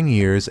after 9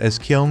 years as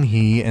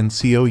Kyung-hee and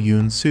Seo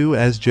Yoon-soo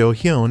as Jo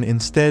Hyun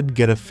instead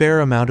get a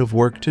fair amount of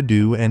work to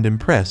do and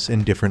impress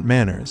in different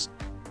manners.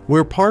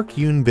 Where Park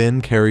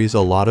Eun-bin carries a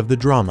lot of the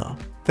drama,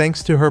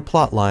 thanks to her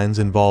plotlines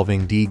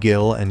involving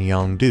D-gil and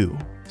Yang-do,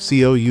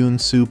 Seo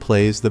Yoon-soo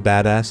plays the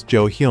badass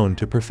Jo Hyun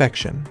to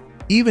perfection,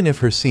 even if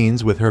her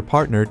scenes with her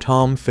partner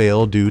Tom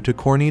fail due to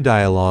corny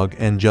dialogue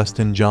and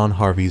Justin John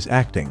Harvey's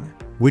acting,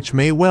 which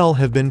may well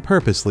have been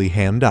purposely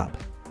hammed up.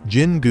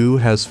 Jin-gu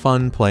has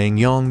fun playing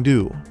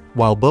Yong-do,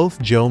 while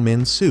both Jo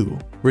Min-soo,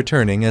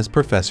 returning as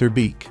Professor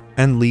Beak,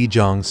 and Lee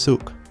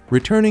Jong-suk,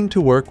 returning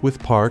to work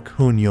with Park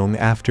Hoon-jung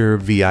after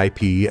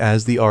VIP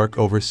as the ARC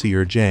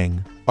Overseer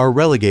Jang, are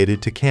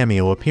relegated to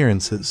cameo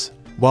appearances,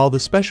 while the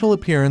special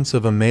appearance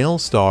of a male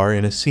star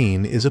in a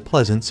scene is a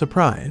pleasant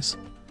surprise.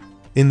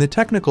 In the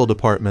technical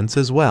departments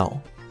as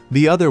well,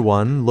 the other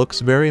one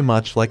looks very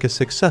much like a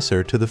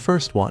successor to the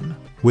first one,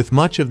 with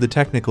much of the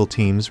technical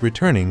teams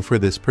returning for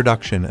this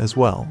production as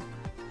well.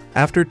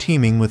 After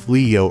teaming with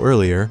Lee Yo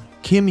earlier,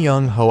 Kim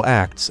Young-ho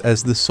acts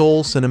as the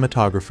sole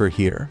cinematographer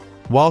here,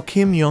 while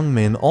Kim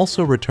Young-min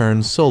also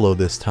returns solo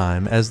this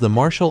time as the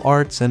martial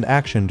arts and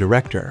action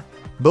director,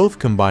 both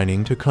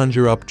combining to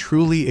conjure up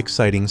truly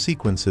exciting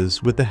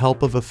sequences with the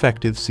help of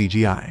effective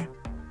CGI.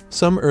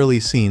 Some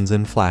early scenes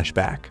in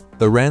flashback,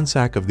 the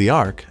ransack of the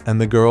Ark, and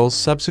the girl's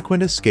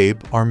subsequent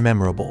escape are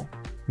memorable.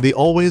 The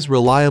always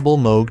reliable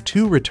Moog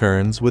 2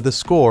 returns with a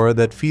score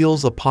that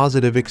feels a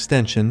positive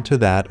extension to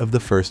that of the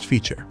first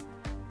feature.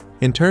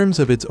 In terms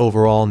of its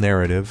overall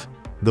narrative,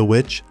 The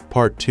Witch,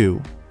 Part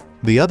 2,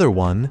 the other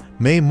one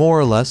may more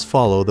or less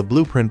follow the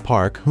blueprint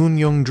Park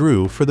Hoon-jung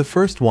drew for the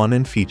first one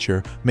and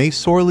feature may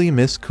sorely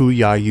miss Koo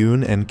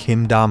Ya-yoon and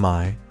Kim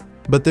Da-mai.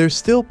 But there's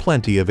still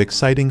plenty of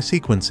exciting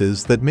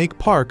sequences that make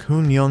Park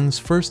Hoon-jung's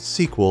first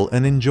sequel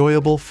an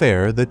enjoyable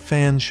fare that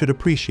fans should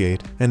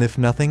appreciate, and if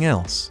nothing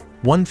else,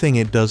 one thing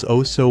it does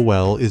oh so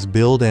well is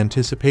build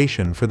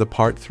anticipation for the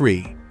Part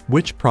 3,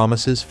 which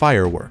promises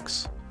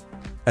fireworks.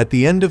 At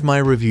the end of my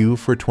review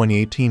for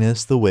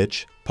 2018's The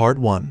Witch, Part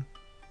 1,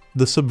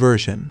 The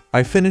Subversion,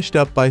 I finished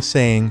up by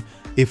saying,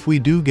 if we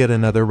do get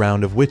another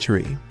round of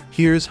witchery,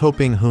 here's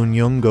hoping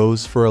Hoon-jung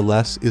goes for a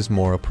less is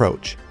more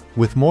approach,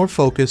 with more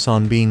focus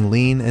on being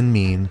lean and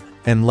mean,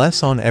 and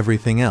less on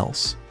everything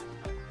else.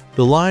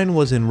 The line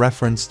was in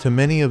reference to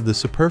many of the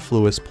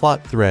superfluous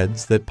plot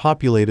threads that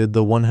populated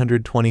the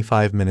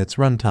 125 minutes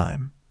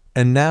runtime.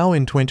 And now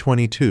in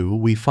 2022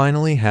 we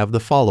finally have the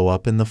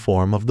follow-up in the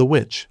form of The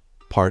Witch,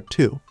 Part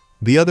 2.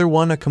 The other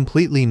one a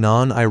completely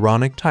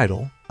non-ironic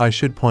title, I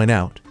should point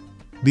out.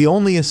 The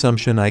only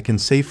assumption I can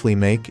safely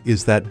make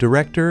is that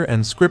director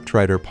and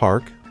scriptwriter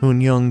Park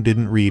Hoon-jung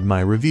didn't read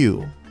my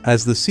review,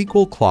 as the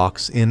sequel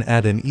clocks in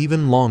at an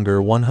even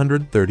longer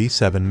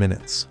 137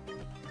 minutes.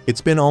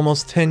 It's been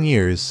almost 10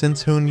 years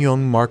since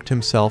Hoon-jung marked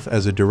himself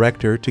as a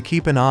director to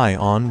keep an eye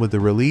on with the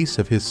release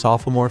of his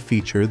sophomore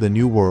feature The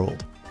New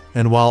World.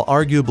 And while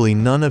arguably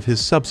none of his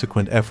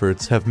subsequent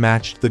efforts have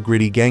matched the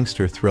gritty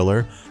gangster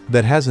thriller,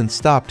 that hasn't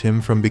stopped him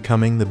from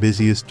becoming the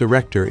busiest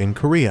director in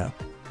Korea.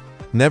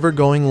 Never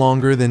going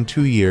longer than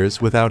 2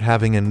 years without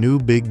having a new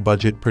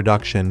big-budget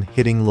production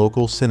hitting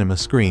local cinema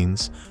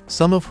screens,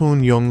 some of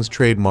Hoon-jung's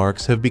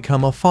trademarks have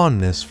become a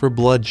fondness for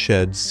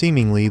bloodshed,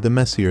 seemingly the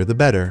messier the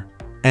better,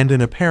 and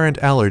an apparent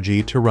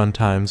allergy to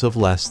runtimes of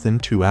less than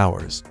 2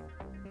 hours.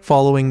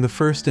 Following the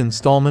first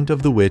installment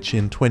of The Witch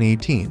in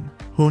 2018,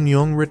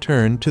 Hoon-jung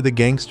returned to the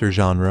gangster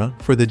genre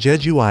for the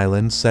Jeju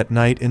Island set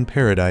Night in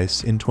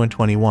Paradise in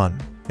 2021,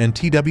 and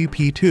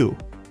TWP2.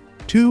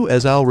 2,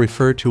 as I'll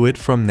refer to it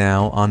from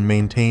now on,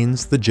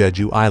 maintains the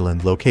Jeju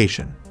Island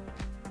location.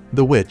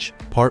 The Witch,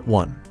 Part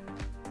 1.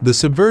 The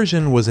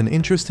Subversion was an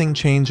interesting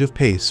change of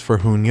pace for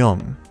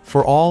Hoon-jung,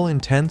 for all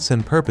intents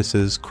and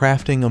purposes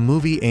crafting a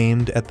movie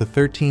aimed at the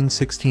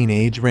 13-16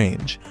 age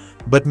range,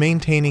 but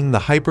maintaining the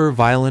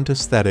hyper-violent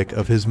aesthetic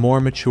of his more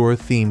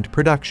mature-themed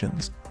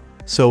productions.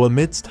 So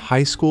amidst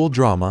high school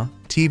drama,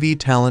 TV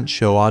talent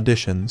show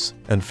auditions,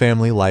 and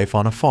family life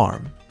on a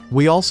farm,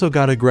 we also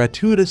got a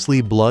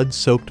gratuitously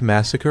blood-soaked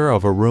massacre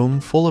of a room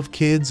full of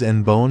kids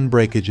and bone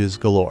breakages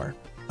galore.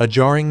 A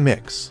jarring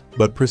mix,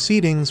 but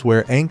proceedings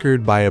were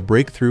anchored by a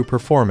breakthrough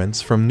performance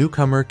from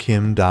newcomer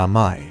Kim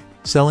Da-mai,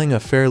 selling a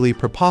fairly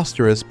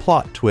preposterous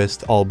plot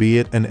twist,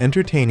 albeit an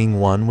entertaining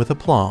one with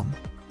aplomb.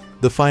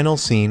 The final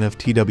scene of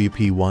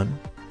TWP1.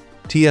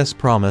 TS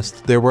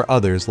promised there were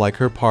others like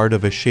her, part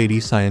of a shady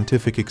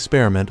scientific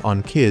experiment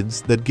on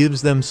kids that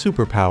gives them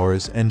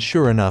superpowers, and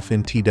sure enough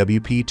in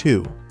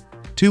TWP2.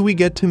 We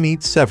get to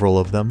meet several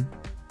of them.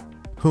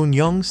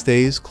 Hoon-jung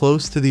stays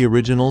close to the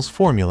original's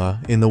formula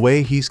in the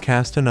way he's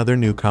cast another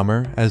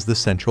newcomer as the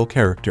central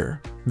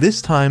character,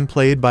 this time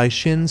played by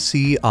Shin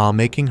Si-ah,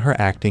 making her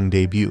acting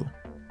debut.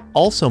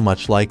 Also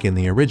much like in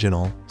the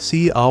original,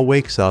 Si-ah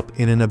wakes up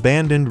in an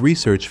abandoned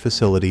research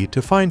facility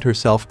to find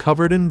herself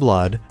covered in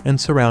blood and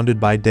surrounded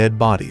by dead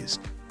bodies.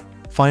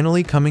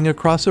 Finally coming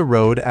across a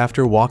road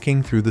after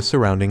walking through the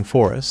surrounding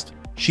forest,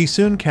 she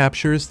soon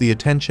captures the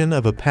attention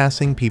of a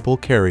passing people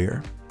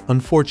carrier.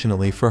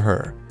 Unfortunately for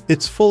her,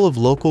 it's full of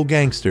local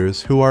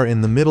gangsters who are in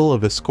the middle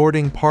of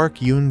escorting Park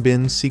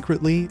Eun-bin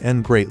secretly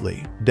and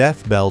greatly,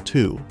 Death Bell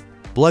 2,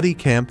 bloody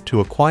camp, to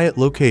a quiet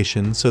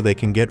location so they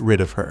can get rid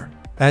of her,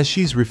 as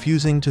she's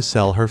refusing to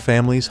sell her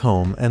family's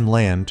home and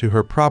land to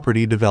her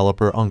property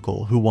developer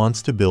uncle who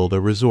wants to build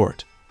a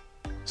resort.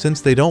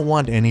 Since they don't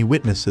want any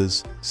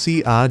witnesses,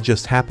 Si-ah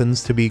just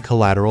happens to be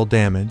collateral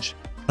damage.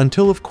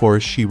 Until of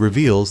course she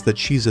reveals that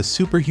she's a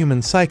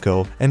superhuman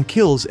psycho and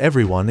kills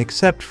everyone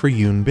except for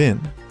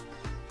Eun-bin.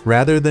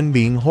 Rather than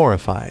being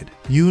horrified,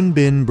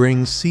 Eun-bin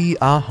brings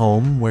Si-ah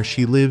home where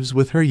she lives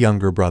with her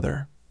younger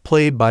brother,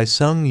 played by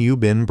Sung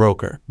Yoo-bin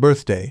Broker,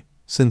 birthday,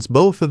 since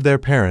both of their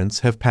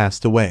parents have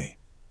passed away.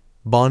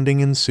 Bonding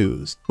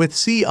ensues, with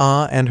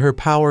Si-ah and her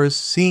powers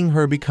seeing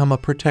her become a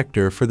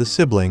protector for the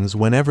siblings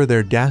whenever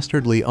their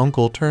dastardly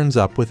uncle turns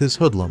up with his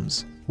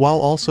hoodlums, while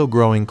also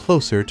growing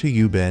closer to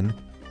Yoo-bin.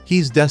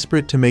 He's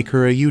desperate to make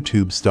her a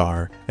YouTube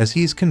star, as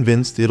he's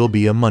convinced it'll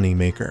be a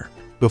moneymaker,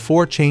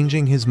 before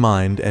changing his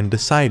mind and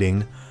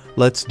deciding,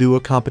 let's do a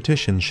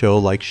competition show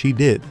like she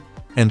did,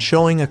 and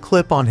showing a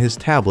clip on his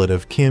tablet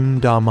of Kim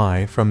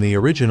Da-mai from the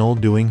original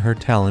doing her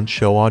talent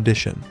show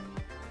audition.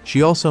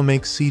 She also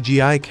makes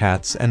CGI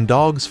cats and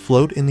dogs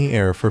float in the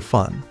air for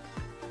fun.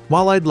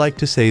 While I'd like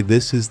to say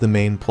this is the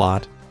main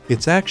plot,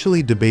 it's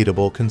actually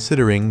debatable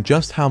considering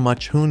just how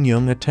much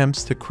Hoon-jung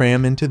attempts to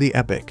cram into the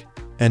epic,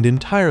 and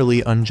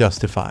entirely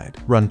unjustified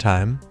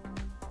runtime.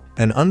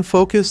 An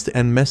unfocused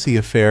and messy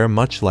affair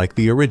much like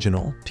the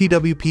original.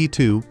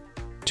 TWP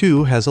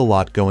 2 has a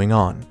lot going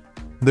on.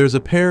 There's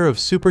a pair of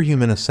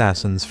superhuman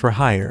assassins for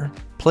hire,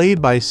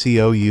 played by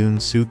Seo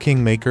Yoon-soo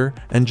Kingmaker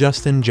and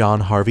Justin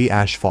John Harvey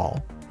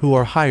Ashfall, who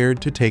are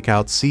hired to take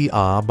out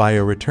Si-ah by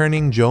a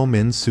returning Jo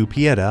Min-soo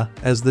Pieta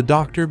as the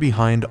doctor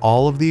behind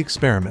all of the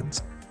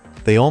experiments.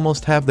 They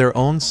almost have their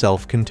own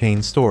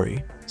self-contained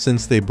story,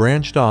 since they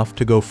branched off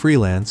to go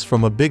freelance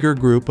from a bigger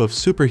group of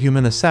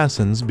superhuman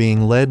assassins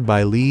being led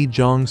by Lee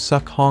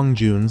Jong-suk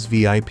Hong-jun's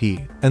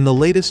VIP, and the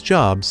latest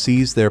job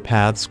sees their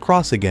paths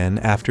cross again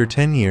after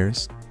 10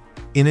 years.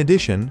 In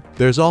addition,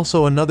 there's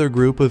also another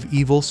group of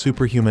evil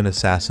superhuman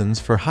assassins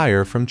for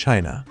hire from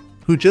China,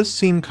 who just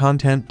seem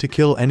content to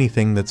kill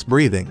anything that's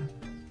breathing.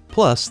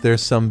 Plus,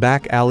 there's some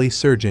back alley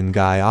surgeon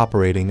guy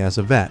operating as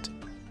a vet.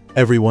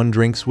 Everyone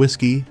drinks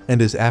whiskey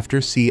and is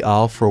after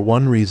Si-ah for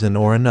one reason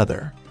or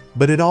another,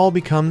 but it all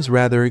becomes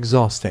rather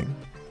exhausting.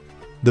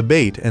 The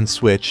bait and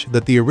switch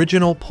that the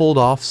original pulled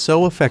off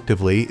so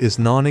effectively is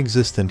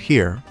non-existent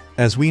here,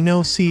 as we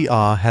know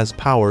Si-ah has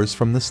powers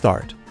from the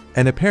start,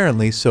 and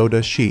apparently so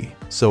does she,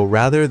 so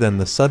rather than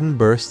the sudden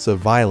bursts of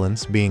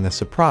violence being a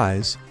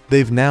surprise,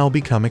 they've now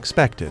become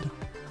expected.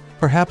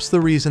 Perhaps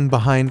the reason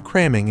behind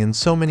cramming in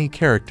so many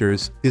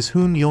characters is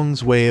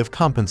Hoon-jung's way of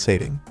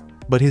compensating,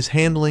 but his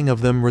handling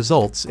of them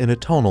results in a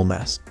tonal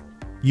mess.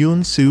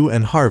 Yoon-soo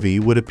and Harvey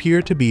would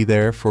appear to be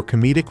there for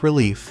comedic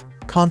relief,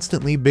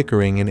 constantly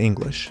bickering in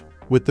English,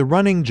 with the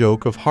running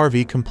joke of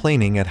Harvey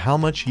complaining at how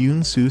much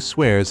Yoon-soo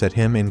swears at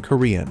him in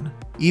Korean,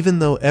 even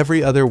though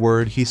every other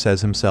word he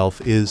says himself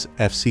is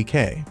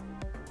FCK.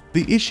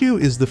 The issue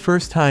is the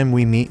first time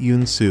we meet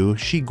Yoon-soo,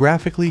 she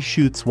graphically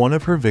shoots one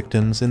of her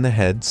victims in the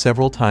head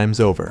several times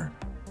over.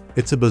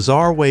 It's a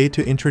bizarre way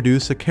to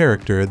introduce a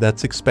character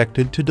that's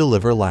expected to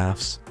deliver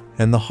laughs,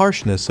 and the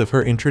harshness of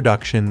her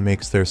introduction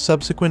makes their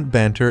subsequent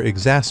banter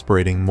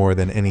exasperating more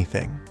than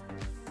anything.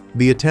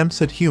 The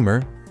attempts at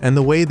humor, and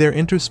the way they're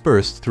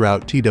interspersed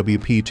throughout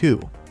TWP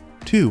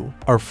 2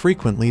 are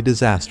frequently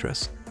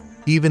disastrous.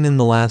 Even in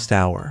the last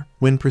hour,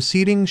 when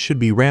proceedings should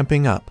be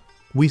ramping up,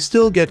 we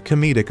still get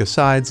comedic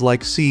asides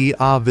like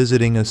Si-ah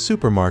visiting a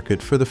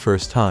supermarket for the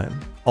first time,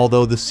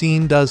 although the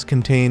scene does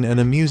contain an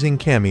amusing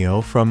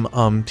cameo from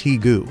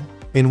Tae-gu,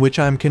 in which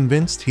I'm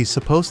convinced he's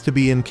supposed to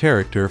be in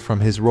character from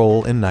his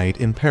role in Night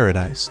in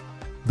Paradise.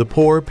 The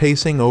poor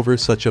pacing over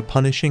such a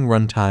punishing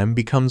runtime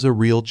becomes a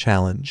real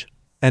challenge,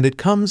 and it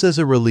comes as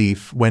a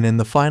relief when in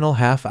the final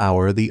half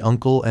hour the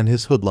uncle and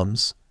his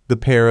hoodlums, the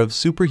pair of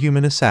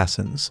superhuman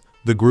assassins,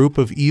 the group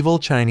of evil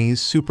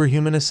Chinese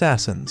superhuman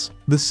assassins,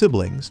 the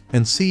siblings,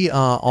 and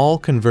Si-ah all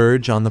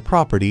converge on the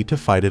property to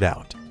fight it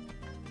out.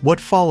 What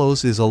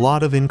follows is a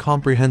lot of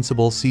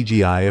incomprehensible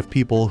CGI of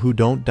people who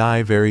don't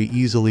die very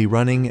easily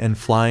running and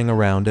flying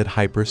around at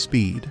hyper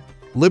speed,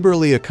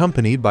 liberally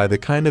accompanied by the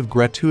kind of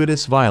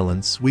gratuitous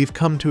violence we've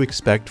come to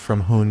expect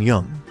from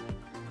Hoon-jung.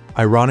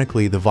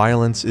 Ironically, the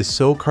violence is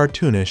so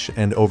cartoonish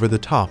and over the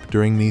top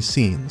during these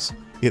scenes.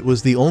 It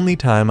was the only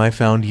time I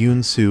found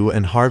Yoon-soo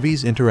and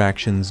Harvey's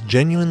interactions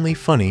genuinely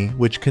funny,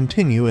 which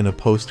continue in a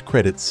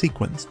post-credits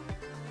sequence.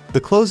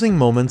 The closing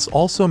moments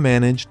also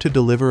manage to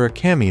deliver a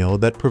cameo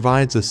that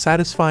provides a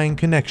satisfying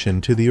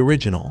connection to the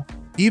original,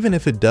 even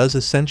if it does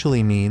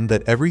essentially mean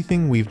that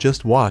everything we've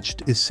just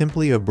watched is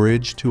simply a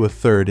bridge to a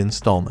third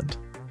installment.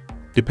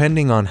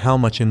 Depending on how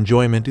much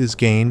enjoyment is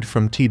gained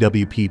from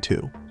TWP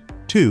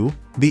 2,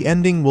 the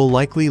ending will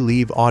likely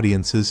leave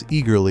audiences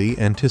eagerly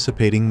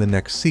anticipating the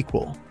next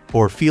sequel,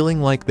 or feeling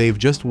like they've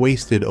just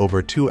wasted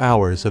over 2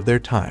 hours of their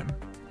time.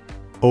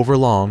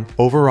 Overlong,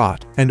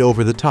 overwrought, and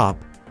over the top,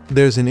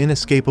 there's an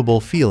inescapable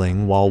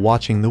feeling while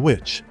watching The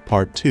Witch,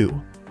 Part 2.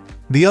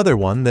 The other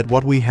one that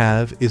what we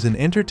have is an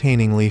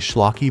entertainingly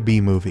schlocky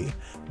B-movie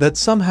that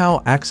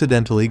somehow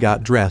accidentally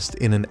got dressed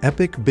in an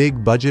epic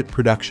big-budget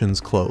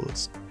production's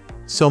clothes.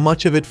 So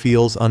much of it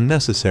feels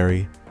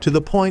unnecessary, to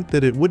the point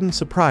that it wouldn't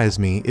surprise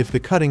me if the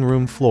cutting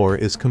room floor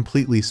is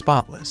completely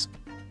spotless.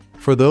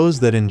 For those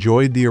that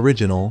enjoyed the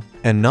original,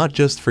 and not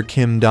just for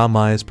Kim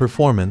Da-mai's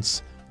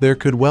performance, there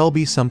could well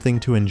be something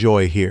to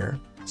enjoy here,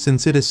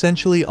 since it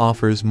essentially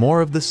offers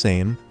more of the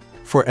same.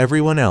 For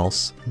everyone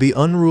else, the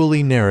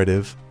unruly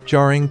narrative,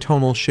 jarring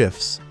tonal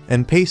shifts,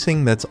 and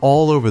pacing that's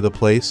all over the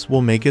place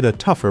will make it a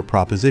tougher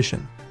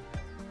proposition.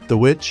 The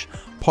Witch,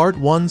 Part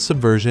 1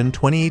 Subversion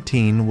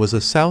 2018 was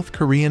a South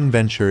Korean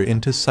venture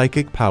into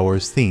psychic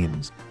powers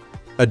themes.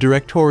 A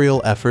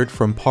directorial effort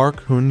from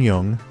Park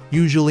Hoon-jung,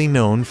 usually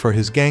known for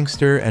his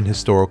gangster and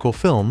historical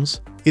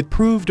films, it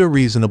proved a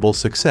reasonable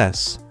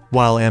success,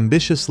 while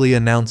ambitiously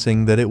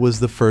announcing that it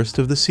was the first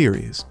of the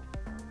series.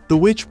 The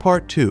Witch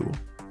Part 2,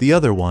 the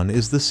other one,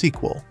 is the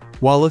sequel,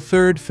 while a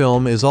third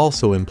film is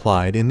also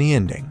implied in the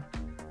ending.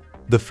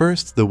 The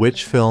first The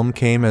Witch film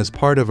came as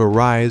part of a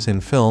rise in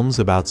films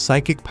about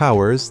psychic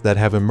powers that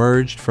have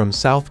emerged from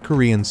South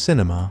Korean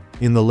cinema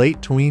in the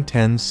late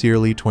 2010s,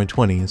 early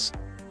 2020s.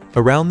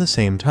 Around the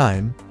same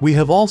time, we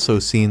have also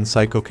seen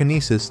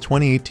Psychokinesis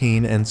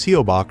 2018 and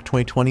Seobok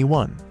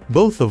 2021,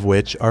 both of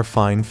which are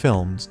fine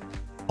films.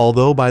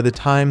 Although by the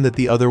time that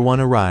the other one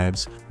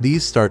arrives,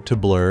 these start to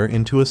blur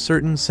into a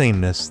certain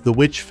sameness, the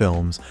Witch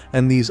films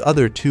and these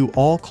other two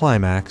all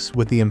climax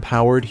with the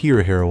empowered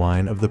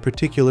hero-heroine of the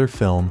particular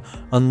film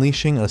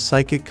unleashing a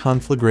psychic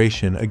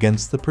conflagration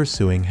against the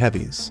pursuing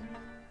heavies.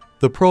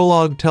 The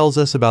prologue tells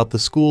us about the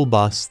school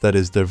bus that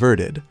is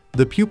diverted,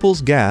 the pupils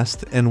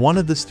gassed, and one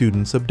of the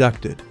students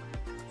abducted.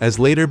 As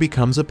later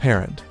becomes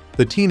apparent,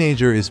 the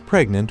teenager is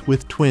pregnant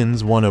with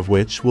twins, one of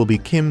which will be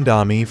Kim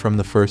Da-mi from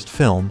the first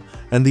film,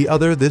 and the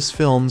other this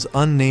film's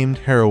unnamed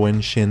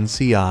heroine Shin.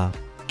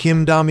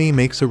 Kim Da-mi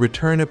makes a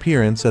return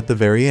appearance at the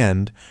very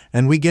end,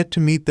 and we get to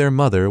meet their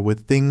mother,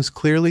 with things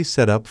clearly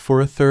set up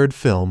for a third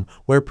film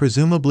where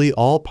presumably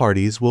all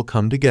parties will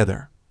come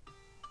together.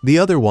 The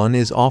other one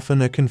is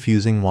often a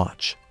confusing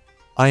watch.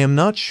 I am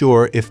not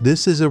sure if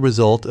this is a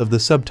result of the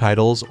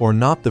subtitles or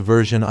not. The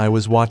version I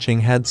was watching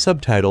had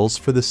subtitles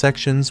for the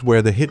sections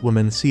where the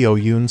hitwoman Seo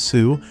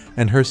Yoon-soo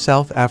and her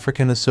South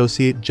African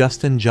associate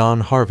Justin John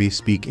Harvey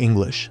speak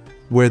English,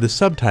 where the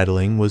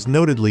subtitling was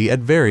notedly at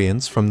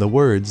variance from the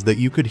words that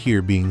you could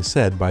hear being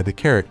said by the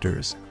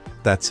characters.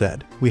 That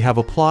said, we have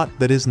a plot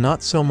that is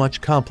not so much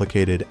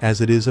complicated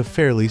as it is a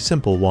fairly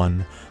simple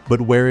one,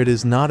 but where it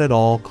is not at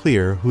all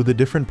clear who the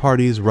different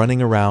parties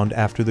running around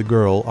after the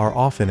girl are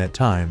often at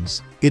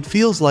times. It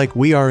feels like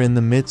we are in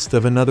the midst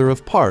of another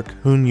of Park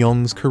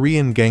Hoon-jung's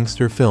Korean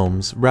gangster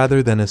films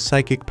rather than a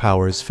psychic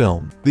powers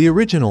film. The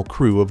original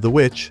crew of The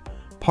Witch,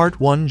 Part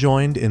 1,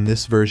 joined in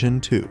this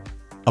version too.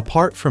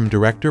 Apart from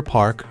director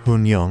Park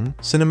Hoon-jung,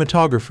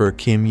 cinematographer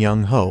Kim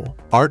Young-ho,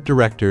 art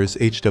directors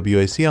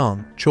Hwa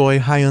Seong, Choi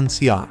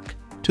Hyun-seok,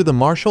 to the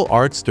martial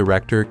arts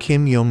director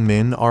Kim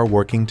Eun-bin are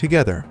working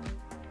together.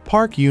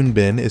 Park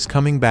Eun-bin is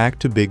coming back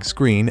to big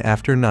screen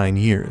after 9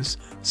 years,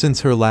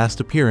 since her last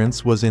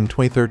appearance was in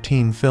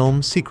 2013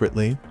 film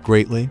Secretly,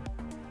 Greatly.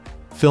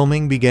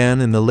 Filming began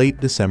in the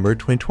late December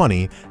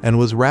 2020 and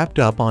was wrapped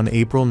up on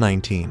April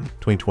 19,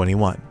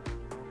 2021.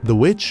 The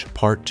Witch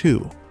Part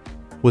 2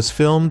 was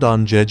filmed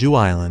on Jeju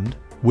Island,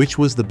 which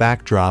was the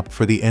backdrop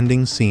for the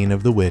ending scene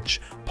of The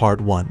Witch Part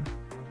 1.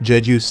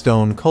 Jeju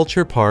Stone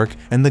Culture Park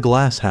and the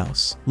Glass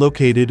House,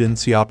 located in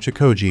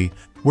Seopcheokji,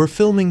 were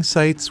filming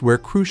sites where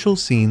crucial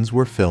scenes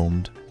were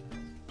filmed.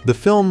 The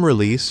film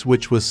release,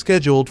 which was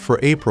scheduled for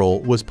April,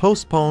 was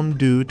postponed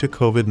due to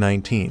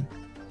COVID-19.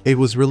 It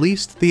was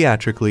released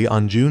theatrically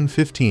on June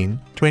 15,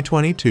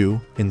 2022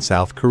 in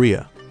South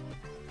Korea.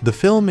 The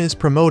film is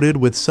promoted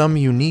with some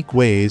unique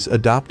ways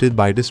adopted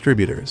by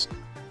distributors.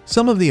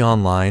 Some of the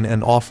online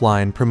and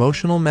offline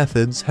promotional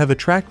methods have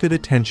attracted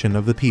attention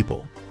of the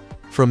people.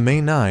 From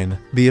May 9,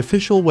 the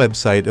official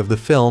website of the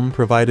film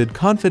provided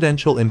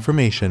confidential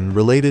information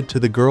related to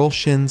the girl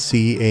Shin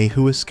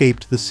who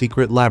escaped the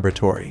secret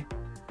laboratory.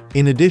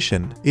 In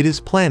addition, it is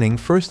planning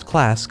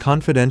first-class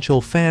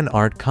confidential fan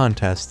art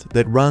contest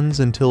that runs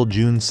until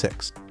June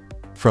 6.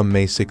 From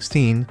May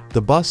 16,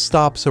 the bus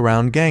stops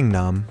around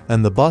Gangnam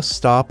and the bus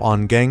stop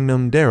on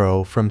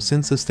Gangnam-dero from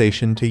Sinsa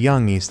Station to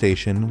Yanggi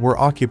Station were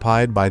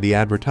occupied by the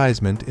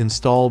advertisement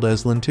installed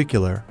as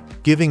lenticular,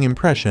 giving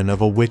impression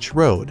of a witch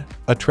road,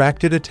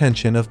 attracted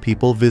attention of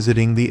people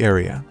visiting the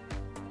area.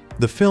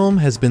 The film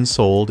has been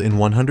sold in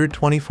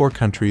 124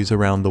 countries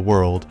around the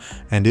world,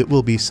 and it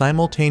will be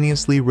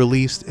simultaneously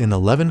released in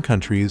 11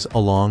 countries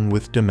along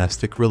with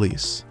domestic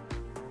release.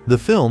 The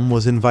film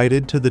was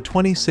invited to the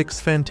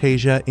 26th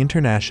Fantasia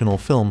International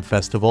Film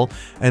Festival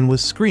and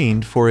was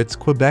screened for its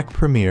Quebec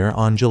premiere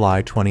on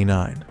July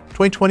 29,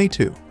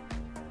 2022.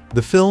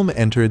 The film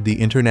entered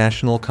the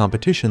international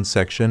competition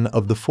section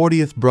of the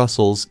 40th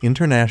Brussels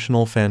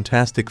International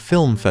Fantastic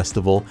Film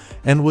Festival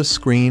and was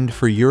screened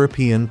for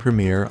European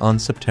premiere on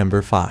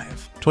September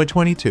 5,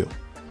 2022.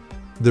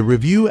 The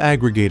review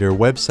aggregator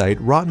website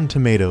Rotten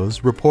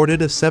Tomatoes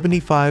reported a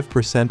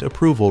 75%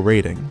 approval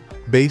rating,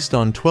 based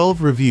on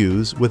 12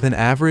 reviews with an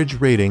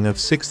average rating of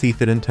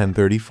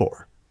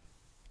 60/1034.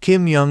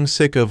 Kim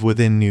Young-sik of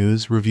Within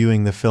News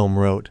reviewing the film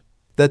wrote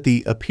that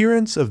the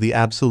appearance of the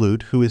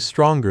absolute who is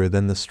stronger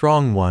than the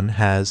strong one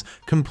has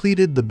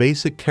completed the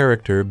basic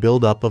character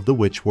build-up of the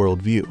witch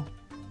worldview.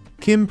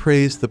 Kim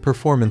praised the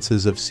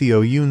performances of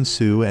Seo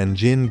Yoon-soo and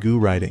Jin Gu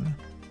writing.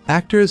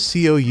 Actors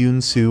Seo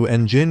Yoon-soo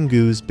and Jin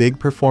Gu's big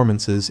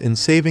performances in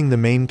saving the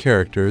main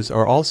characters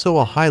are also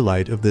a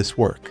highlight of this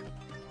work.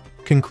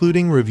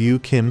 Concluding review,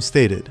 Kim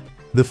stated,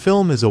 "The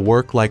film is a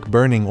work like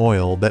burning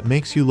oil that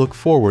makes you look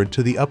forward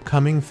to the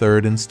upcoming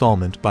third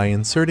installment by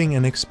inserting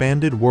an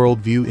expanded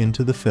worldview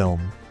into the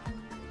film."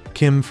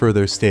 Kim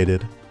further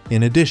stated,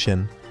 "In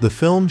addition, the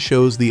film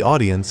shows the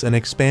audience an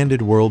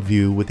expanded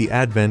worldview with the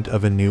advent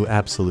of a new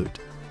absolute.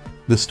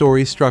 The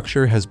story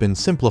structure has been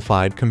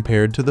simplified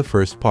compared to the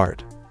first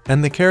part,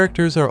 and the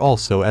characters are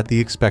also at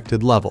the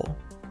expected level,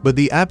 but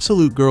the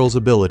absolute girl's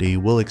ability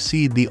will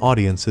exceed the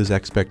audience's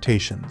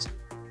expectations."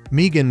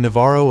 Megan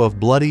Navarro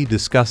of Bloody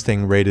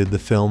Disgusting rated the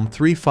film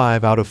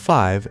 3.5 out of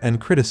 5 and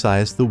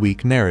criticized the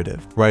weak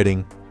narrative,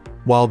 writing,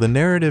 "While the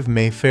narrative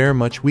may fare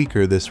much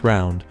weaker this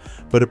round,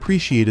 but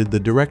appreciated the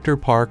director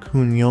Park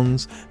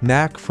Hoon-jung's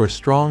knack for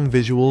strong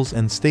visuals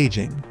and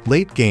staging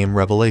late-game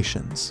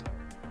revelations."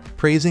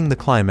 Praising the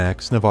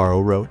climax,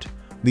 Navarro wrote,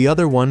 "The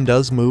other one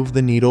does move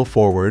the needle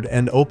forward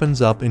and opens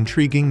up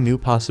intriguing new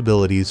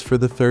possibilities for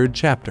the third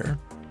chapter."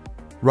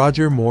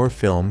 Roger Moore,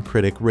 film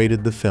critic,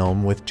 rated the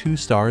film with 2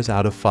 stars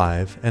out of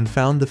 5 and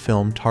found the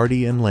film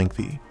tardy and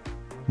lengthy.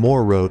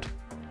 Moore wrote,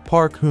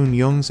 "Park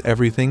Hoon-jung's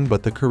Everything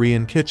But the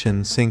Korean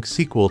Kitchen Sink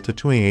sequel to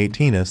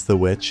 2018's The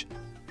Witch,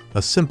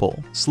 a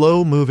simple,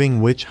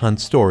 slow-moving witch hunt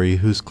story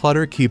whose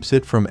clutter keeps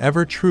it from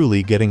ever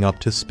truly getting up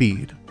to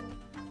speed.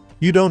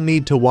 You don't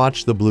need to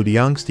watch the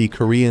bloodyangsty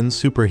Korean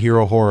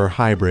superhero horror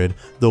hybrid,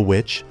 The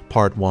Witch,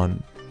 Part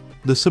 1.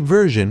 The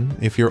Subversion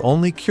if you're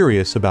only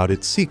curious about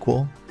its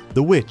sequel,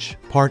 The Witch,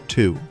 Part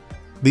 2.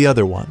 The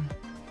other one."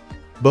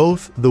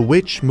 Both The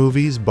Witch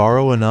movies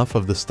borrow enough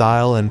of the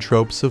style and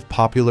tropes of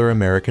popular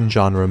American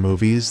genre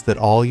movies that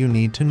all you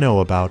need to know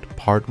about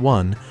Part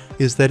 1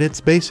 is that it's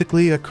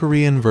basically a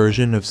Korean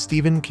version of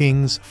Stephen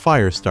King's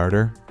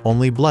Firestarter,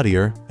 only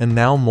bloodier and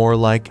now more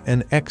like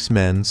an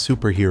X-Men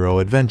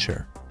superhero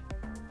adventure.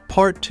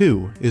 Part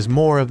 2 is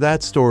more of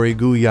that story.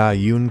 Guya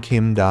Yoon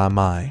Kim Da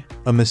Mai,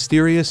 a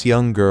mysterious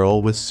young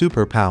girl with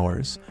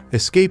superpowers,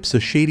 escapes a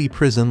shady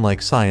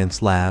prison-like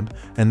science lab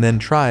and then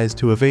tries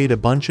to evade a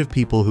bunch of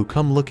people who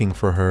come looking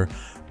for her,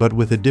 but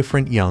with a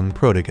different young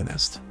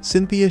protagonist,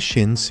 Cynthia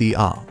Shin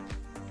Si-ah.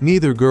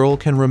 Neither girl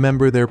can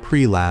remember their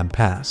pre-lab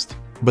past,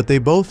 but they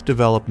both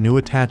develop new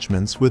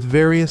attachments with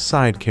various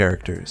side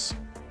characters.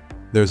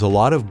 There's a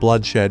lot of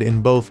bloodshed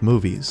in both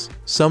movies,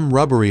 some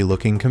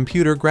rubbery-looking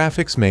computer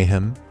graphics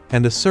mayhem,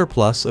 and a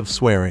surplus of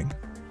swearing.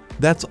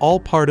 That's all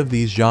part of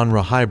these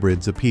genre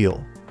hybrids'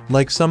 appeal.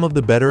 Like some of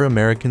the better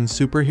American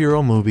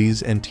superhero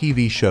movies and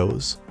TV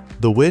shows,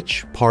 The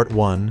Witch, Part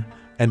 1,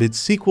 and its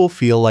sequel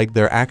feel like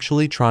they're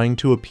actually trying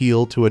to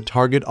appeal to a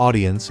target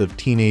audience of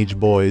teenage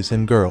boys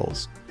and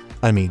girls.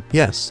 I mean,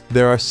 yes,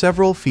 there are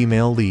several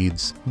female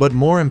leads, but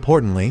more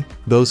importantly,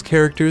 those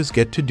characters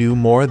get to do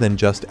more than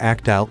just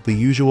act out the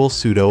usual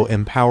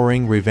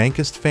pseudo-empowering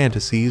revankist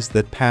fantasies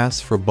that pass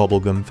for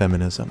bubblegum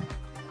feminism.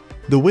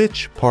 The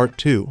Witch, Part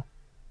 2.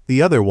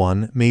 The other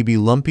one may be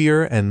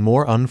lumpier and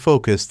more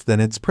unfocused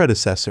than its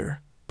predecessor,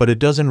 but it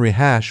doesn't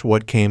rehash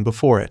what came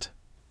before it.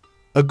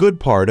 A good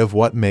part of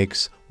what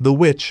makes The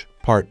Witch,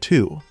 Part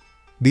 2,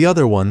 the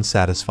other one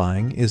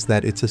satisfying is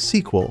that it's a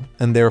sequel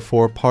and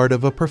therefore part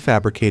of a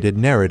prefabricated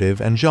narrative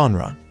and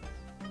genre.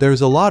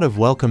 There's a lot of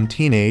welcome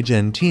teenage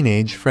and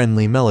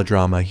teenage-friendly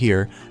melodrama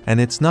here,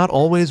 and it's not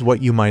always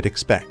what you might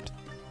expect.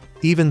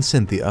 Even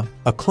Cynthia,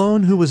 a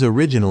clone who was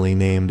originally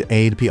named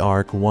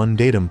Park 1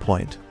 Datum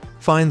Point,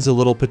 finds a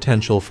little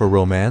potential for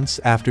romance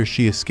after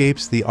she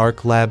escapes the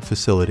ARC lab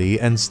facility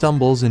and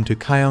stumbles into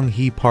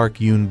Kyung-hee Park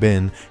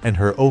Eun-bin and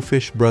her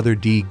oafish brother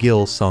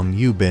Gil Sung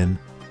Eun-bin.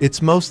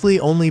 It's mostly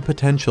only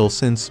potential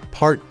since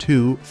Part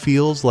 2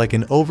 feels like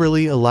an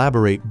overly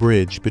elaborate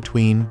bridge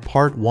between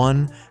Part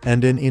 1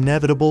 and an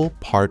inevitable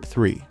Part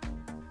 3.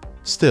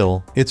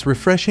 Still, it's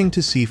refreshing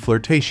to see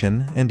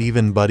flirtation and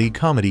even buddy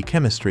comedy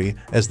chemistry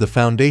as the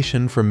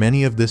foundation for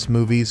many of this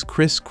movie's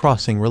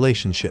criss-crossing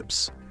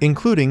relationships,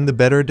 including the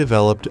better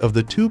developed of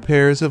the 2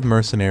 pairs of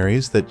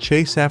mercenaries that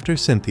chase after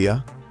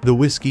Cynthia, the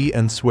whiskey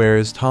and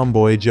swears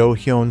tomboy Jo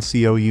Hyun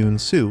Seo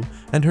Yoon-soo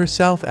and her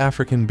South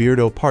African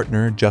beardo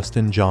partner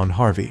Justin John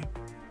Harvey.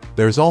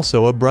 There's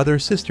also a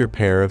brother-sister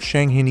pair of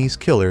Shanghainese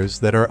killers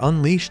that are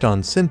unleashed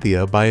on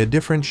Cynthia by a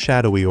different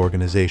shadowy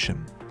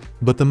organization.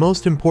 But the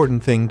most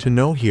important thing to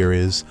know here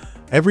is,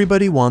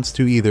 everybody wants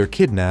to either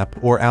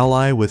kidnap or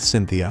ally with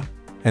Cynthia,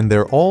 and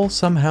they're all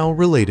somehow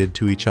related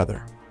to each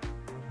other.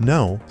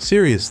 No,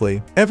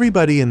 seriously,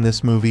 everybody in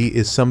this movie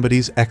is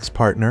somebody's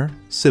ex-partner,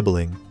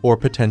 sibling, or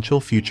potential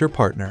future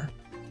partner.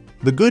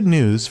 The good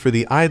news for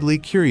the idly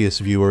curious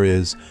viewer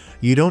is,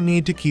 you don't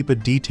need to keep a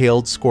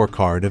detailed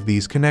scorecard of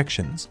these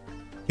connections.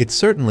 It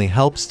certainly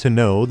helps to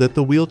know that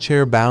the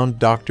wheelchair-bound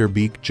Dr.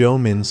 Beak Jo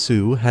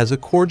Min-soo has a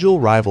cordial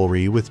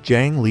rivalry with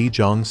Jang Lee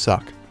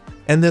Jong-suk,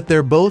 and that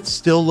they're both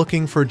still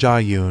looking for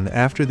Ja-yoon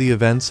after the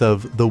events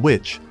of The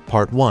Witch,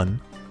 Part 1,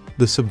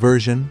 The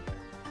Subversion,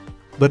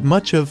 but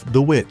much of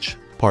The Witch,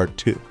 Part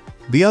 2.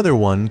 The other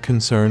one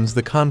concerns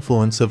the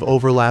confluence of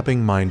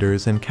overlapping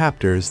minders and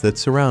captors that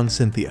surround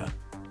Cynthia.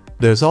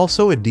 There's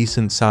also a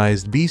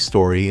decent-sized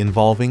B-story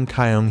involving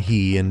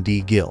Kyung-hee and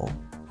D-gil,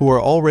 who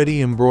are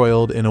already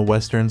embroiled in a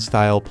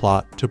Western-style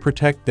plot to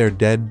protect their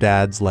dead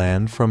dad's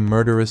land from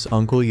murderous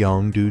Uncle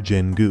Yong-do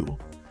Jin-gu.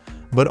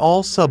 But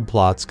all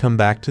subplots come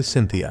back to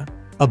Cynthia,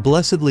 a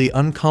blessedly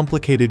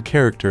uncomplicated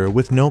character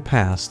with no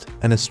past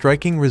and a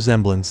striking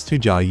resemblance to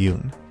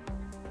Ja-yoon.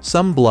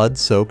 Some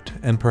blood-soaked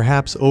and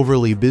perhaps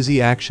overly busy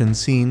action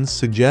scenes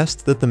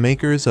suggest that the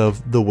makers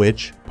of The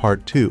Witch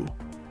Part 2,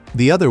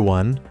 the other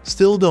one,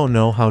 still don't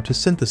know how to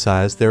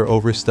synthesize their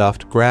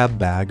overstuffed grab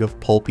bag of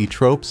pulpy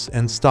tropes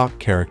and stock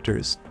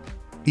characters.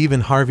 Even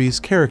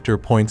Harvey's character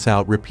points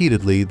out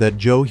repeatedly that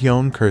Jo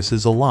Hyun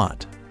curses a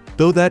lot,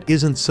 though that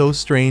isn't so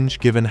strange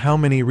given how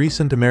many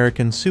recent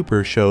American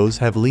super shows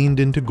have leaned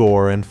into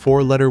gore and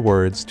four-letter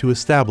words to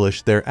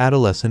establish their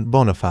adolescent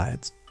bona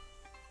fides.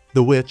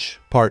 The Witch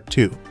Part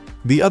 2.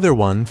 The other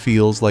one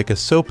feels like a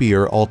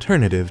soapier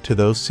alternative to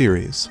those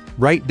series,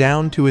 right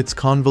down to its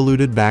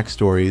convoluted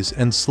backstories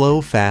and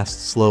slow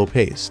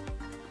pace.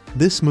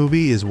 This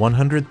movie is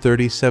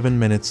 137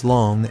 minutes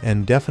long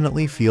and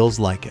definitely feels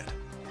like it.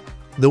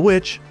 The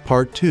Witch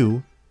Part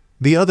 2.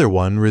 The other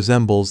one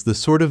resembles the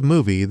sort of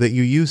movie that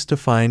you used to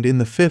find in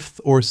the 5th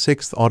or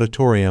 6th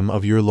auditorium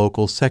of your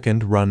local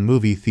second-run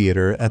movie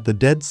theater at the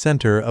dead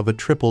center of a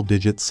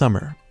triple-digit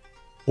summer.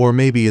 Or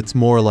maybe it's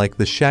more like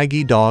the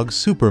Shaggy Dog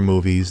super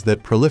movies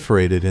that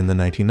proliferated in the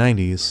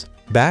 1990s,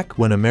 back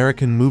when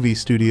American movie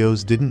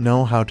studios didn't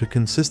know how to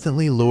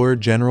consistently lure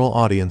general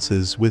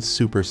audiences with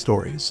super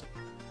stories.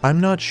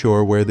 I'm not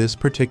sure where this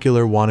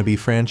particular wannabe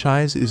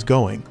franchise is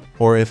going,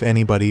 or if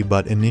anybody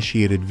but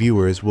initiated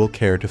viewers will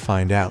care to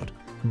find out,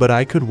 but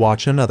I could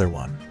watch another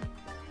one.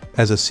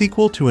 As a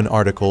sequel to an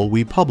article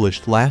we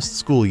published last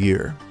school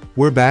year,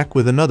 we're back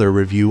with another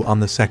review on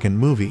the second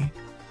movie,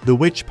 The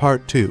Witch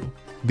Part 2.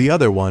 The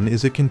other one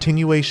is a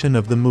continuation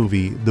of the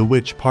movie The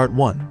Witch Part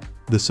 1,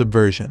 The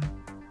Subversion.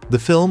 The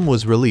film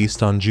was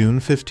released on June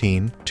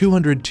 15,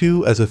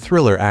 2002 as a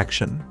thriller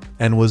action,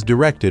 and was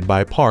directed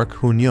by Park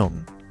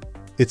Hoon-jung.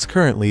 It's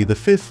currently the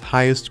 5th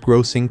highest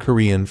grossing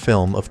Korean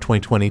film of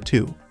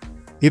 2022.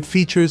 It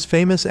features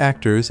famous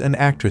actors and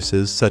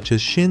actresses such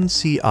as Shin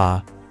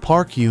Si-ah,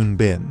 Park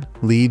Eun-bin,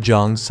 Lee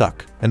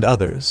Jong-suk, and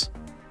others.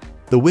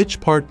 The Witch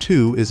Part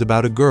 2 is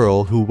about a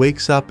girl who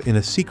wakes up in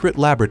a secret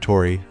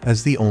laboratory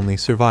as the only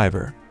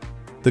survivor.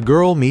 The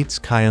girl meets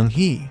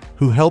Kyung-hee,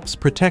 who helps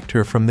protect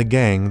her from the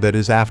gang that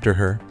is after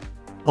her.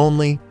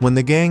 Only, when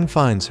the gang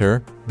finds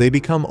her, they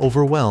become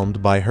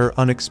overwhelmed by her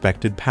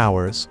unexpected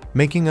powers,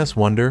 making us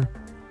wonder,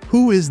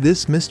 who is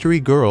this mystery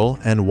girl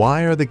and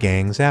why are the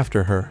gangs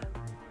after her?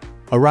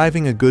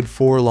 Arriving a good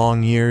 4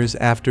 long years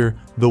after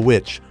The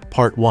Witch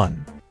Part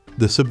 1,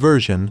 The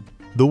Subversion,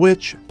 The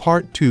Witch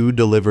Part 2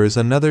 delivers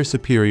another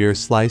superior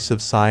slice of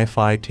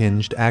sci-fi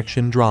tinged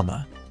action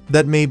drama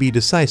that may be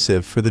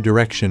decisive for the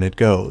direction it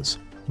goes,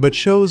 but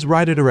shows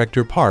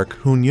writer-director Park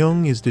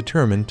Hoon-jung is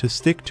determined to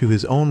stick to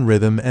his own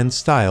rhythm and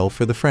style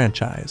for the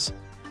franchise.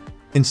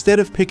 Instead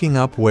of picking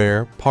up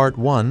where Part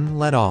 1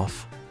 led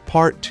off,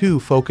 Part 2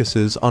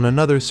 focuses on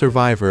another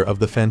survivor of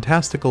the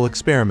fantastical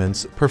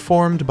experiments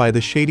performed by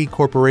the shady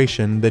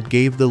corporation that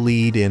gave the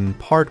lead in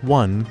Part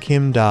 1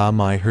 Kim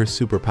Da-mai her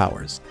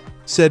superpowers.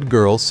 Said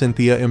girl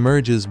Cynthia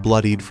emerges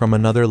bloodied from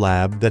another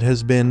lab that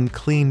has been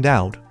cleaned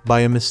out by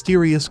a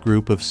mysterious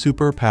group of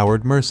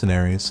super-powered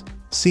mercenaries,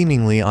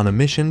 seemingly on a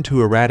mission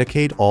to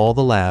eradicate all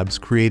the labs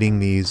creating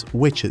these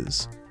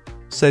witches.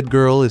 Said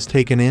girl is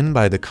taken in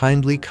by the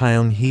kindly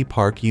Kyung-hee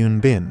Park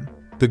Eun-bin,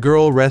 the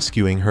girl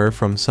rescuing her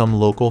from some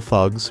local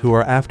thugs who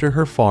are after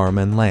her farm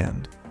and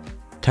land.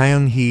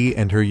 Kyung-hee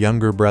and her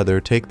younger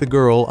brother take the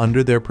girl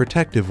under their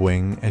protective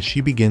wing as she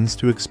begins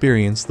to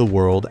experience the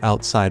world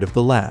outside of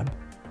the lab.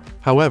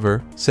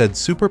 However, said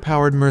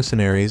superpowered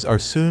mercenaries are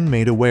soon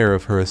made aware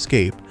of her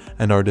escape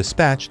and are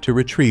dispatched to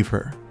retrieve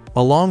her,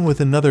 along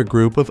with another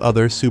group of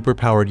other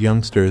superpowered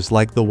youngsters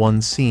like the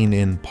ones seen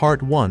in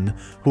Part 1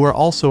 who are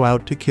also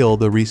out to kill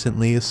the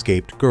recently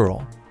escaped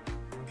girl.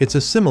 It's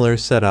a similar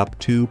setup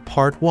to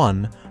Part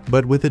 1,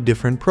 but with a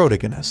different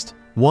protagonist,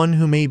 one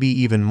who may be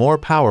even more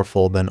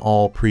powerful than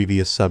all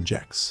previous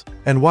subjects.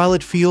 And while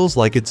it feels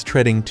like it's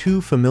treading too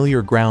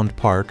familiar ground,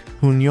 Park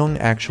Hoon-jung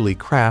actually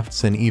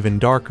crafts an even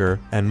darker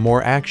and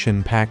more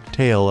action-packed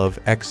tale of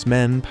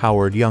X-Men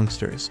powered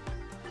youngsters.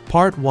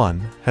 Part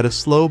 1 had a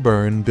slow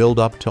burn build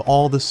up to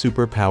all the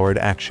super-powered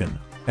action,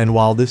 and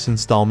while this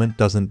installment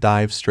doesn't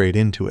dive straight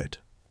into it,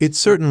 it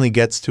certainly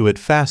gets to it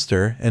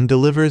faster and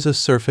delivers a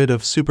surfeit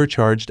of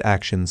supercharged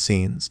action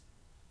scenes.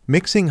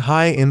 Mixing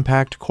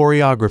high-impact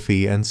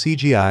choreography and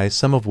CGI,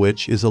 some of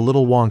which is a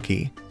little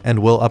wonky, and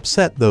will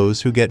upset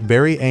those who get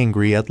very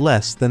angry at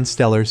less than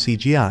stellar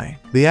CGI.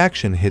 The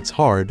action hits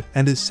hard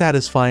and is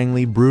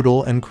satisfyingly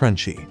brutal and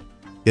crunchy.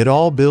 It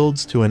all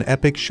builds to an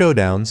epic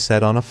showdown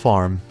set on a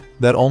farm,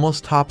 that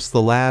almost tops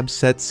the lab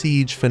set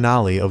siege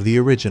finale of the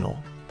original.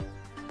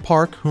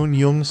 Park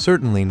Hoon-jung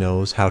certainly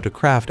knows how to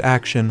craft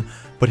action,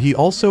 but he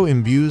also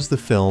imbues the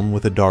film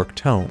with a dark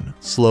tone,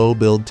 slow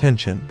build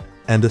tension,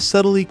 and a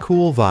subtly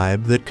cool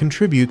vibe that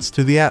contributes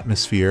to the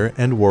atmosphere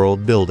and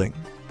world building.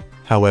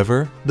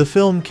 However, the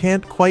film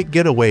can't quite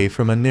get away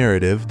from a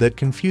narrative that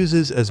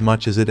confuses as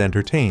much as it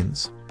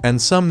entertains,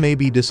 and some may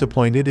be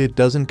disappointed it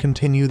doesn't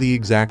continue the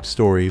exact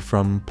story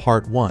from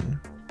Part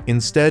 1,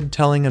 instead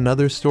telling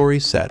another story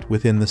set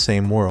within the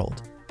same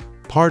world.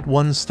 Part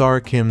 1 star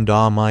Kim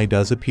Da-mai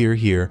does appear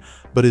here,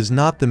 but is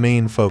not the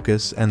main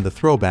focus, and the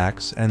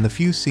throwbacks and the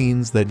few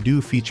scenes that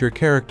do feature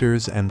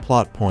characters and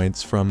plot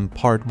points from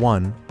Part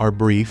 1 are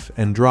brief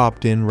and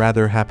dropped in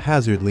rather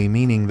haphazardly,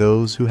 meaning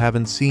those who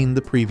haven't seen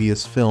the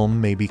previous film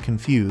may be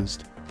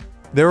confused.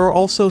 There are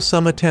also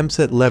some attempts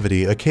at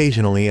levity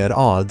occasionally at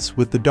odds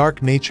with the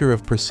dark nature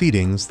of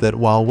proceedings that,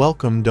 while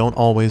welcome, don't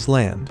always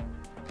land.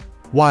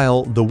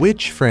 While the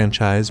Witch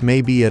franchise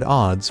may be at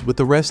odds with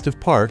the rest of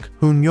Park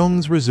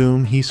Hoon-jung's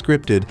resume, he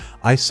scripted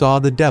I Saw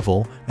the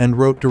Devil and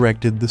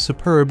wrote-directed the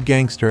superb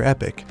gangster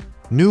epic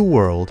New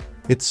World.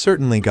 It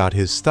certainly got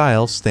his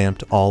style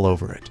stamped all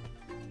over it.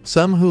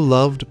 Some who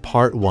loved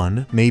Part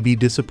 1 may be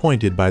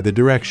disappointed by the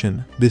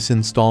direction this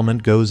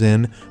installment goes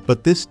in,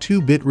 but this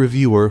 2-bit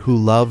reviewer who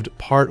loved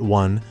Part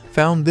 1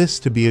 found this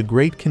to be a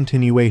great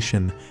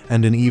continuation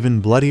and an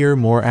even bloodier,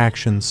 more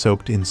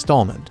action-soaked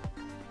installment.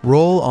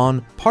 Roll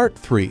on Part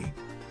 3.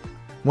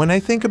 When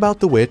I think about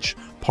The Witch,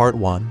 Part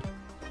 1,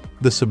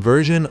 the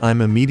Subversion,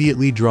 I'm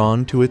immediately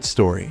drawn to its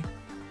story.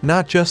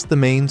 Not just the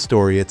main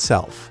story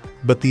itself,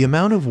 but the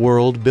amount of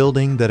world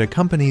building that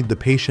accompanied the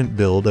patient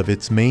build of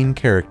its main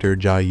character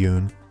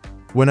Ja-yoon.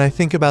 When I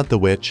think about The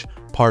Witch,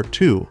 Part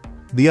 2,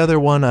 the other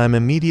one, I'm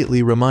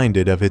immediately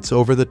reminded of its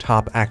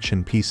over-the-top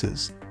action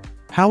pieces.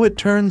 How it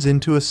turns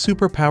into a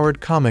superpowered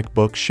comic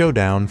book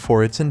showdown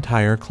for its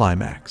entire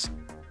climax.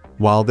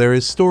 While there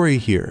is story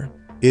here,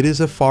 it is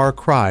a far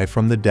cry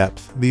from the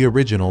depth the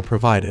original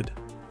provided.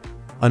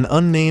 An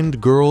unnamed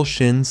girl,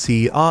 Shin,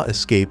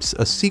 escapes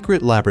a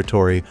secret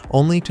laboratory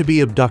only to be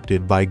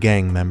abducted by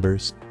gang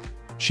members.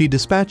 She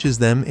dispatches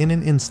them in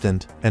an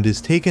instant and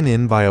is taken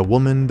in by a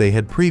woman they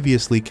had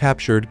previously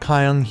captured,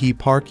 Kyung-hee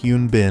Park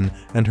Eun-bin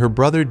and her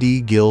brother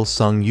D-gil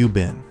Sung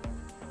Eun-bin.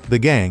 The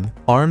gang,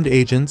 armed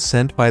agents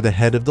sent by the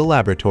head of the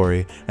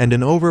laboratory, and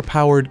an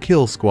overpowered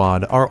kill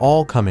squad are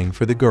all coming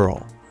for the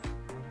girl.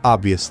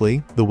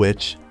 Obviously, The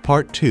Witch,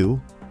 Part 2,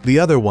 the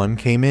other one,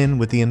 came in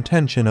with the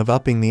intention of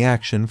upping the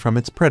action from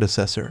its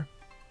predecessor.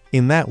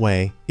 In that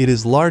way, it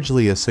is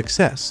largely a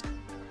success.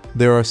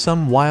 There are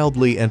some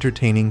wildly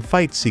entertaining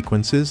fight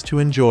sequences to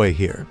enjoy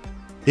here.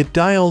 It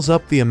dials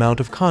up the amount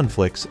of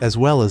conflicts as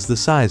well as the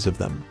size of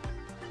them.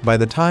 By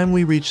the time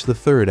we reach the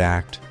third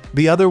act,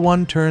 the other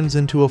one turns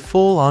into a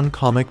full-on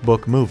comic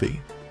book movie,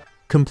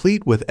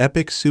 complete with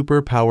epic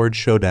super-powered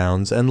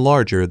showdowns and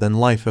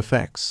larger-than-life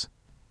effects.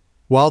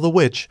 While The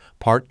Witch,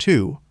 Part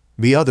 2,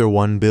 the other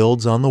one,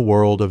 builds on the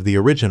world of the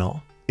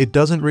original, it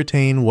doesn't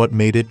retain what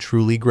made it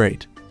truly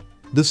great.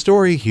 The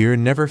story here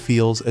never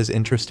feels as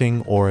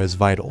interesting or as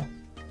vital.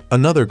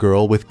 Another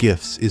girl with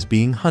gifts is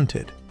being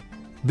hunted.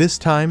 This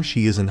time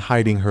she isn't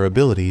hiding her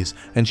abilities,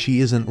 and she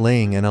isn't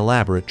laying an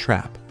elaborate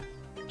trap.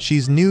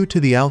 She's new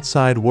to the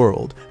outside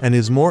world and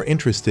is more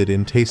interested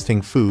in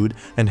tasting food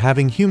and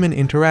having human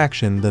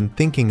interaction than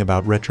thinking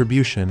about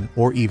retribution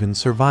or even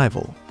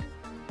survival.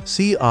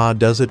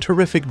 does a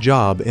terrific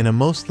job in a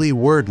mostly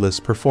wordless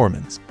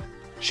performance.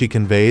 She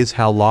conveys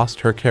how lost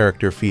her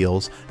character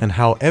feels and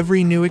how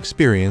every new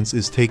experience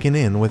is taken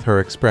in with her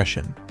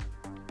expression.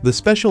 The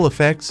special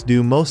effects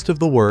do most of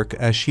the work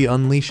as she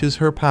unleashes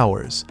her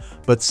powers,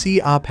 but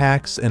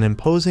packs an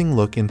imposing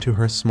look into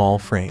her small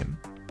frame.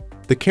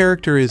 The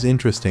character is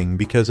interesting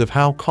because of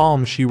how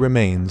calm she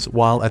remains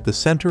while at the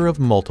center of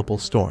multiple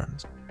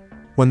storms.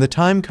 When the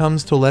time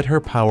comes to let her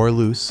power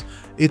loose,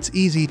 it's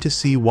easy to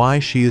see why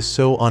she is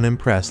so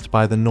unimpressed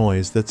by the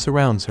noise that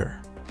surrounds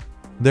her.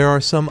 There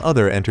are some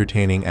other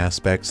entertaining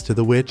aspects to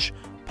The Witch,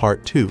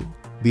 Part 2,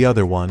 the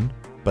other one,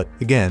 but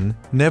again,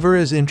 never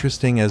as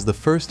interesting as the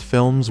first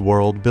film's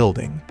world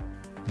building.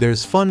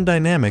 There's fun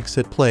dynamics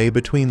at play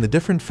between the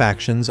different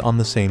factions on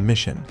the same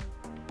mission.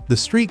 The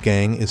street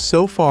gang is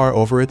so far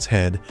over its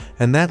head,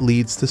 and that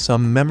leads to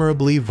some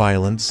memorably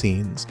violent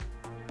scenes.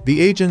 The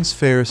agents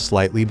fare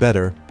slightly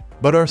better,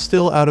 but are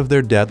still out of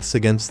their depths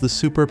against the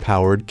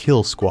super-powered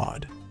kill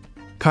squad.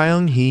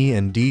 Kyung-hee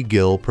and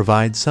D-gil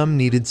provide some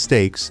needed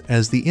stakes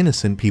as the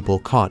innocent people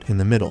caught in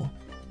the middle.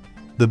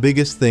 The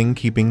biggest thing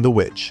keeping The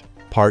Witch,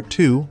 Part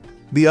 2,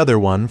 the other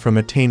one, from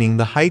attaining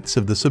the heights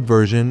of the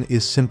Subversion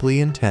is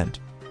simply intent.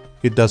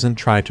 It doesn't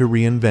try to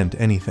reinvent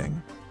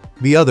anything.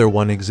 The other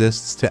one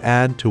exists to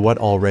add to what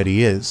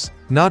already is,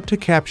 not to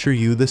capture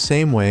you the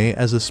same way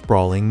as a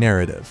sprawling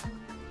narrative.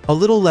 A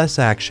little less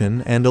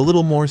action and a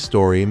little more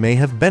story may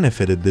have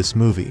benefited this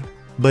movie,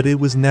 but it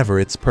was never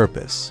its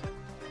purpose.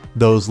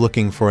 Those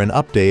looking for an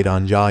update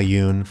on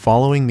Ja-yoon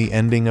following the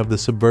ending of the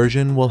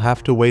Subversion will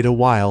have to wait a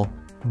while,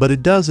 but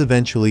it does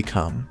eventually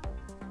come.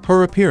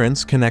 Her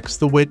appearance connects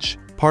The Witch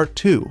Part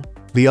 2,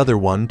 the other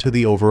one, to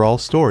the overall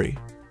story.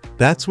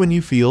 That's when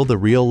you feel the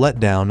real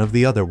letdown of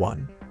the other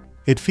one.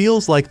 It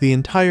feels like the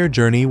entire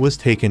journey was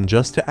taken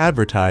just to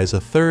advertise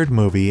a third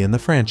movie in the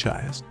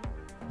franchise.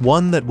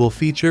 One that will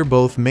feature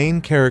both main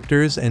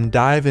characters and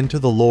dive into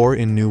the lore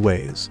in new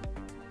ways.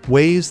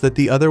 Ways that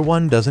the other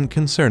one doesn't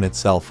concern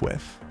itself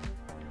with.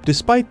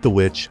 Despite The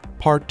Witch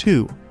Part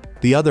 2,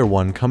 the other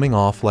one coming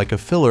off like a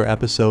filler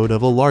episode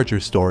of a larger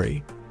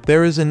story,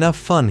 there is enough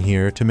fun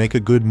here to make a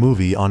good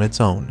movie on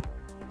its own.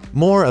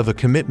 More of a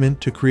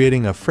commitment to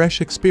creating a fresh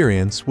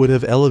experience would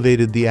have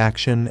elevated the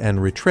action and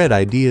retread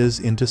ideas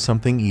into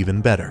something even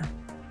better.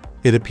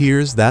 It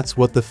appears that's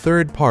what the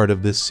third part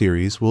of this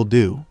series will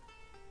do.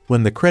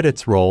 When the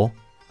credits roll,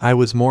 I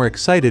was more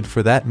excited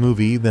for that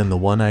movie than the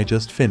one I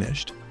just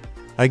finished.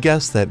 I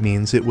guess that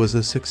means it was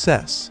a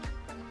success.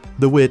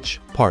 The Witch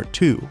Part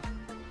 2.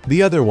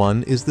 The other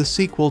one is the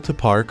sequel to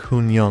Park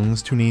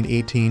Hoon-jung's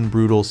 2018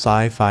 brutal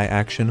sci-fi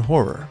action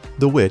horror,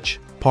 The Witch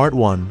Part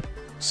 1,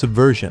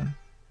 Subversion.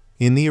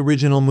 In the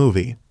original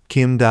movie,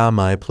 Kim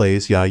Da-mai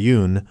plays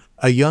Ya-yoon,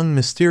 a young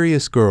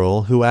mysterious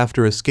girl who,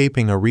 after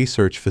escaping a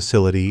research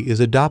facility, is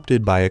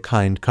adopted by a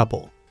kind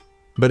couple.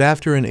 But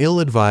after an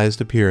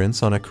ill-advised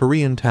appearance on a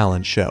Korean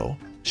talent show,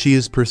 she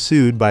is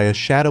pursued by a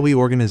shadowy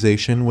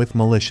organization with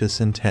malicious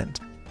intent.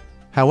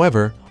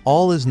 However,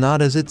 all is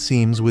not as it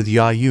seems with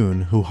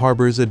Ya-yoon, who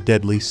harbors a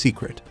deadly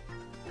secret.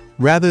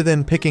 Rather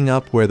than picking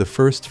up where the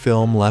first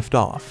film left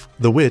off,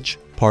 The Witch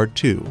Part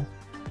 2,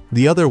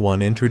 the other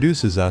one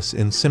introduces us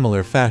in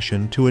similar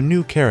fashion to a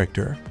new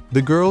character,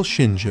 the girl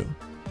Shin.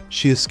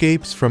 She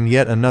escapes from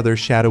yet another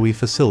shadowy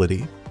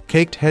facility,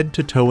 caked head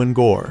to toe in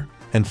gore,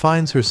 and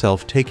finds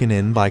herself taken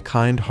in by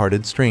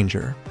kind-hearted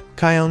stranger,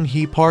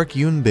 Kyeon-hee Park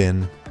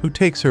Eun-bin, who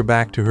takes her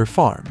back to her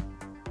farm.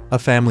 A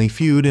family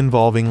feud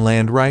involving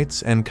land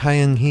rights and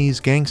Kyeon-hee's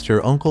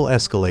gangster uncle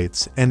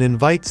escalates and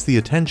invites the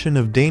attention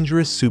of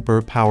dangerous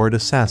super-powered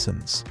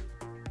assassins.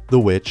 The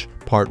Witch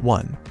Part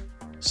 1.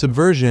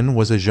 Subversion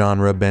was a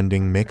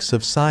genre-bending mix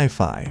of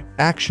sci-fi,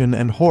 action,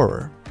 and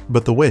horror,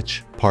 but The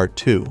Witch Part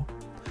 2.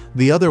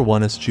 The other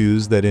one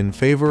eschews that in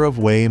favor of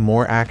way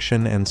more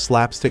action and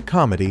slapstick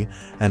comedy,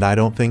 and I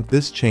don't think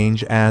this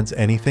change adds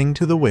anything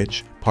to The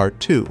Witch Part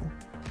 2.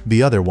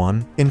 The other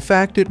one, in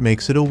fact, it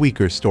makes it a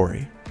weaker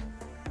story.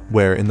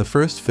 Where in the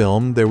first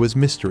film there was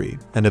mystery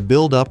and a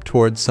build-up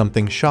towards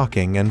something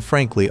shocking and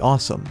frankly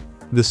awesome,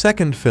 the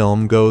second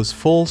film goes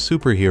full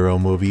superhero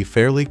movie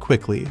fairly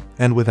quickly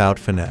and without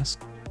finesse.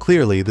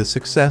 Clearly, the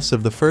success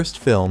of the first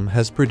film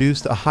has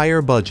produced a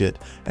higher budget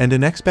and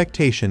an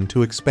expectation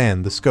to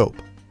expand the scope.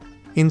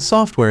 In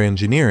software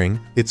engineering,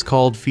 it's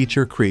called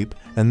feature creep,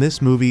 and this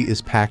movie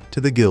is packed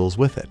to the gills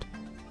with it.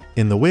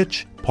 In The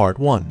Witch Part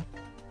 1.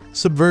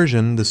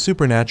 Subversion, the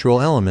supernatural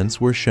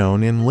elements were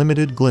shown in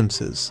limited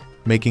glimpses,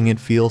 making it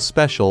feel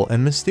special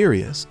and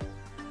mysterious.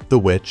 The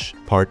Witch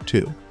Part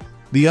 2.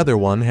 The other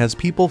one has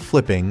people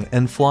flipping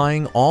and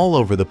flying all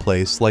over the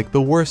place like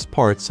the worst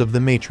parts of the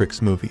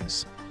Matrix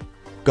movies.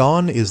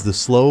 Gone is the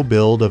slow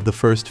build of the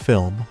first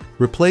film,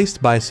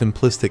 replaced by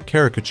simplistic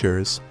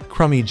caricatures,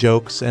 crummy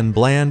jokes, and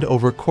bland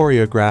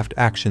over-choreographed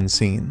action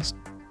scenes.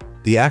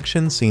 The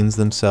action scenes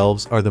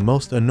themselves are the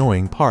most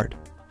annoying part.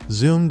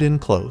 Zoomed in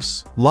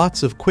close,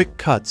 lots of quick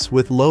cuts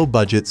with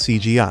low-budget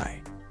CGI.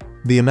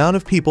 The amount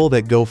of people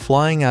that go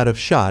flying out of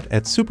shot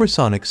at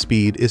supersonic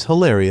speed is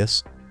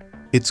hilarious.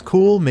 It's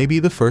cool maybe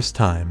the first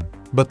time,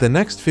 but the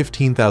next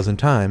 15,000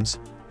 times,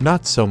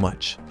 not so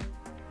much.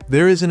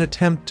 There is an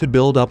attempt to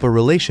build up a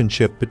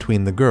relationship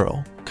between the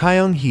girl,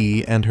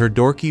 Kyeon-hee, and her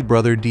dorky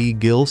brother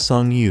Gil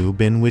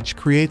Eun-bin, which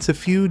creates a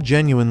few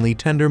genuinely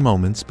tender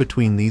moments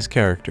between these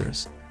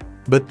characters.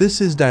 But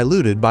this is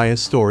diluted by a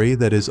story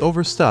that is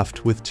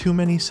overstuffed with too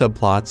many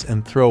subplots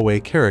and throwaway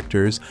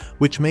characters,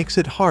 which makes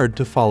it hard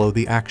to follow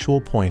the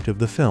actual point of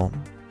the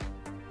film.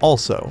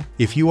 Also,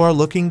 if you are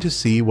looking to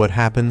see what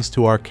happens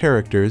to our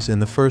characters in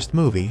the first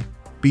movie,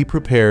 be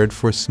prepared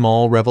for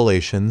small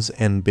revelations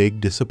and big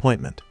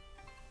disappointment.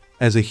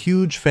 As a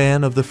huge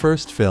fan of the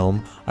first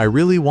film, I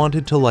really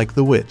wanted to like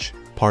The Witch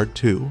Part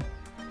 2,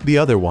 the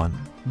other one,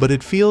 but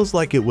it feels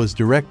like it was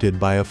directed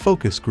by a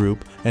focus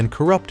group and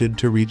corrupted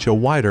to reach a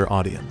wider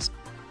audience.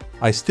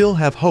 I still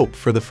have hope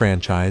for the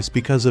franchise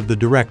because of the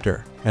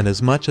director, and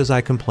as much as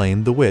I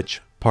complained The Witch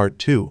Part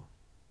 2.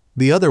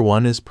 The other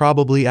one is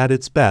probably at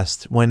its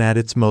best when at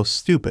its most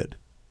stupid.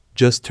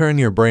 Just turn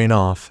your brain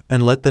off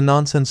and let the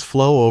nonsense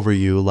flow over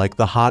you like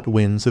the hot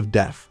winds of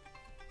death.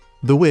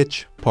 The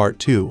Witch Part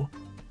 2.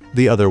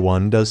 The other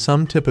one does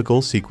some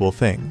typical sequel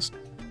things.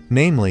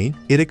 Namely,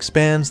 it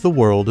expands the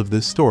world of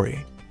this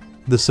story.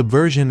 The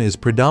Subversion is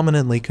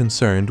predominantly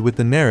concerned with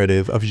the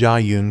narrative of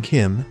Ja-yoon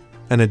Kim,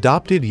 an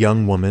adopted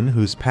young woman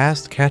whose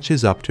past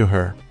catches up to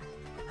her.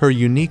 Her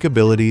unique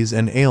abilities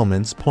and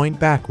ailments point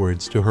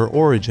backwards to her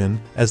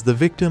origin as the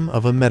victim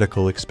of a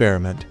medical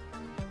experiment.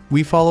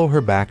 We follow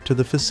her back to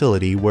the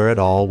facility where it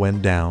all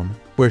went down,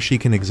 where she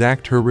can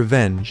exact her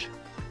revenge.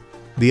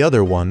 The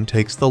other one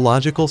takes the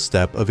logical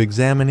step of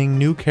examining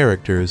new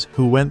characters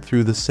who went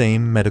through the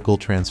same medical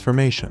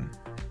transformation.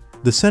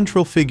 The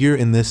central figure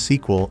in this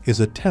sequel is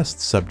a test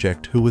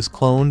subject who was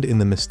cloned in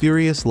the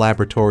mysterious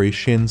laboratory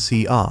Shin.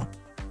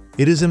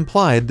 It is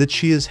implied that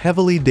she is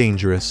heavily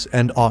dangerous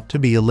and ought to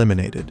be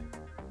eliminated.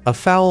 A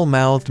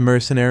foul-mouthed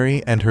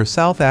mercenary and her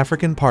South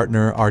African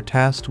partner are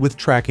tasked with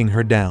tracking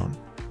her down.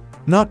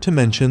 Not to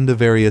mention the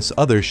various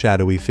other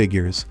shadowy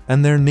figures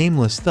and their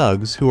nameless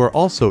thugs who are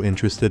also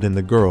interested in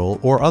the girl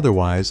or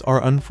otherwise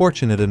are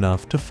unfortunate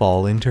enough to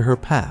fall into her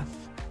path.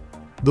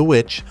 The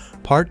Witch,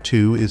 Part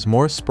 2 is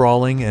more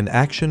sprawling and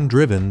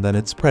action-driven than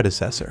its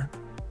predecessor.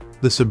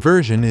 The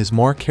Subversion is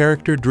more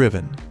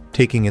character-driven,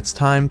 taking its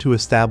time to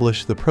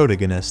establish the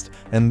protagonist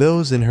and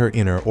those in her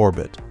inner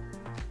orbit.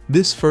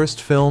 This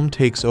first film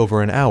takes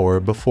over an hour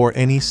before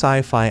any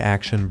sci-fi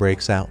action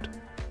breaks out.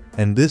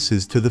 And this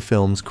is to the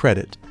film's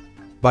credit.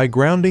 By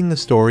grounding the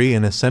story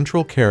in a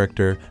central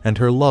character and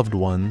her loved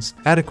ones,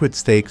 adequate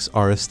stakes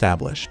are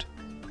established.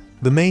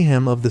 The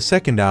mayhem of the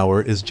second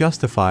hour is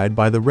justified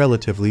by the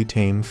relatively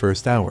tame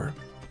first hour.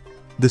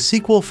 The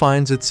sequel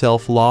finds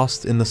itself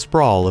lost in the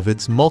sprawl of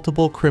its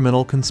multiple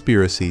criminal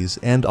conspiracies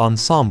and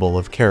ensemble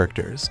of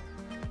characters.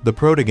 The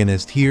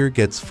protagonist here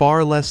gets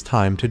far less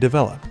time to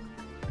develop.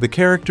 The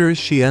characters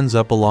she ends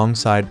up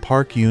alongside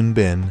Park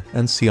Eun-bin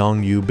and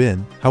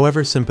Eun-bin,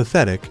 however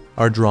sympathetic,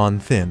 are drawn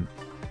thin.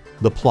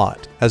 The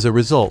plot, as a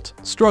result,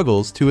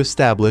 struggles to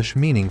establish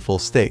meaningful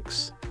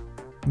stakes.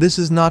 This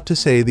is not to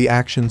say the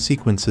action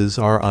sequences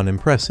are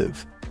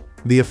unimpressive.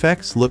 The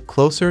effects look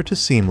closer to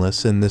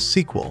seamless in this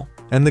sequel,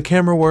 and the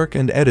camera work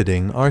and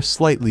editing are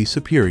slightly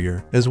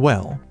superior as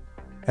well.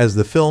 As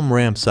the film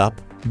ramps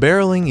up,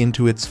 barreling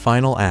into its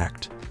final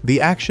act,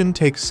 the action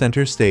takes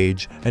center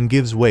stage and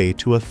gives way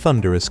to a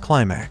thunderous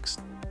climax.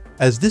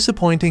 As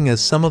disappointing as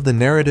some of the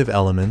narrative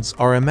elements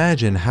are,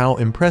 imagine how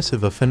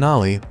impressive a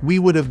finale we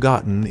would have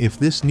gotten if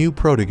this new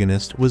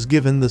protagonist was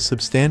given the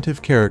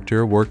substantive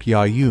character work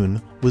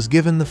Ya-yoon was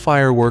given. The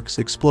fireworks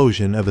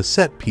explosion of a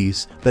set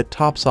piece that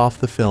tops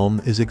off the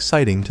film is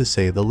exciting to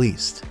say the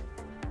least.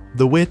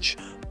 The Witch,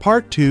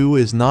 Part 2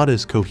 is not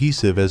as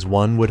cohesive as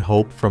one would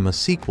hope from a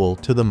sequel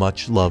to the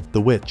much-loved The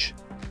Witch.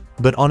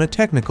 But on a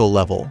technical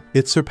level,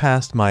 it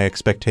surpassed my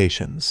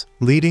expectations,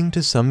 leading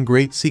to some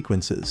great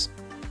sequences.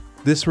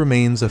 This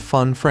remains a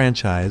fun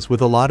franchise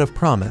with a lot of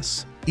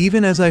promise,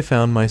 even as I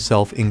found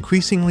myself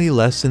increasingly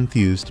less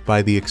enthused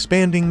by the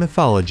expanding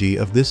mythology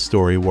of this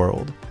story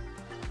world.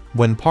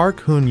 When Park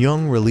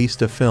Hoon-jung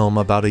released a film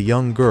about a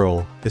young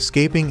girl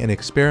escaping an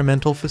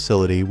experimental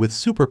facility with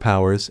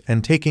superpowers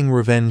and taking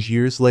revenge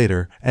years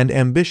later and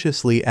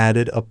ambitiously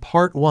added a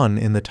Part 1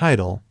 in the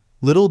title,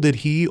 little did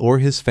he or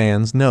his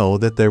fans know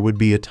that there would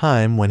be a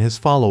time when his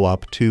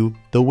follow-up to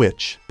The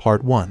Witch,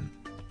 Part 1.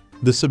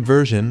 The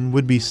Subversion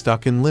would be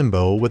stuck in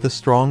limbo with a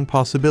strong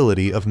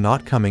possibility of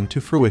not coming to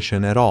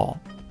fruition at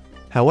all.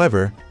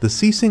 However, the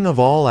ceasing of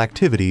all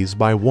activities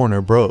by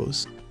Warner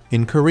Bros.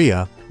 In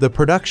Korea, the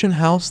production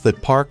house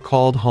that Park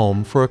called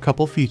home for a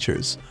couple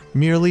features,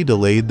 merely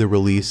delayed the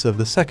release of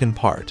the second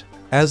part,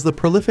 as the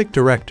prolific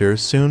director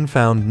soon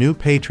found new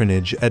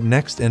patronage at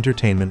Next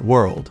Entertainment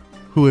World,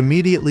 who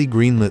immediately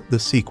greenlit the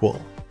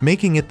sequel,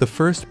 making it the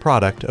first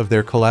product of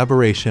their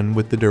collaboration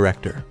with the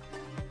director.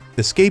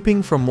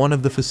 Escaping from one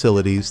of the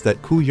facilities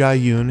that Koo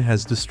Ya-yoon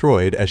has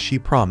destroyed as she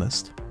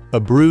promised,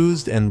 a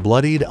bruised and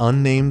bloodied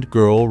unnamed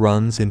girl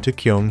runs into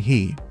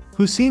Kyung-hee,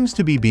 who seems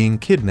to be being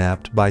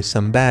kidnapped by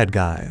some bad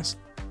guys.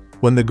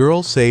 When the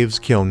girl saves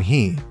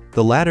Kyung-hee,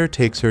 the latter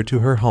takes her to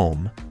her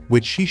home,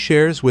 which she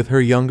shares with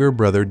her younger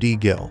brother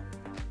D-gil.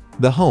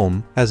 The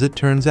home, as it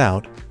turns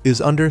out,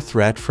 is under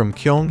threat from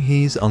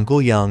Kyung-hee's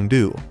uncle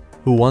Yang-do,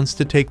 who wants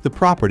to take the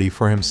property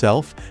for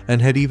himself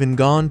and had even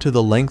gone to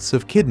the lengths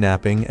of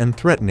kidnapping and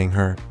threatening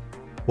her.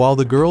 While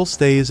the girl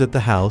stays at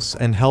the house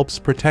and helps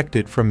protect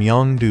it from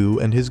Yang-do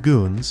and his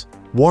goons,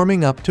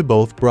 warming up to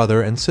both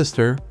brother and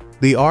sister,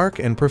 the Ark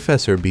and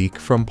Professor Beak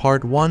from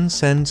Part 1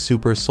 send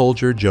super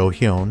soldier Jo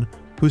Hyun,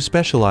 who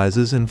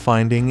specializes in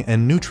finding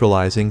and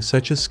neutralizing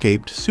such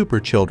escaped super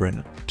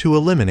children, to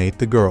eliminate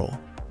the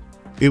girl.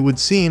 It would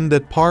seem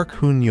that Park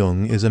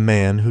Hoon-jung is a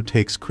man who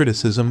takes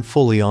criticism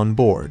fully on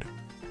board.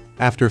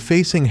 After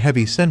facing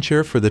heavy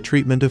censure for the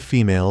treatment of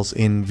females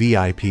in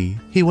VIP,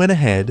 he went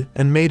ahead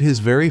and made his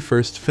very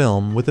first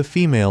film with a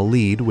female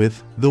lead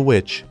with The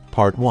Witch,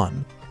 Part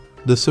 1.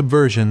 The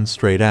Subversion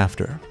straight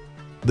after.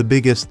 The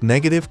biggest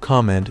negative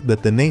comment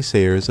that the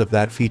naysayers of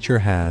that feature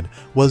had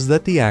was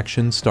that the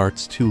action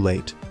starts too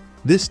late.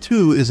 This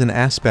too is an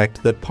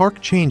aspect that Park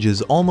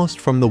changes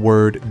almost from the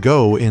word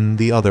go in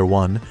the other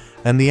one,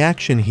 and the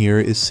action here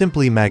is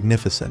simply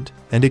magnificent,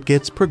 and it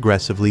gets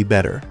progressively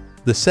better.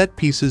 The set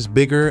pieces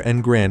bigger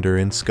and grander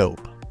in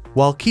scope,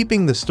 while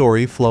keeping the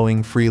story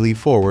flowing freely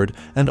forward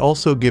and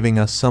also giving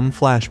us some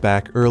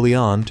flashback early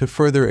on to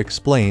further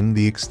explain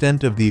the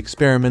extent of the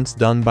experiments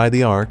done by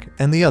the Ark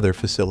and the other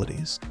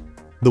facilities.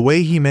 The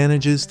way he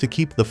manages to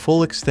keep the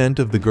full extent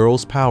of the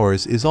girl's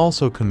powers is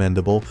also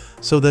commendable,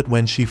 so that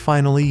when she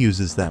finally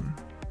uses them,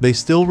 they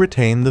still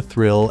retain the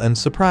thrill and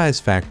surprise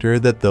factor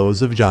that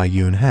those of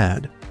Ja-yoon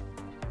had.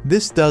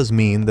 This does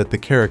mean that the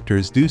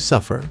characters do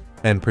suffer,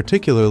 and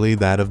particularly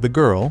that of the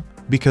girl,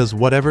 because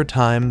whatever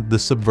time the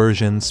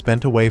Subversion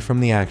spent away from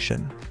the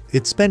action,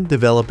 it spent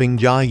developing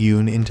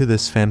Ja-yoon into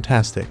this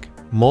fantastic,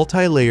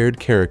 multi-layered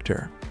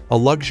character, a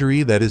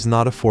luxury that is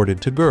not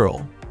afforded to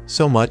girl,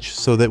 so much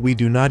so that we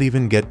do not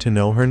even get to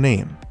know her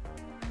name.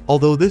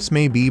 Although this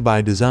may be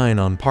by design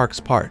on Park's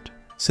part,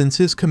 since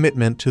his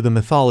commitment to the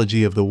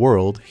mythology of the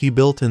world he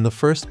built in the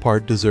first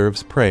part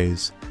deserves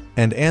praise,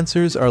 and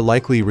answers are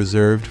likely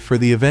reserved for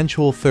the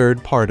eventual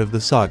third part of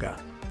the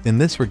saga. In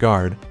this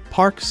regard,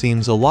 Park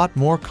seems a lot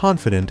more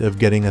confident of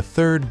getting a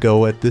third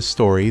go at this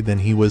story than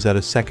he was at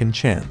a second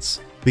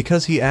chance,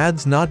 because he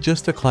adds not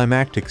just a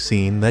climactic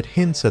scene that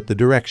hints at the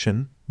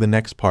direction the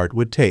next part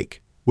would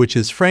take, which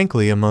is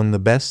frankly among the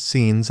best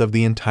scenes of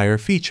the entire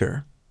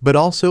feature, but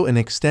also an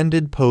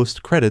extended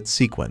post-credits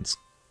sequence.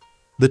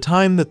 The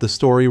time that the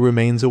story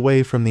remains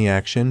away from the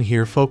action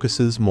here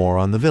focuses more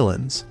on the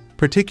villains,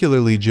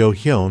 particularly Jo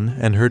Hyun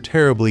and her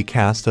terribly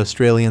cast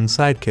Australian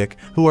sidekick,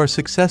 who are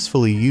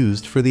successfully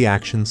used for the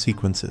action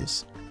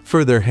sequences,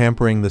 further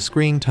hampering the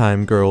screen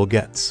time girl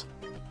gets.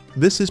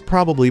 This is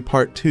probably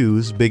Part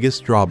 2's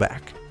biggest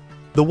drawback.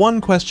 The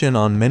one question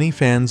on many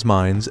fans'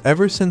 minds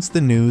ever since the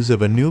news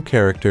of a new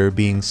character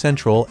being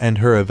central and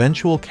her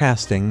eventual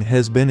casting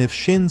has been if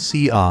Shin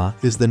Si-ah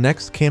is the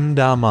next Kim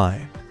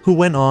Da-mai, who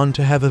went on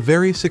to have a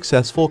very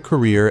successful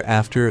career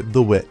after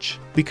The Witch,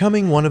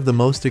 becoming one of the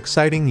most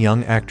exciting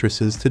young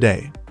actresses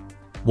today.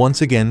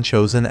 Once again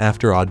chosen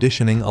after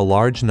auditioning a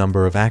large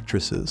number of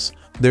actresses,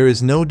 there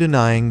is no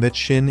denying that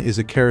Shin is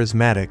a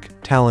charismatic,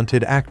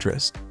 talented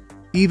actress.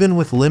 Even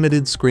with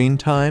limited screen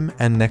time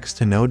and next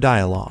to no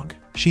dialogue,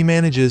 she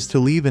manages to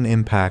leave an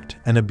impact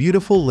and a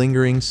beautiful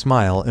lingering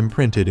smile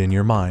imprinted in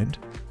your mind.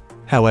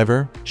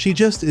 However, she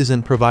just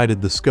isn't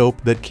provided the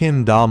scope that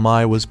Kim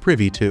Da-mai was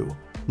privy to,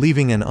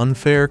 leaving an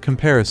unfair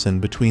comparison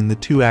between the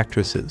two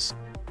actresses.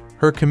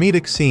 Her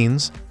comedic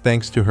scenes,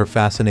 thanks to her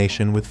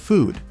fascination with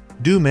food,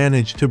 do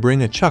manage to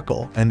bring a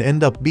chuckle and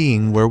end up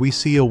being where we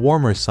see a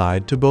warmer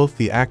side to both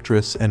the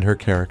actress and her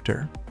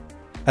character.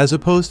 As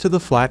opposed to the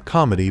flat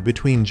comedy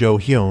between Jo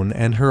Hyun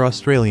and her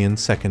Australian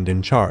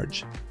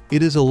second-in-charge,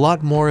 it is a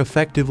lot more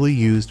effectively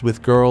used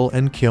with Girl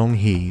and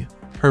Kyung-hee,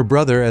 her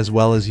brother, as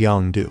well as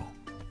Young-do.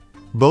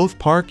 Both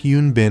Park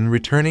Eun-bin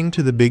returning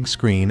to the big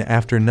screen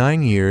after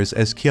 9 years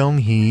as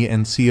Kyung-hee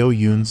and Seo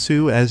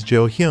Yoon-soo as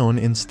Jo Hyun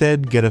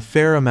instead get a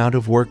fair amount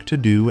of work to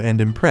do and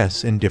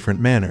impress in different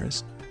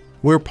manners.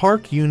 Where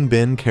Park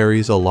Eun-bin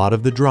carries a lot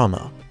of the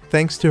drama,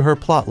 thanks to her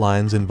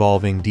plotlines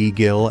involving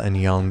D-gil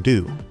and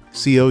Young-do,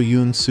 Seo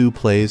Yoon-soo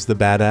plays the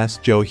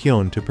badass Jo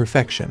Hyun to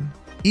perfection,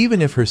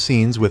 even if her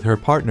scenes with her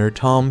partner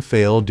Tom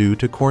fail due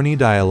to corny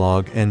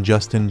dialogue and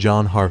Justin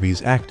John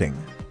Harvey's acting,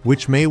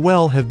 which may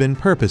well have been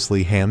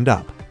purposely hammed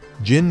up.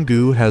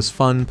 Jin-gu has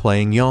fun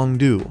playing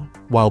Young-do,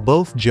 while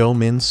both Jo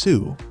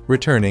Min-soo,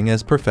 returning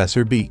as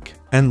Professor Beak,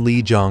 and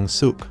Lee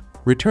Jong-suk,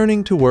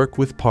 returning to work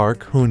with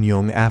Park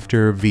Hoon-jung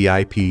after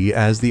VIP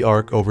as the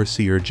ARC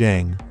Overseer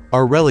Jang,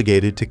 are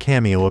relegated to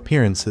cameo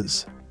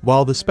appearances,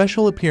 while the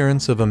special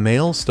appearance of a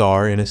male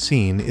star in a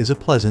scene is a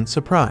pleasant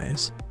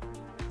surprise.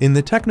 In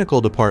the technical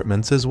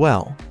departments as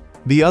well,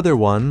 the other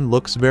one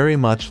looks very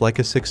much like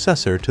a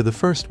successor to the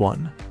first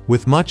one,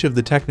 with much of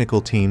the technical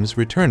teams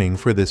returning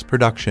for this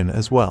production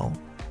as well.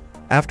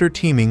 After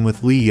teaming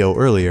with Lee Yo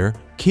earlier,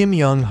 Kim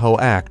Young-ho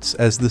acts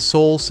as the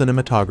sole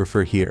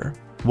cinematographer here,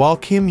 while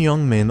Kim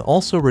Young-min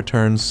also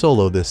returns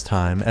solo this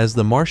time as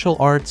the martial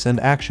arts and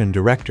action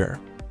director,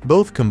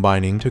 both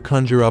combining to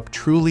conjure up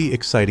truly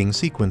exciting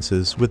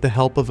sequences with the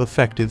help of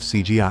effective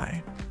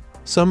CGI.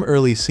 Some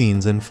early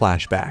scenes in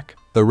flashback,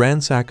 the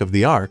ransack of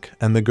the Ark,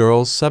 and the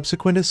girl's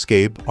subsequent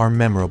escape are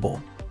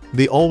memorable.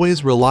 The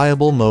always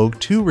reliable Moog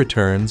 2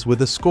 returns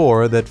with a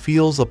score that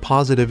feels a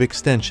positive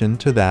extension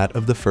to that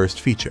of the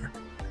first feature.